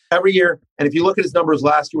year. Every year. And if you look at his numbers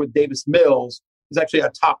last year with Davis Mills, he's actually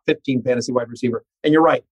a top 15 fantasy wide receiver. And you're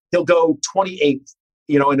right. He'll go 28th,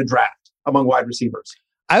 in a draft among wide receivers.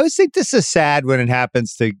 I always think this is sad when it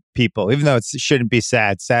happens to people, even though it shouldn't be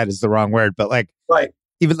sad. Sad is the wrong word. But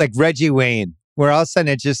even like Reggie Wayne, where all of a sudden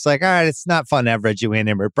it's just like, all right, it's not fun to have Reggie Wayne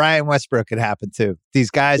anymore. Brian Westbrook could happen too.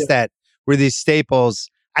 These guys that were these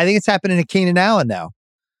staples. I think it's happening to Keenan Allen now.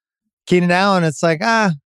 Keenan Allen, it's like,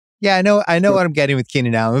 I know what I'm getting with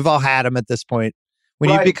Keenan Allen. We've all had him at this point.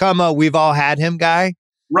 When you become a we've all had him guy,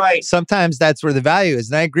 right? Sometimes that's where the value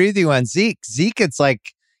is. And I agree with you on Zeke. Zeke, it's like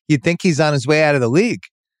you'd think he's on his way out of the league.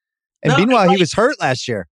 And meanwhile, he was hurt last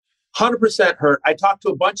year. 100% hurt. I talked to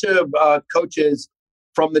a bunch of coaches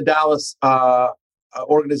from the Dallas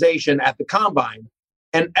organization at the Combine.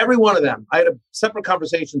 And every one of them, I had separate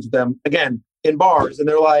conversations with them, again, in bars. And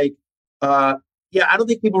they're like, I don't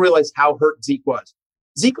think people realize how hurt Zeke was.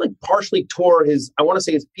 Zeke partially tore his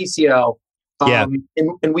PCL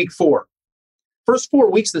in week 4. First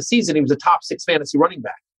 4 weeks of the season, he was a top 6 fantasy running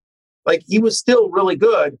back. Like he was still really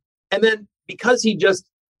good. And then because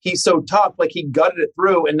he's so tough, like he gutted it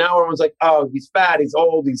through. And now everyone's like, oh, he's fat, he's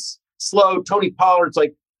old, he's slow. Tony Pollard's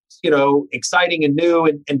like, exciting and new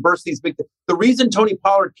and burst these big. The reason Tony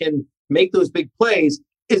Pollard can make those big plays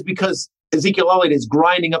is because Ezekiel Elliott is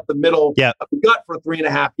grinding up the middle of the gut for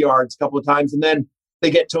 3.5 yards a couple of times. And then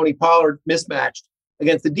they get Tony Pollard mismatched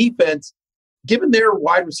against the defense. Given their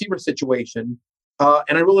wide receiver situation,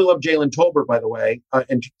 and I really love Jalen Tolbert, by the way,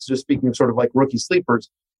 and just speaking of sort of like rookie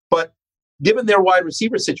sleepers, but given their wide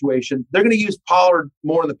receiver situation, they're going to use Pollard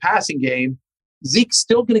more in the passing game. Zeke's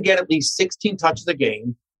still going to get at least 16 touches a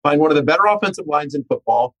game, find one of the better offensive lines in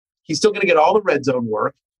football. He's still going to get all the red zone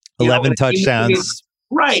work. 11 touchdowns.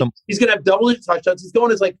 Right. He's going to have double-digit touchdowns. He's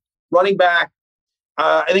going as like running back.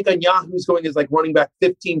 I think on Yahoo, he's going as like running back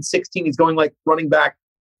 15, 16. He's going like running back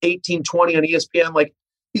 18, 20 on ESPN. Like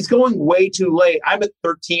He's going way too late. I'm at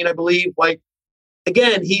 13, I believe. Like,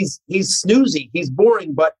 again, he's snoozy. He's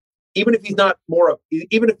boring. But even if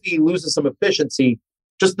even if he loses some efficiency,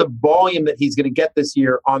 just the volume that he's going to get this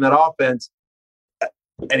year on that offense.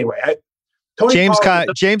 Anyway,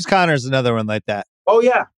 James Conner's another one like that. Oh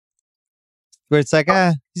yeah, where it's like,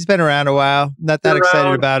 he's been around a while. Not that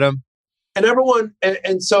excited about him. And everyone,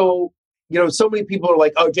 and so so many people are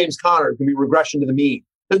like, oh, James Conner can be regression to the mean.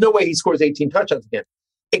 There's no way he scores 18 touchdowns again,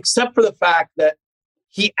 except for the fact that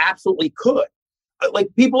he absolutely could. Like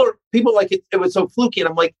people like it was so fluky, and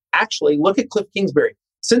I'm like, actually, look at Cliff Kingsbury.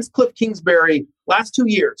 Since Cliff Kingsbury, last 2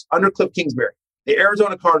 years under Cliff Kingsbury, the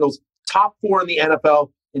Arizona Cardinals top 4 in the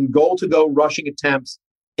NFL in goal-to-go rushing attempts,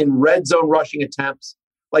 in red zone rushing attempts.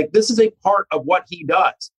 Like, this is a part of what he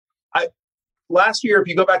does. Last year, if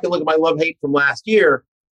you go back and look at my love-hate from last year,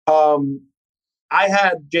 I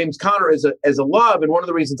had James Conner as a love, and one of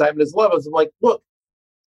the reasons I have him as a love is I'm like, look,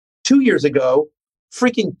 2 years ago,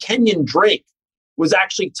 freaking Kenyon Drake was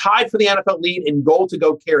actually tied for the NFL lead in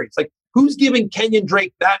goal-to-go carries. Like, who's giving Kenyon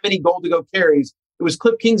Drake that many goal-to-go carries? It was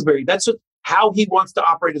Cliff Kingsbury. That's just how he wants to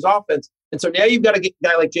operate his offense. And so now you've got a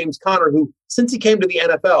guy like James Conner, who, since he came to the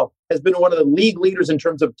NFL, has been one of the league leaders in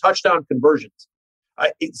terms of touchdown conversions.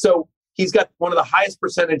 So he's got one of the highest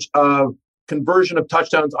percentage of conversion of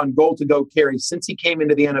touchdowns on goal-to-go carries since he came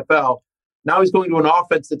into the NFL. Now he's going to an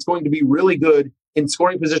offense that's going to be really good in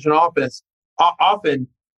scoring position offense often.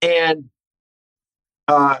 And,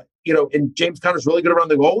 and James Conner's really good around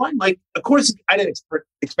the goal line. Like, of course, I didn't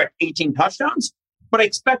expect 18 touchdowns, but I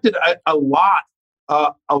expected a lot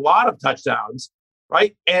of touchdowns,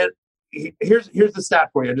 right? And here's the stat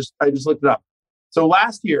for you. I just looked it up. So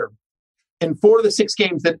last year, in 4 of the 6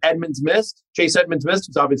 games that Chase Edmonds missed,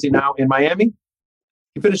 who's obviously now in Miami,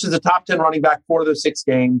 he finished as a top 10 running back 4 of those 6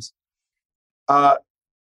 games.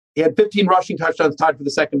 He had 15 rushing touchdowns, tied for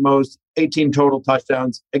the second most, 18 total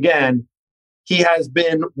touchdowns. Again, he has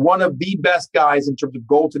been one of the best guys in terms of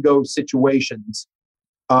goal-to-go situations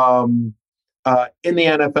in the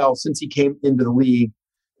NFL since he came into the league.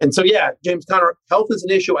 And so, yeah, James Conner, health is an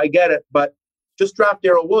issue. I get it, but just draft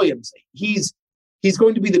Darrell Williams. He's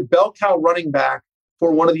going to be the bell cow running back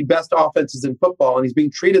for one of the best offenses in football, and he's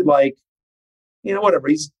being treated like, whatever.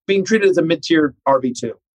 He's being treated as a mid-tier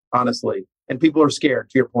RB2, honestly. And people are scared,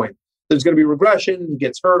 to your point. There's going to be regression. He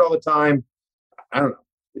gets hurt all the time. I don't know.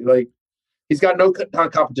 Like, he's got no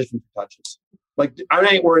competition for touches. Like, I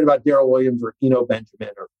ain't worried about Darrell Williams or Benjamin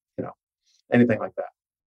or, anything like that.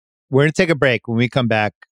 We're going to take a break. When we come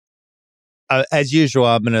back, as usual,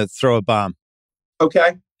 I'm going to throw a bomb.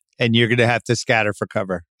 Okay. And you're going to have to scatter for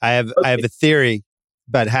cover. I have a theory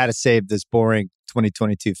about how to save this boring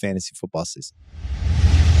 2022 fantasy football season.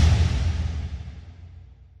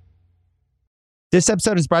 This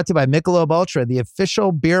episode is brought to you by Michelob Ultra, the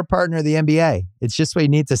official beer partner of the NBA. It's just what you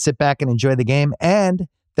need to sit back and enjoy the game, and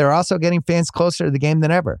they're also getting fans closer to the game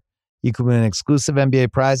than ever. You can win exclusive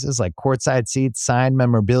NBA prizes like courtside seats, signed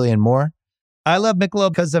memorabilia, and more. I love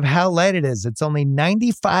Michelob because of how light it is. It's only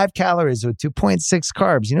 95 calories with 2.6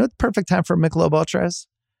 carbs. You know what the perfect time for Michelob Ultra is?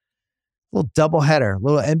 A little doubleheader,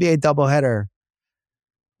 little NBA doubleheader.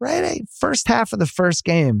 Right? First half of the first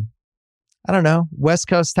game. I don't know, West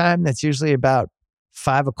Coast time. That's usually about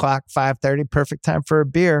 5 o'clock, 5:30. Perfect time for a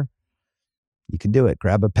beer. You can do it.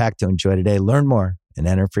 Grab a pack to enjoy today. Learn more and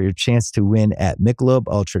enter for your chance to win at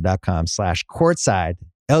michelobultra.com/courtside,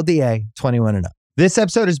 LDA 21 and up. This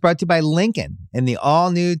episode is brought to you by Lincoln and the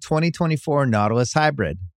all-new 2024 Nautilus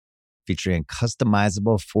Hybrid, featuring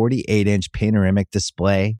customizable 48-inch panoramic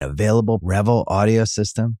display, available Revel audio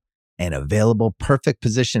system, and available perfect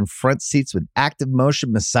position front seats with active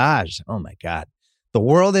motion massage. Oh my God. The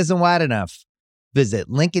world isn't wide enough. Visit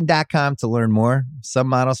Lincoln.com to learn more. Some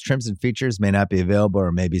models, trims, and features may not be available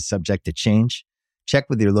or may be subject to change. Check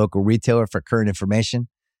with your local retailer for current information.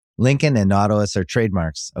 Lincoln and Nautilus are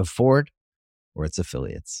trademarks of Ford or its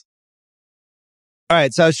affiliates. All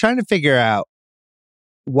right, so I was trying to figure out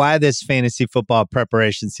why this fantasy football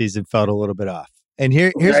preparation season felt a little bit off. And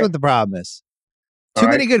here's what the problem is. Too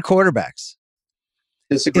many good quarterbacks.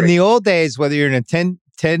 Disagree. In the old days, whether you're in a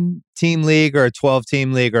 10-team league or a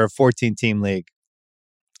 12-team league or a 14-team league,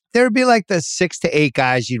 there would be like the 6 to 8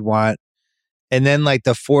 guys you'd want, and then like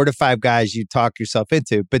the 4 to 5 guys you'd talk yourself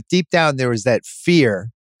into. But deep down, there was that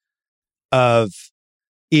fear of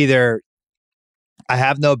either I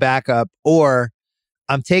have no backup or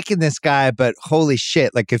I'm taking this guy, but holy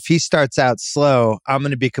shit, like if he starts out slow, I'm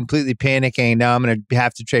going to be completely panicking. Now I'm going to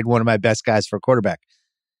have to trade one of my best guys for a quarterback.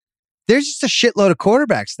 There's just a shitload of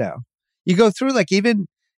quarterbacks now. You go through like even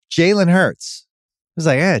Jalen Hurts. was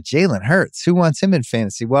like, Jalen Hurts. Who wants him in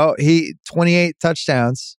fantasy? Well, he 28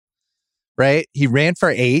 touchdowns, right? He ran for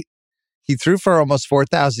 8. He threw for almost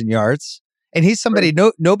 4,000 yards. And he's somebody,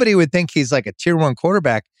 nobody would think he's like a tier 1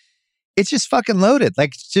 quarterback. It's just fucking loaded.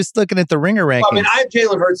 Like, just looking at the Ringer rankings. Well, I mean, I have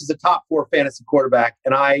Jalen Hurts as a top 4 fantasy quarterback,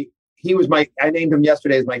 and I named him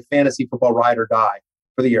yesterday as my fantasy football ride or die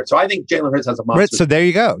for the year. So I think Jalen Hurts has a monster. Right, so there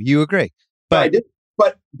you go. You agree. But I did.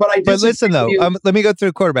 But listen though, let me go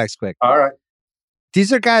through quarterbacks quick. All right.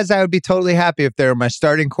 These are guys I would be totally happy if they were my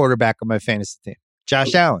starting quarterback on my fantasy team.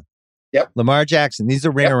 Josh Allen. Yep. Lamar Jackson. These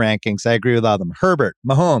are Ringer rankings. I agree with all of them. Herbert,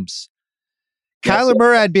 Mahomes. Kyler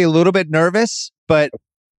Murray, I'd be a little bit nervous, but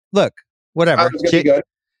look, whatever.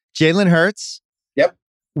 Jalen Hurts. Yep.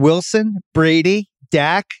 Wilson, Brady,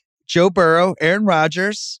 Dak, Joe Burrow, Aaron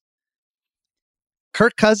Rodgers,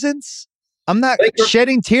 Kirk Cousins. I'm not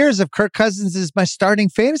shedding tears if Kirk Cousins is my starting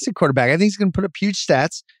fantasy quarterback. I think he's going to put up huge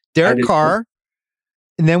stats. Derek Carr.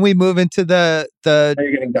 And then we move into the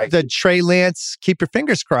Trey Lance, keep your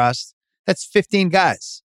fingers crossed. That's 15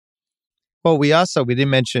 guys. Well, we didn't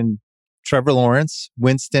mention Trevor Lawrence,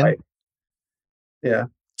 Winston. Right. Yeah.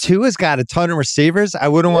 Tua's got a ton of receivers. I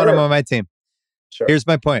wouldn't want him on my team. Sure. Here's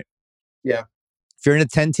my point. Yeah. If you're in a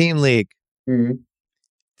 10-team league,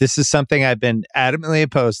 this is something I've been adamantly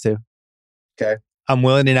opposed to. Okay. I'm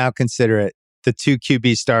willing to now consider it the 2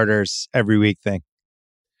 QB starters every week thing.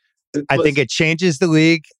 I think it changes the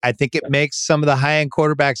league. I think it makes some of the high-end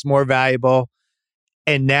quarterbacks more valuable.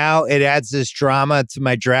 And now it adds this drama to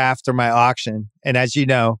my draft or my auction. And as you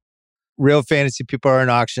know, real fantasy people are in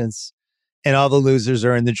auctions and all the losers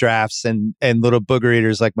are in the drafts and little booger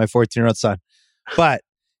eaters like my 14-year-old son. But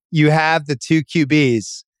you have the 2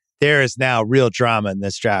 QBs. There is now real drama in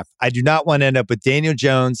this draft. I do not want to end up with Daniel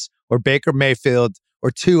Jones or Baker Mayfield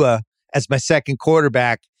or Tua as my second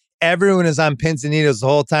quarterback. Everyone is on pins and needles the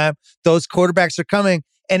whole time. Those quarterbacks are coming,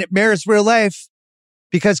 and it mirrors real life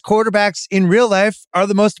because quarterbacks in real life are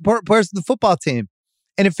the most important players of the football team.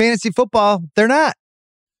 And in fantasy football, they're not.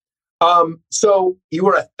 So you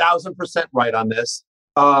were 1,000% right on this.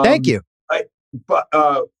 Thank you.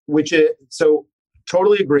 So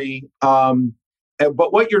totally agree.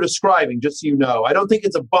 But what you're describing, just so you know, I don't think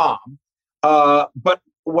it's a bomb, but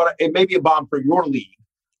it may be a bomb for your league.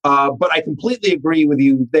 But I completely agree with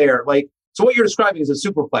you there. So what you're describing is a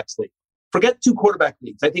superflex league. Forget 2 quarterback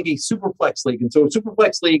leagues. I think a superflex league. And so a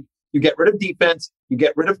superflex league, you get rid of defense, you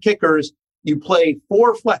get rid of kickers, you play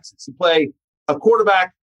 4 flexes. You play a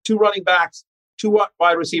quarterback, 2 running backs, 2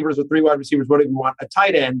 wide receivers or 3 wide receivers, whatever you want, a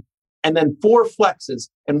tight end, and then 4 flexes.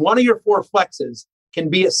 And one of your 4 flexes can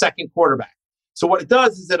be a second quarterback. So what it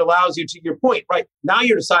does is it allows you, to your point, right? Now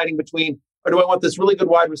you're deciding between, or do I want this really good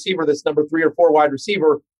wide receiver, this number 3 or 4 wide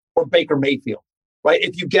receiver, or Baker Mayfield, right?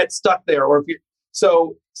 If you get stuck there,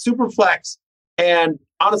 so super flex. And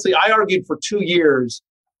honestly, I argued for 2 years,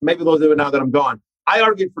 maybe they'll do it now that I'm gone. I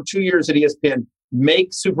argued for 2 years at ESPN, make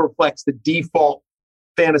super flex the default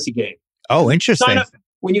fantasy game. Oh, interesting.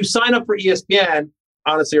 When you sign up for ESPN,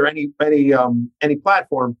 honestly, or any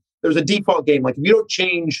platform, there's a default game. Like if you don't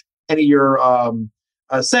change any of your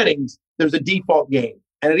settings, there's a default game.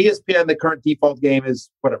 And at ESPN, the current default game is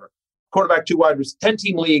whatever. Quarterback, 2 wide receivers,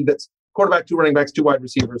 10-team league that's quarterback, 2 running backs, 2 wide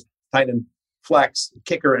receivers, tight end, flex,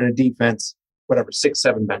 kicker, and a defense, whatever, 6,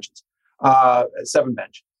 7 benches, 7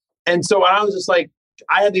 bench. And so I was just like,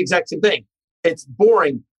 I had the exact same thing. It's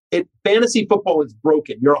boring. Fantasy football is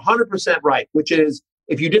broken. You're 100% right, which is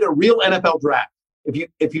if you did a real NFL draft, if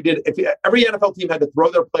every NFL team had to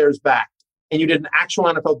throw their players back and you did an actual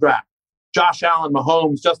NFL draft, Josh Allen,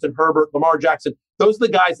 Mahomes, Justin Herbert, Lamar Jackson, those are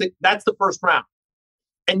the guys that's the first round.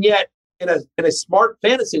 And yet in a smart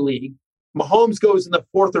fantasy league, Mahomes goes in the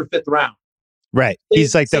 4th or 5th round. Right.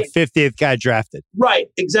 He's like the 50th guy drafted. Right.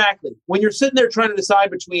 Exactly. When you're sitting there trying to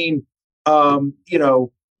decide between, Patrick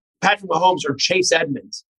Mahomes or Chase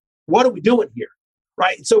Edmonds, what are we doing here?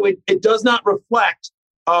 Right. So it does not reflect.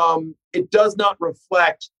 It does not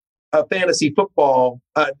reflect fantasy football.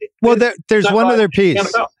 Well, there's one other piece.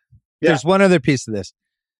 Yeah. There's one other piece of this.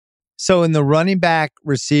 So in the running back,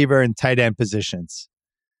 receiver, and tight end positions,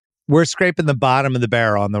 we're scraping the bottom of the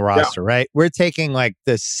barrel on the roster, right? We're taking like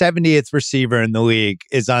the 70th receiver in the league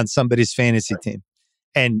is on somebody's fantasy team.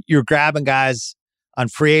 And you're grabbing guys on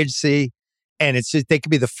free agency, and it's just they could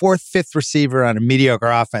be the 4th, 5th receiver on a mediocre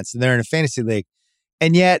offense, and they're in a fantasy league.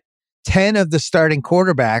 And yet 10 of the starting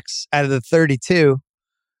quarterbacks out of the 32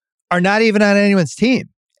 are not even on anyone's team.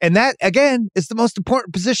 And that, again, is the most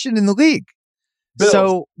important position in the league. Bill,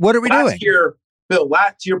 so what are we doing? Bill,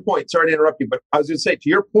 to your point, sorry to interrupt you, but I was going to say, to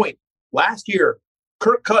your point, last year,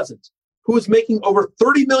 Kirk Cousins, who was making over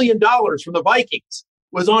 $30 million from the Vikings,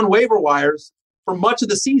 was on waiver wires for much of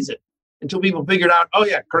the season until people figured out, oh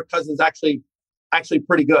yeah, Kirk Cousins actually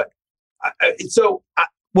pretty good.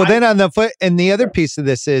 Then on the foot, and the other piece of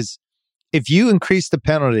this is if you increase the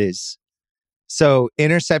penalties, so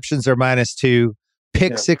interceptions are -2,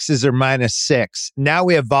 pick sixes are -6. Now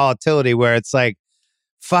we have volatility where it's like,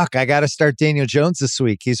 fuck, I got to start Daniel Jones this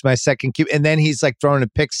week. He's my second QB. And then he's like throwing a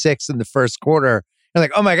pick six in the first quarter. You're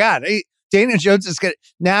like, oh my God, Daniel Jones is good.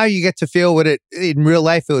 Now you get to feel what it in real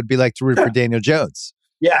life it would be like to root for Daniel Jones.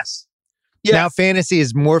 Yes. Now fantasy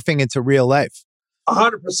is morphing into real life.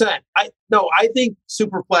 100%. I think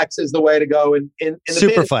Superflex is the way to go. In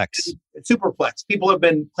Superflex. Superflex. People have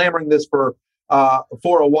been clamoring this for a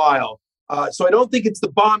while. So I don't think it's the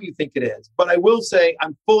bomb you think it is. But I will say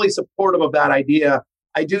I'm fully supportive of that idea.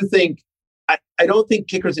 I do think I don't think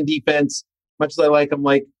kickers and defense, much as I like them,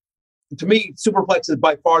 like to me, Superflex is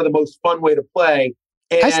by far the most fun way to play.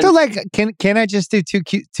 And I still like. Can I just do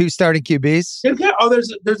two starting QBs?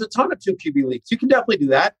 There's a ton of 2 QB leagues. You can definitely do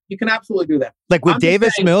that. You can absolutely do that. Like would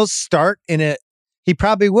Davis Mills start in a? He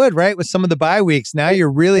probably would, right? With some of the bye weeks. Now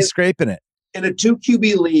you're really scraping it. In a 2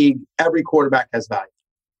 QB league, every quarterback has value.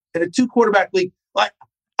 In a 2 quarterback league, like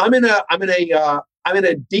I'm in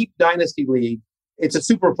a deep dynasty league. It's a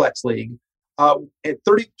Superflex league. At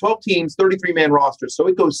 12 teams, 33-man rosters. So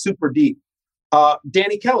it goes super deep.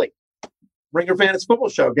 Danny Kelly, Ringer Fantasy Football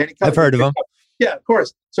Show. Danny Kelly. I've heard of him. Yeah, of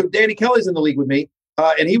course. So Danny Kelly's in the league with me,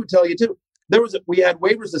 and he would tell you too. We had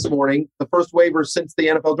waivers this morning, the first waivers since the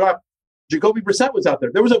NFL draft. Jacoby Brissett was out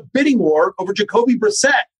there. There was a bidding war over Jacoby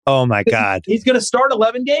Brissett. Oh my God! He's going to start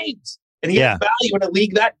 11 games, and he has value in a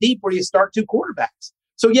league that deep where you start 2 quarterbacks.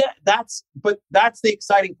 So yeah, that's the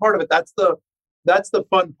exciting part of it. That's the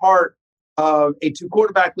fun part of a 2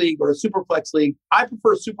 quarterback league or a Superflex league. I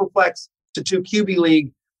prefer Superflex to 2 QB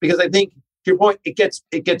league because I think, to your point, it gets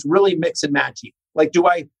really mix and matchy. Like, do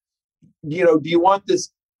you want this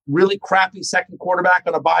really crappy second quarterback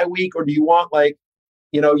on a bye week, or do you want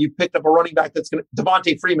you picked up a running back that's going to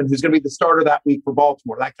Devontae Freeman, who's going to be the starter that week for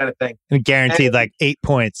Baltimore, that kind of thing, and guaranteed 8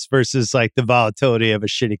 points versus like the volatility of a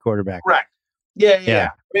shitty quarterback. Correct. Yeah.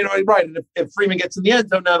 I mean, right. And if Freeman gets in the end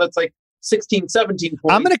zone now, that's like 16, 17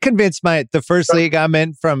 points. I'm going to convince the first league I'm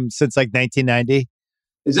in since 1990.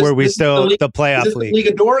 Where we still the playoff league. Is this league. The League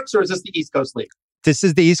of Dorks, or is this the East Coast League? This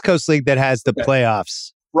is the East Coast League that has the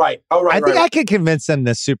playoffs. Right. Oh, right. I think I could convince them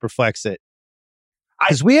to Superflex it.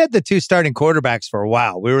 Because we had the 2 starting quarterbacks for a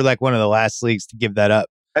while. We were like one of the last leagues to give that up.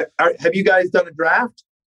 Have you guys done a draft?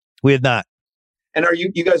 We have not. And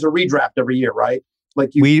you guys are redraft every year, right?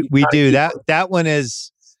 Like we do that. That one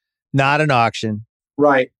is not an auction,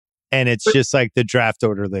 right? And it's just like the draft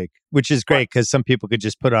order league, which is great because some people could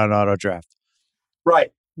just put on auto draft.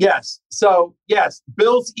 Right. Yes. So yes,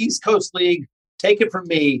 Bill's East Coast League. Take it from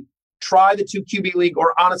me. Try the 2 QB league,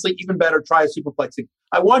 or honestly, even better, try a Superflex league.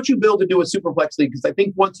 I want you, Bill, to do a Superflex league because I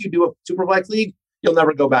think once you do a Superflex league, you'll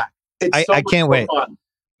never go back. I can't wait. Fun.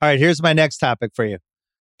 All right, here's my next topic for you.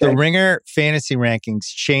 Okay. The Ringer fantasy rankings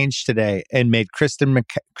changed today and made Christian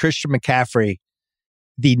McCaffrey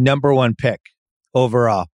the number 1 pick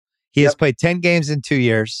overall. He has played 10 games in 2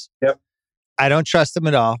 years. Yep. I don't trust him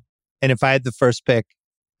at all. And if I had the first pick,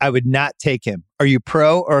 I would not take him. Are you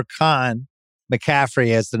pro or con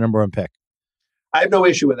McCaffrey as the number 1 pick? I have no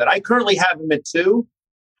issue with it. I currently have him at 2.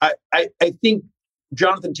 I think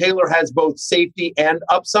Jonathan Taylor has both safety and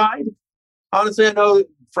upside. Honestly, I know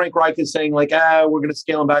Frank Reich is saying we're going to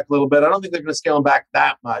scale him back a little bit. I don't think they're going to scale him back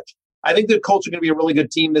that much. I think the Colts are going to be a really good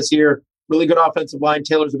team this year. Really good offensive line.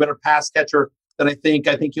 Taylor's a better pass catcher than I think.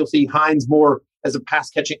 I think you'll see Hines more as a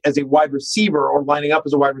wide receiver, or lining up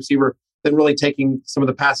as a wide receiver, than really taking some of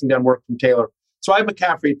the passing down work from Taylor. So I have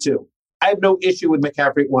McCaffrey at 2. I have no issue with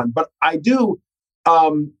McCaffrey at 1, but I do.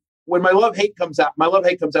 When my love hate comes out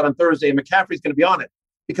on Thursday, and McCaffrey's going to be on it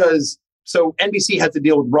because NBC had to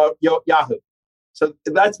deal with Yahoo. So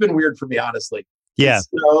that's been weird for me, honestly. Yeah.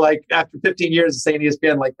 After 15 years of saying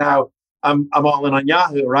ESPN, now I'm all in on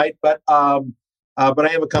Yahoo, right? But I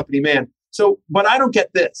am a company man. So, but I don't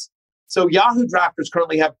get this. So Yahoo drafters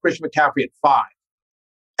currently have Christian McCaffrey at 5.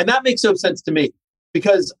 And that makes no sense to me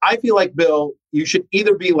because I feel like, Bill, you should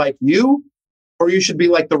either be like you or you should be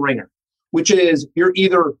like the Ringer, which is you're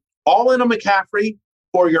either all in on McCaffrey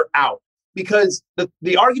or you're out. Because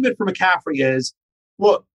the argument for McCaffrey is,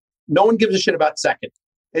 look, no one gives a shit about second.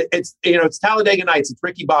 It's Talladega Nights. It's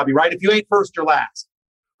Ricky Bobby, right? If you ain't first, you're last,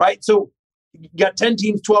 right? So you got 10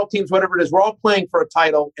 teams, 12 teams, whatever it is. We're all playing for a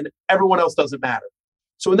title and everyone else doesn't matter.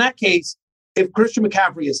 So in that case, if Christian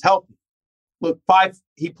McCaffrey is healthy, look,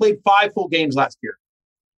 he played 5 full games last year,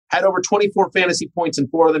 had over 24 fantasy points in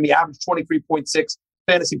 4 of them. He averaged 23.6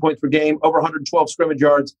 fantasy points per game, over 112 scrimmage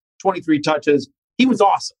yards, 23 touches. He was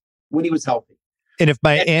awesome when he was healthy. And if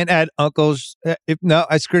my aunt had uncles,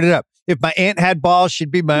 I screwed it up. If my aunt had balls,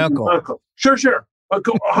 she'd be my uncle. Sure.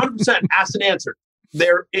 100% asked and answered.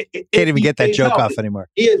 Can't even get that joke off anymore.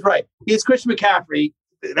 He is right. He is Christian McCaffrey.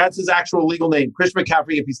 That's his actual legal name, Christian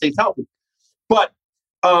McCaffrey, if he stays healthy. But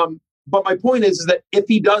my point is that if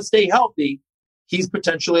he does stay healthy, he's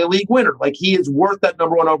potentially a league winner. Like, he is worth that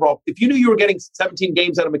number one overall. If you knew you were getting 17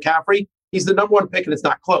 games out of McCaffrey, he's the number one pick and it's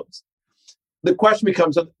not close. The question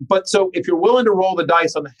becomes, but so if you're willing to roll the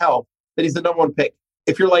dice on the health, then he's the number one pick.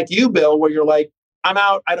 If you're like you, Bill, where you're like, I'm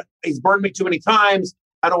out, he's burned me too many times,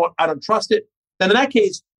 I don't trust it, then in that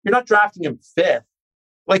case, you're not drafting him 5th.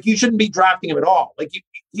 Like, you shouldn't be drafting him at all. Like,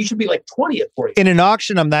 he should be like 20th for you. In an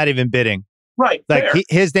auction, I'm not even bidding. Right. Like,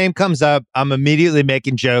 his name comes up, I'm immediately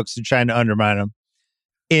making jokes and trying to undermine him.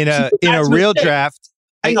 In a real draft.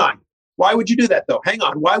 Hang on. Why would you do that, though? Hang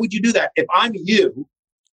on. Why would you do that? If I'm you.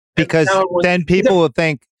 Because then people will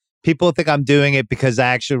think I'm doing it because I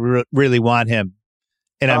actually really want him.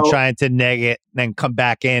 And I'm trying to neg it and then come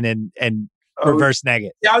back in and reverse neg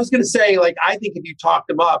it. Yeah, I was going to say, like, I think if you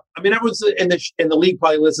talked him up, I mean, everyone's in the league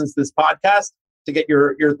probably listens to this podcast to get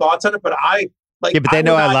your thoughts on it. But yeah, but they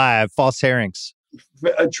know I lie. I have false herrings.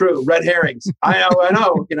 True. Red herrings. I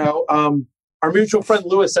know, you know, our mutual friend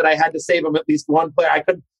Lewis said I had to save him at least one player.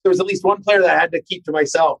 There was at least one player that I had to keep to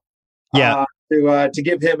myself. Yeah. To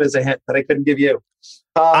give him as a hint that I couldn't give you.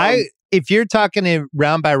 If you're talking a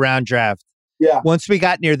round by round draft, yeah. Once we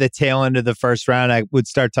got near the tail end of the first round, I would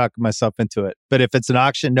start talking myself into it. But if it's an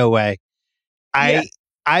auction, no way. I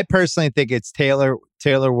personally think it's Taylor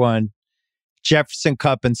 1, Jefferson,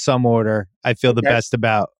 Kupp in some order. I feel the best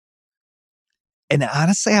about. And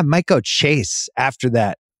honestly, I might go Chase after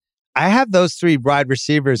that. I have those 3 wide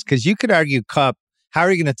receivers because you could argue Kupp. How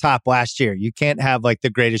are you going to top last year? You can't have like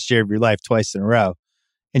the greatest year of your life twice in a row.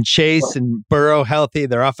 And Chase and Burrow healthy,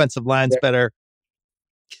 their offensive line's better.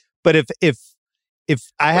 But if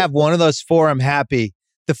I have one of those 4, I'm happy.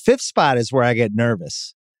 The 5th spot is where I get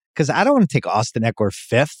nervous because I don't want to take Austin Eckler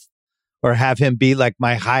 5th or have him be like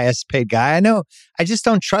my highest paid guy. I just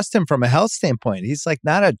don't trust him from a health standpoint. He's like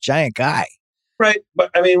not a giant guy. Right.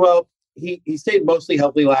 But I mean, well, he stayed mostly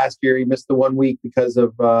healthy last year. He missed the 1 week because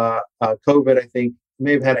of COVID, I think. He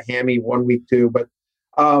may have had a hammy 1 week too. But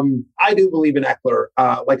I do believe in Eckler.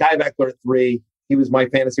 Like, I have Eckler at 3. He was my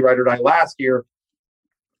fantasy ride or die last year.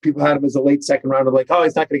 People had him as a late second round. Of like, oh,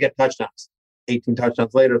 he's not going to get touchdowns. 18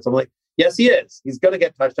 touchdowns later. So I'm like, yes, he is. He's going to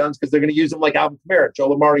get touchdowns because they're going to use him like Alvin Kamara. Joe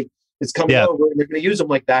Lombardi is coming over, and they're going to use him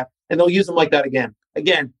like that. And they'll use him like that again.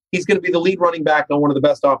 Again, he's going to be the lead running back on one of the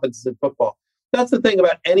best offenses in football. That's the thing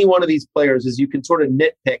about any one of these players is you can sort of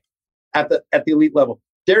nitpick at the elite level.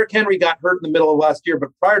 Derrick Henry got hurt in the middle of last year, but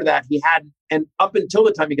prior to that, he hadn't. And up until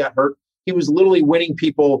the time he got hurt, he was literally winning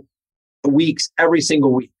people weeks every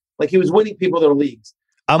single week. Like, he was winning people their leagues.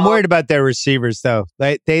 I'm worried about their receivers, though.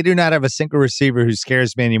 They do not have a single receiver who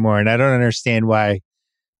scares me anymore, and I don't understand why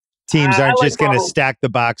teams aren't just going to stack the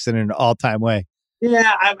box in an all-time way.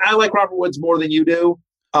 Yeah, I like Robert Woods more than you do.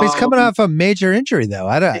 He's coming off a major injury, though.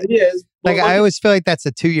 He is. Like, I always feel like that's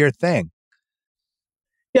a 2-year thing.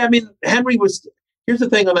 Yeah, I mean, Henry was... Here's the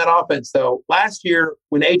thing on that offense, though. Last year,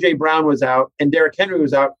 when A.J. Brown was out and Derrick Henry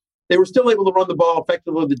was out, they were still able to run the ball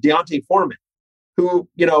effectively with Deontay Foreman, who,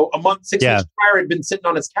 you know, a month, 6 months prior had been sitting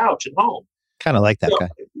on his couch at home. Kind of like that guy.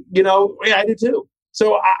 You know, yeah, I do too.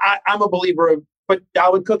 So I'm a believer of, but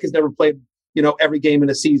Dalvin Cook has never played, you know, every game in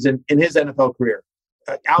a season in his NFL career.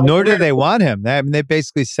 Nor do they want him. I mean, they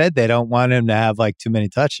basically said they don't want him to have like too many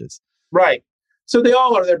touches. Right. So they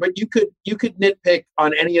all are there, but you could nitpick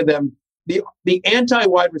on any of them. The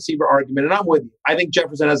anti-wide receiver argument, and I'm with you. I think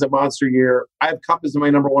Jefferson has a monster year. I have Kupp as my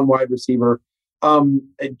number 1 wide receiver. And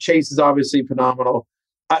Chase is obviously phenomenal.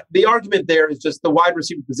 The argument there is just the wide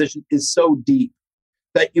receiver position is so deep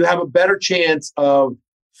that you have a better chance of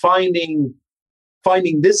finding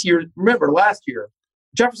this year. Remember, last year,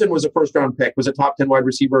 Jefferson was a first-round pick, was a top 10 wide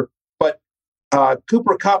receiver, but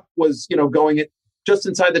Cooper Kupp was, you know, going just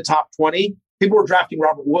inside the top 20. People were drafting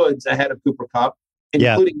Robert Woods ahead of Cooper Kupp,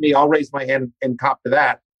 including me. I'll raise my hand and cop to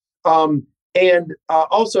that.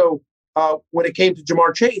 Also, when it came to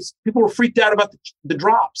Jamar Chase, people were freaked out about the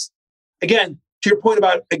drops. Again, to your point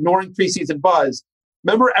about ignoring preseason buzz,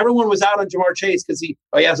 remember everyone was out on Jamar Chase because he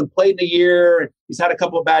hasn't played in a year, and he's had a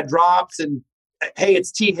couple of bad drops, and hey,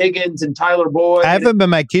 it's T. Higgins and Tyler Boyd. I have him in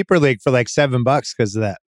my keeper league for like $7 because of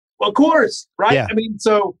that. Well, of course, right? Yeah. I mean,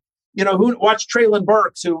 so, you know, watch Traylon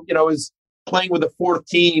Burks, who, you know, is playing with a fourth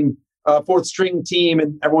string team,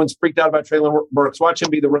 and everyone's freaked out about Traylon Burks. Watch him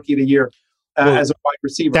be the rookie of the year as a wide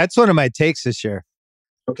receiver. That's one of my takes this year.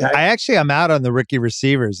 Okay. I'm out on the rookie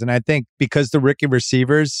receivers. And I think because the rookie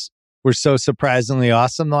receivers were so surprisingly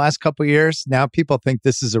awesome the last couple of years, now people think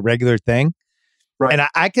this is a regular thing. Right. And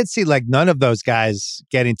I could see like none of those guys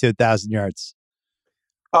getting to 1,000 yards.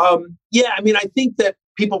 Yeah, I mean, I think that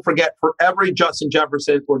people forget for every Justin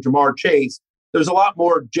Jefferson or Jamar Chase, there's a lot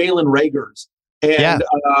more Jalen Ragers. And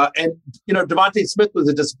Devontae Smith was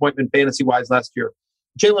a disappointment fantasy-wise last year.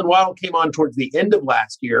 Jalen Waddle came on towards the end of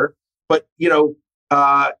last year, but,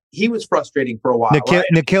 he was frustrating for a while.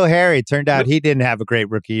 N'Keal Harry turned out he didn't have a great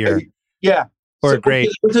rookie year. Yeah. Or a great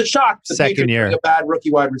it was a shock. The second year. A bad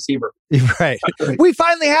rookie wide receiver. Right. We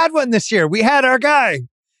finally had one this year. We had our guy.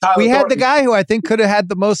 We had the guy who I think could have had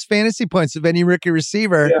the most fantasy points of any rookie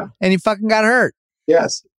receiver, and he fucking got hurt.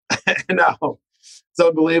 Yes. No. It's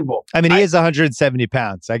unbelievable. I mean, he is 170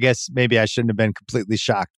 pounds. I guess maybe I shouldn't have been completely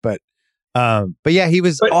shocked, but yeah, he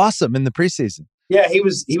was awesome in the preseason. Yeah, he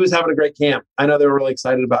was having a great camp. I know they were really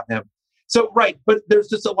excited about him. So, right, but there's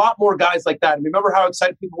just a lot more guys like that. And remember how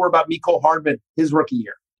excited people were about Mecole Hardman his rookie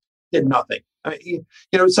year? Did nothing. I mean,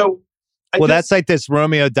 that's like this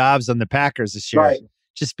Romeo Dobbs on the Packers this year. Right.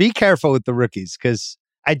 Just be careful with the rookies, because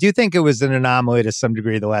I do think it was an anomaly to some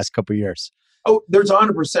degree the last couple of years. Oh, there's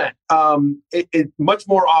 100%. It much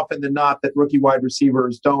more often than not that rookie wide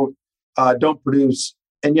receivers don't produce.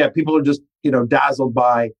 And yeah, people are just, dazzled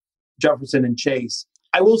by Jefferson and Chase.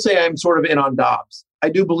 I will say I'm sort of in on Dobbs. I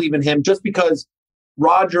do believe in him just because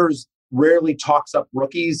Rodgers rarely talks up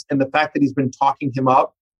rookies, and the fact that he's been talking him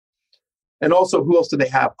up. And also, who else do they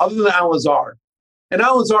have other than Allen Lazard? And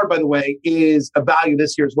Allen Lazard, by the way, is a value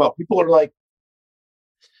this year as well. People are like,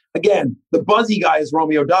 again, the buzzy guy is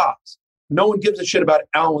Romeo Dobbs. No one gives a shit about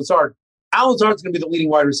Allen Lazard. Allen Lazard's going to be the leading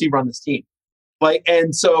wide receiver on this team.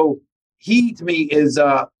 And so he, to me, is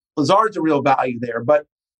Lazard's a real value there. But,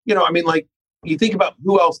 you think about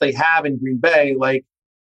who else they have in Green Bay, like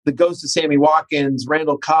the ghost of Sammy Watkins,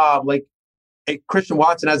 Randall Cobb, Christian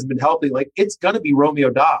Watson hasn't been healthy. It's going to be Romeo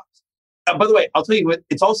Dobbs. By the way, I'll tell you what,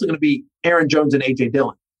 it's also going to be Aaron Jones and A.J.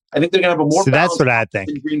 Dillon. I think they're going to have a more that's what I think.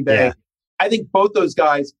 In Green Bay. Yeah. I think both those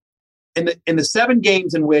guys, in the 7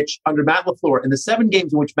 games in which, under Matt LaFleur, in the 7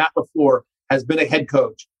 games in which Matt LaFleur has been a head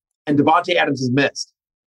coach and Devontae Adams has missed,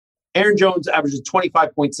 Aaron Jones averages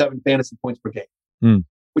 25.7 fantasy points per game,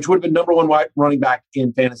 which would have been number 1 running back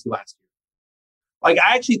in fantasy last year.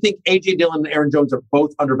 I actually think A.J. Dillon and Aaron Jones are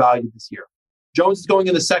both undervalued this year. Jones is going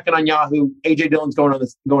in the 2nd on Yahoo. A.J. Dillon's going in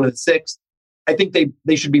the 6th. I think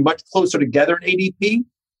they should be much closer together in ADP.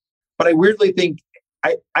 But I weirdly think,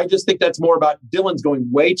 I just think that's more about Dillon's going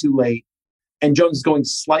way too late and Jones is going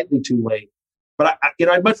slightly too late. But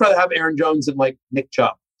I'd much rather have Aaron Jones than Nick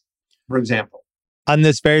Chubb, for example. On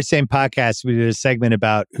this very same podcast, we did a segment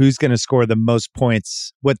about who's going to score the most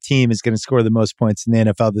points, what team is going to score the most points in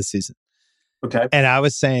the NFL this season. Okay. And I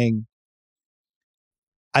was saying,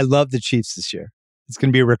 I love the Chiefs this year. It's going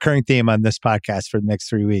to be a recurring theme on this podcast for the next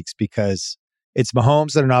 3 weeks because it's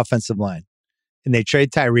Mahomes and an offensive line. And they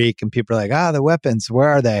trade Tyreek and people are like, the weapons, where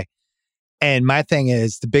are they? And my thing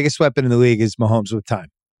is the biggest weapon in the league is Mahomes with time.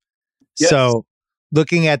 Yes. So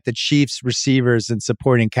looking at the Chiefs receivers and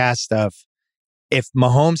supporting cast stuff, if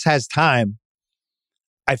Mahomes has time,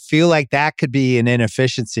 I feel like that could be an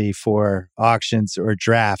inefficiency for auctions or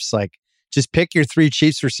drafts. Just pick your 3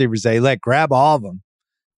 Chiefs receivers grab all of them.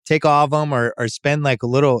 Take all of them or spend a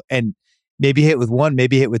little and maybe hit with 1,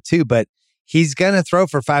 maybe hit with 2, but he's going to throw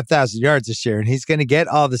for 5,000 yards this year and he's going to get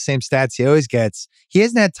all the same stats he always gets. He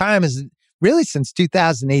hasn't had time since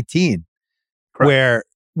 2018, correct, where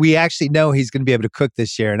we actually know he's going to be able to cook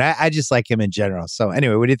this year. And I just like him in general. So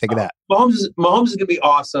anyway, what do you think of that? Mahomes is going to be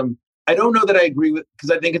awesome. I don't know that I agree with, because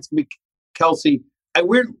I think it's going to be Kelsey.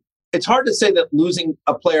 It's hard to say that losing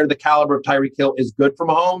a player the caliber of Tyreek Hill is good for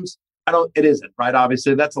Mahomes. It isn't, right?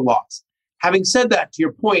 Obviously, that's a loss. Having said that, to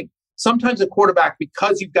your point, sometimes a quarterback,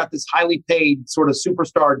 because you've got this highly paid sort of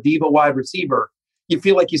superstar diva wide receiver, you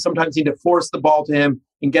feel like you sometimes need to force the ball to him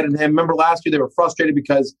and get it to him. Remember last year, they were frustrated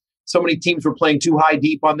because so many teams were playing too high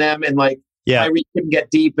deep on them and Tyreek couldn't get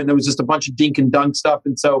deep and there was just a bunch of dink and dunk stuff.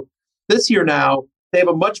 And so this year now, they have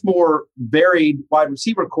a much more varied wide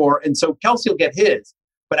receiver core. And so Kelsey will get his.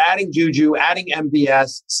 But adding Juju, adding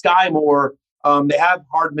MVS, Sky Moore, they have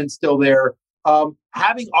Hardman still there.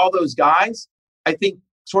 Having all those guys, I think,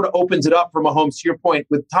 sort of opens it up for Mahomes, to your point,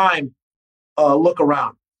 with time, look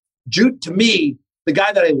around. To me, the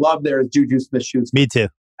guy that I love there is Juju Smith-Schuster. Me too.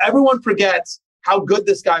 Everyone forgets how good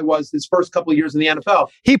this guy was his first couple of years in the NFL.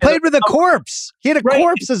 He played with a corpse. He had a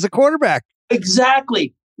corpse as a quarterback.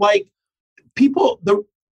 Exactly.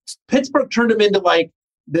 Pittsburgh turned him into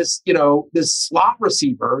this slot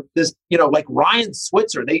receiver, this Ryan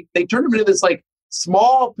Switzer. They turned him into this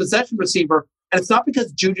small possession receiver. And it's not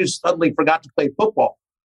because Juju suddenly forgot to play football.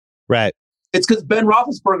 Right. It's because Ben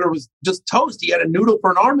Roethlisberger was just toast. He had a noodle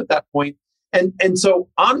for an arm at that point. And so,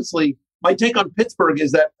 honestly, my take on Pittsburgh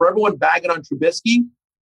is that for everyone bagging on Trubisky,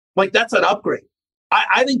 like, that's an upgrade.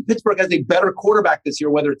 I think Pittsburgh has a better quarterback this year,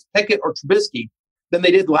 whether it's Pickett or Trubisky, than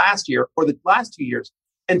they did last year or the last 2 years.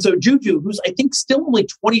 And so Juju, who's I think still only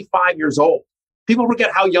 25 years old, people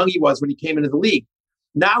forget how young he was when he came into the league.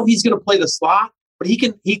 Now he's going to play the slot, but he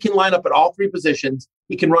can line up at all three positions.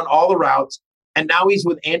 He can run all the routes. And now he's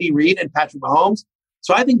with Andy Reid and Patrick Mahomes.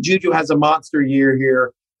 So I think Juju has a monster year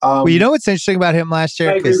here. Well, you know what's interesting about him last year?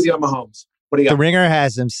 I agree with you on Mahomes. What do you got? The Ringer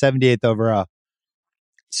has him 78th overall.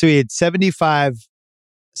 So he had 75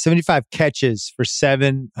 catches for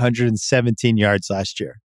 717 yards last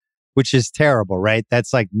year, which is terrible, right?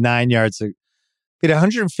 That's like 9 yards. He had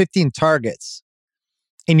 115 targets.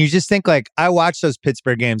 And you just think, like, I watched those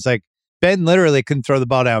Pittsburgh games. Like, Ben literally couldn't throw the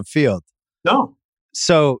ball downfield. No.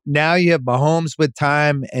 So now you have Mahomes with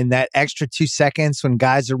time and that extra 2 seconds when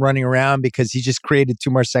guys are running around because he just created 2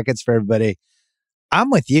 more seconds for everybody. I'm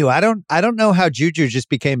with you. I don't know how Juju just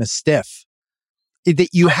became a stiff.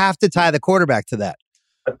 You have to tie the quarterback to that.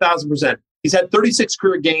 1,000%. He's had 36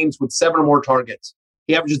 career games with 7 or more targets.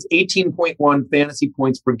 He averages 18.1 fantasy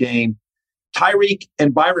points per game. Tyreek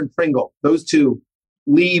and Byron Pringle, those two,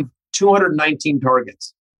 leave 219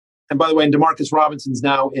 targets. And by the way, and Demarcus Robinson's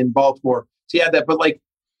now in Baltimore. So he had that, but like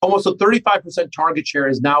almost a 35% target share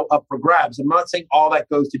is now up for grabs. I'm not saying all that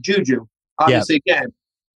goes to Juju. Obviously, Again,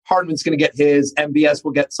 Hardman's going to get his. MVS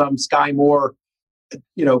will get some. Sky Moore.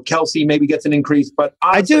 Kelsey maybe gets an increase, but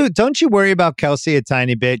honestly, I do. Don't you worry about Kelsey a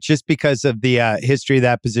tiny bit just because of the history of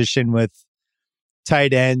that position with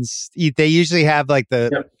tight ends? They usually have like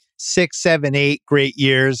the 6, 7, 8 great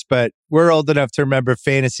years, but we're old enough to remember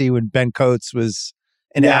fantasy when Ben Coates was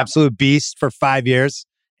an absolute beast for 5 years,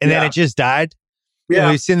 and then it just died. Yeah,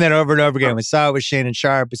 we've seen that over and over again. We saw it with Shannon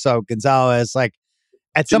Sharp. We saw it with Gonzalez. Like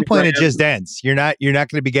at some point, it just ends. You're not going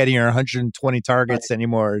to be getting your 120 targets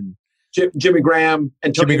anymore. Jimmy Graham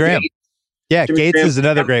and Jimmy Graham. Gates. Yeah, Gates is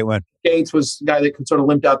another great one. Gates was the guy that sort of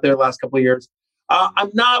limped out there the last couple of years. I'm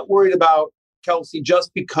not worried about Kelsey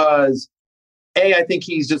just because, I think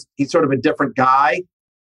he's sort of a different guy,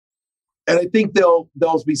 and I think they'll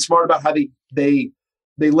be smart about how they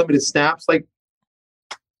limit his snaps. Like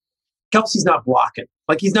Kelsey's not blocking.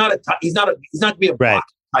 Like he's not going to be a block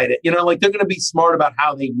tight end. Like they're going to be smart about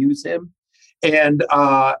how they use him, and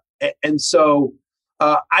so.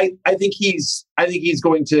 I think he's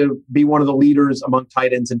going to be one of the leaders among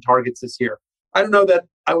tight ends and targets this year. I don't know that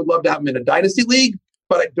I would love to have him in a dynasty league,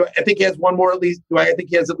 but I think he has one more at least. Do I think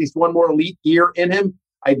he has at least one more elite year in him?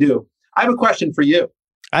 I do. I have a question for you.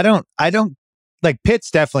 I don't like Pitts.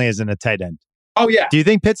 Definitely isn't a tight end. Oh yeah. Do you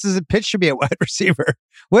think Pitts should be a wide receiver?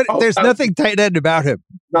 There's nothing tight end about him.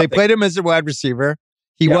 Nothing. They played him as a wide receiver.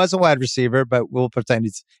 He was a wide receiver, but we'll pretend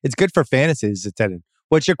it's good for fantasy as a tight end.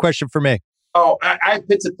 What's your question for me? Oh, I have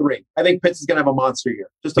Pitts at 3. I think Pitts is going to have a monster year.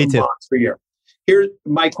 Just a monster year. Here,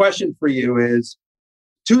 my question for you is,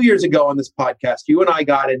 2 years ago on this podcast, you and I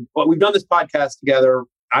got in. Well, we've done this podcast together,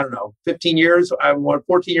 I don't know, 15 years,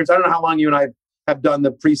 14 years. I don't know how long you and I have done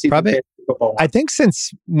the preseason probably, football one. I think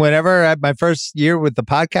since whenever my first year with the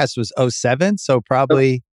podcast was 2007. So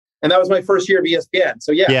probably. And that was my first year of ESPN.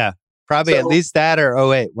 So yeah. Yeah, probably at least that or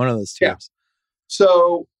 2008, one of those two years.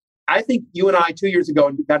 So I think you and I 2 years ago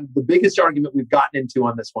got the biggest argument we've gotten into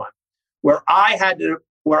on this one, where I had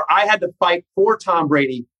to fight for Tom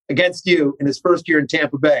Brady against you in his first year in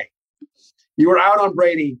Tampa Bay. You were out on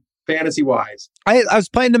Brady fantasy wise. I was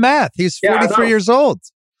playing the math. He's 43 years old.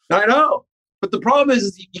 I know, but the problem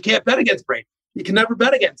is you can't bet against Brady. You can never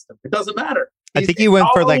bet against him. It doesn't matter. I think he went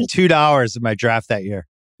for like $2 in my draft that year.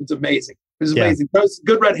 It's amazing. It's amazing. That was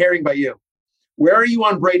good red herring by you. Where are you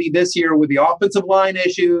on Brady this year with the offensive line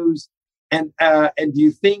issues? And do you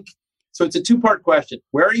think, so it's a 2-part question.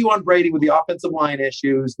 Where are you on Brady with the offensive line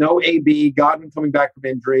issues? No AB, Godwin coming back from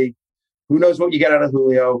injury. Who knows what you get out of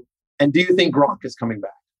Julio? And do you think Gronk is coming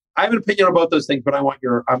back? I have an opinion on both those things, but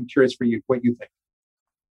I'm curious for you, what you think.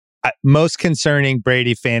 Most concerning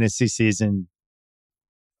Brady fantasy season,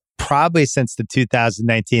 probably since the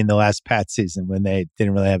 2019, the last Pat season when they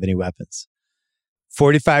didn't really have any weapons.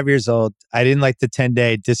 45 years old. I didn't like the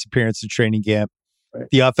 10-day disappearance of training camp. Right.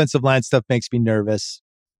 The offensive line stuff makes me nervous.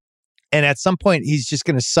 And at some point, he's just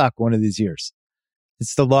going to suck one of these years.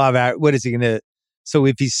 It's the law of what is he going to? So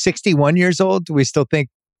if he's 61 years old, do we still think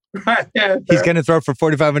he's going to throw for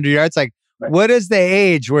 4,500 yards? Like, what is the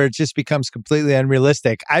age where it just becomes completely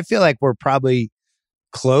unrealistic? I feel like we're probably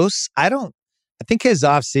close. I think his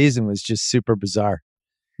off season was just super bizarre.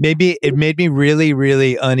 Maybe it made me really,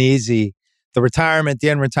 really uneasy. The retirement, the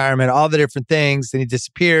unretirement, all the different things. Then he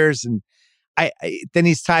disappears, and then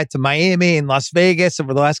he's tied to Miami and Las Vegas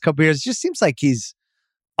over the last couple of years. It just seems like he's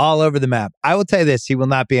all over the map. I will tell you this: he will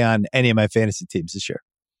not be on any of my fantasy teams this year.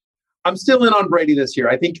 I'm still in on Brady this year.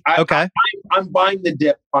 I think I'm buying the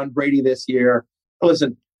dip on Brady this year.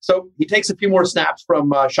 Listen, so he takes a few more snaps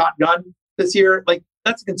from shotgun this year. Like,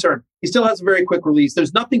 that's a concern. He still has a very quick release.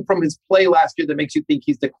 There's nothing from his play last year that makes you think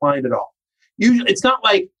he's declined at all. Usually, it's not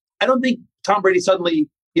like, I don't think Tom Brady suddenly,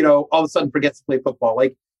 all of a sudden forgets to play football.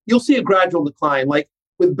 Like, you'll see a gradual decline, like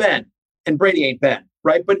with Ben, and Brady ain't Ben,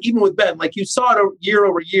 right? But even with Ben, like, you saw it year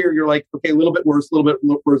over year, you're like, okay, a little bit worse, a little bit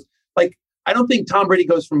worse. Like, I don't think Tom Brady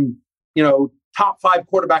goes from, top 5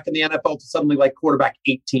 quarterback in the NFL to suddenly like quarterback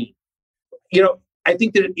 18. I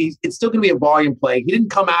think that it's still going to be a volume play. He didn't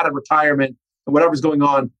come out of retirement and whatever's going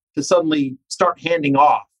on to suddenly start handing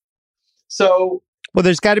off. So, well,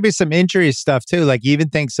 there's got to be some injury stuff too. Like, you even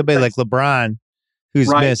think somebody like LeBron,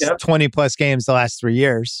 who's missed 20 plus games the last 3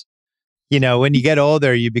 years. When you get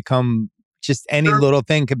older, you become just any little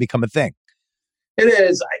thing could become a thing. It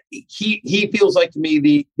is. He feels like to me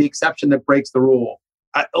the exception that breaks the rule.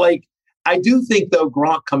 I do think though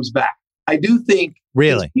Gronk comes back. I do think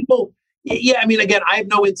really people. Yeah, I mean, again, I have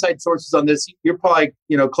no inside sources on this. You're probably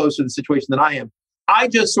closer to the situation than I am. I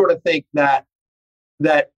just sort of think that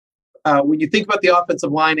when you think about the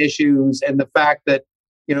offensive line issues and the fact that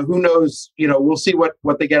who knows, we'll see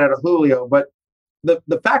what they get out of Julio, but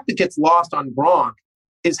the fact that gets lost on Gronk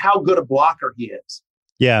is how good a blocker he is.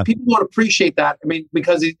 Yeah, people don't appreciate that. I mean,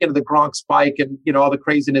 because he's the Gronk spike and all the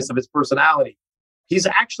craziness of his personality. He's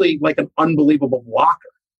actually like an unbelievable blocker.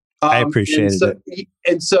 I appreciate it.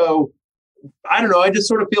 And so, I don't know. I just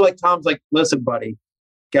sort of feel like Tom's like, listen, buddy,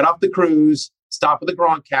 get off the cruise, stop with the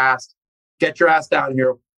Gronk cast, get your ass down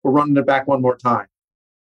here. We're running it back one more time.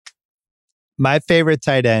 My favorite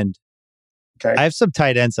tight end. Okay. I have some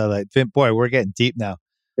tight ends I like. Boy, we're getting deep now.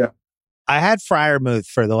 Yeah. I had Freiermuth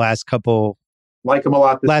for the last couple. Like him a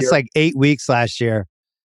lot this year. Like 8 weeks last year.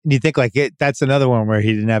 And you think that's another one where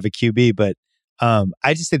he didn't have a QB, but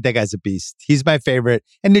I just think that guy's a beast. He's my favorite.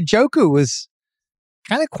 And Njoku was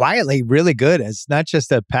kind of quietly really good as not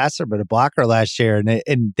just a passer, but a blocker last year.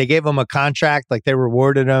 And they gave him a contract, like they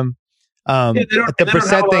rewarded him. The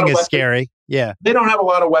percent thing is scary. Yeah. They don't have a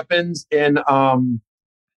lot of weapons in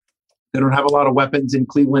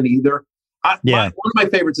Cleveland either. One of my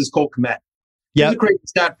favorites is Cole Kmet. Here's a great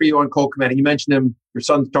stat for you on Cole Kmet. You mentioned him. Your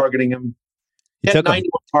son's targeting him. He had 91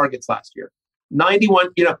 targets last year. 91,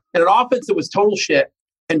 in an offense that was total shit.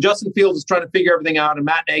 And Justin Fields is trying to figure everything out, and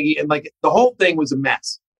Matt Nagy, and like the whole thing was a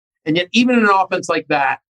mess. And yet, even in an offense like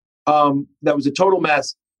that, that was a total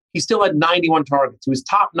mess, he still had 91 targets. He was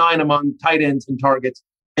top 9 among tight ends in targets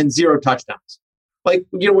and 0 touchdowns. Like,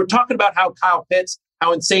 we're talking about how Kyle Pitts,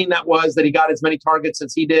 how insane that was that he got as many targets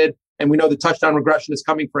as he did. And we know the touchdown regression is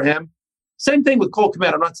coming for him. Same thing with Cole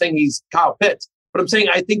Kmet. I'm not saying he's Kyle Pitts, but I'm saying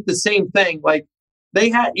I think the same thing. Like, they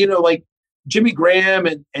had, like Jimmy Graham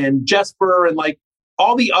and Jesper and like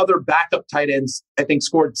all the other backup tight ends, I think,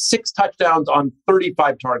 scored 6 touchdowns on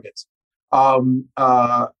 35 targets. I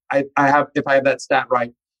have that stat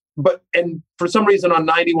right. And for some reason on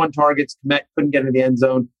 91 targets, Kmet couldn't get into the end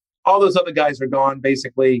zone. All those other guys are gone.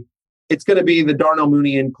 Basically, it's going to be the Darnell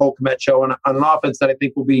Mooney and Cole Kmet show on an offense that I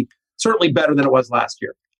think will be certainly better than it was last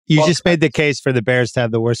year. You just made the case for the Bears to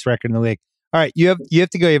have the worst record in the league. All right, you have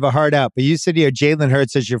to go. You have a hard out, but you said you have Jalen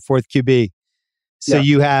Hurts as your 4th QB. So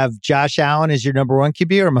you have Josh Allen as your number 1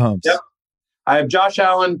 QB or Mahomes? Yep. I have Josh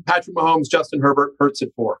Allen, Patrick Mahomes, Justin Herbert, Hurts at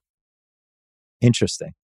 4.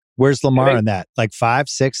 Interesting. Where's Lamar in that? Like 5,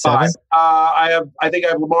 6, 7? 5. I think I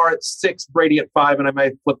have Lamar at 6, Brady at 5, and I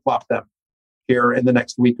might flip-flop them here in the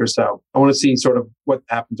next week or so. I want to see sort of what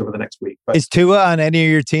happens over the next week. But is Tua on any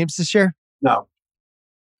of your teams this year? No.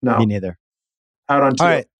 Me neither. Out on Tua.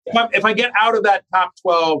 All right. If I get out of that top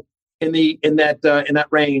 12 in that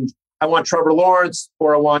range, I want Trevor Lawrence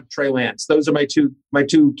or I want Trey Lance. Those are my two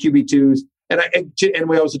QB2s. And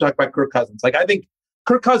we also talk about Kirk Cousins. Like, I think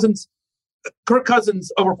Kirk Cousins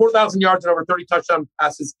over 4,000 yards and over 30 touchdown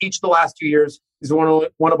passes each of the last 2 years. He's one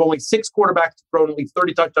of only 6 quarterbacks to throw at least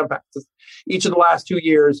 30 touchdown passes each of the last 2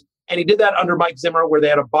 years. And he did that under Mike Zimmer, where they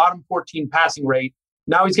had a bottom 14 passing rate.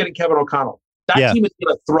 Now he's getting Kevin O'Connell. That team is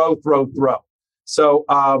going to throw. So,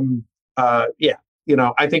 I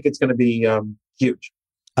think it's going to be huge.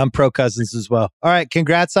 I'm pro Cousins as well. All right.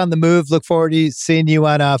 Congrats on the move. Look forward to seeing you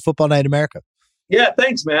on Football Night America. Yeah,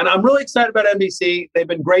 thanks, man. I'm really excited about NBC. They've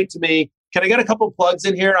been great to me. Can I get a couple of plugs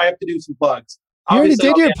in here? I have to do some plugs. You already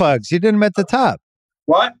did your plugs. You did them at the top.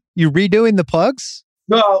 What? You redoing the plugs?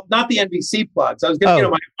 No, not the NBC plugs. I was going to,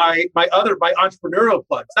 my entrepreneurial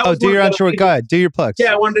plugs. Do your entrepreneurial. Go ahead. Do your plugs.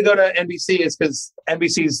 Yeah, I wanted to go to NBC is because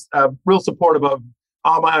NBC's real supportive of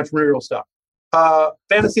all my entrepreneurial stuff.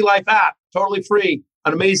 Fantasy Life app, totally free.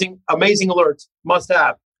 An amazing alerts, must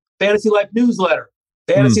have. Fantasy Life newsletter.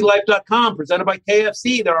 FantasyLife.com, presented by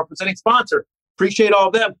KFC. They're our presenting sponsor. Appreciate all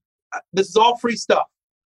of them. This is all free stuff.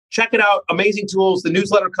 Check it out. Amazing tools. The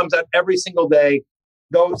newsletter comes out every single day.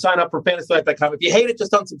 Go sign up for FantasyLife.com. If you hate it,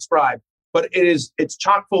 just unsubscribe. But it's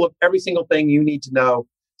chock full of every single thing you need to know.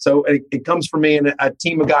 So it comes from me, and a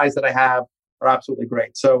team of guys that I have are absolutely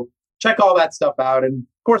great. So check all that stuff out. And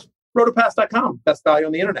of course, rotopass.com, best value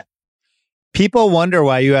on the internet. People wonder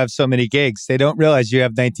why you have so many gigs. They don't realize you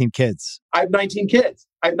have 19 kids. I have 19 kids.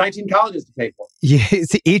 I have 19 colleges to pay for. Yeah,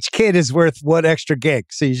 each kid is worth one extra gig.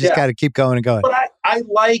 So you just got to keep going and going. But I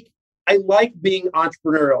like being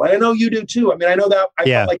entrepreneurial. And I know you do too. I mean, I know that I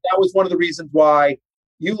felt like that was one of the reasons why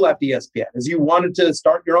you left ESPN, is you wanted to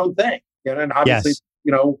start your own thing. And obviously,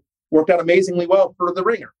 worked out amazingly well for The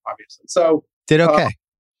Ringer, obviously. So did okay.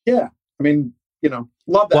 Yeah. I mean,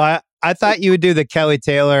 love that. Well, I thought you would do the Kelly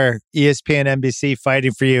Taylor, ESPN, NBC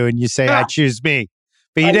fighting for you, and you say, I choose me.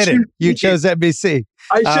 But you didn't. You chose NBC.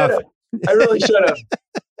 I should have. I really should have.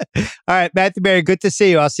 All right, Matthew Berry, good to see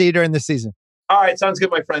you. I'll see you during the season. All right, sounds good,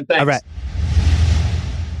 my friend. Thanks.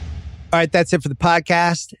 All right, that's it for the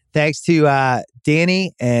podcast. Thanks to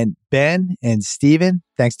Danny and Ben and Steven.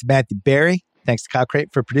 Thanks to Matthew Berry. Thanks to Kyle Crate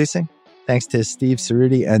for producing. Thanks to Steve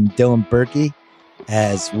Cerruti and Dylan Berkey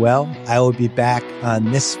as well. I will be back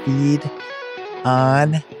on this feed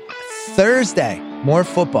on Thursday. More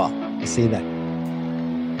football. I'll see you then.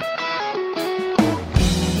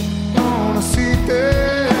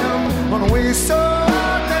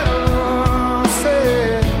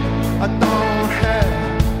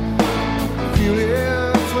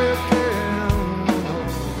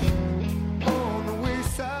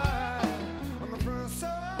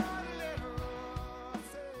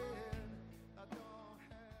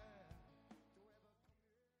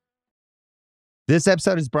 This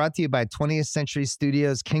episode is brought to you by 20th Century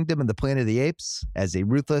Studios' Kingdom of the Planet of the Apes. As a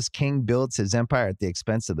ruthless king builds his empire at the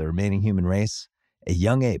expense of the remaining human race, a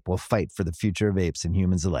young ape will fight for the future of apes and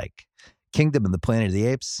humans alike. Kingdom of the Planet of the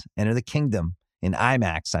Apes. Enter the kingdom in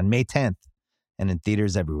IMAX on May 10th and in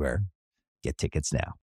theaters everywhere. Get tickets now.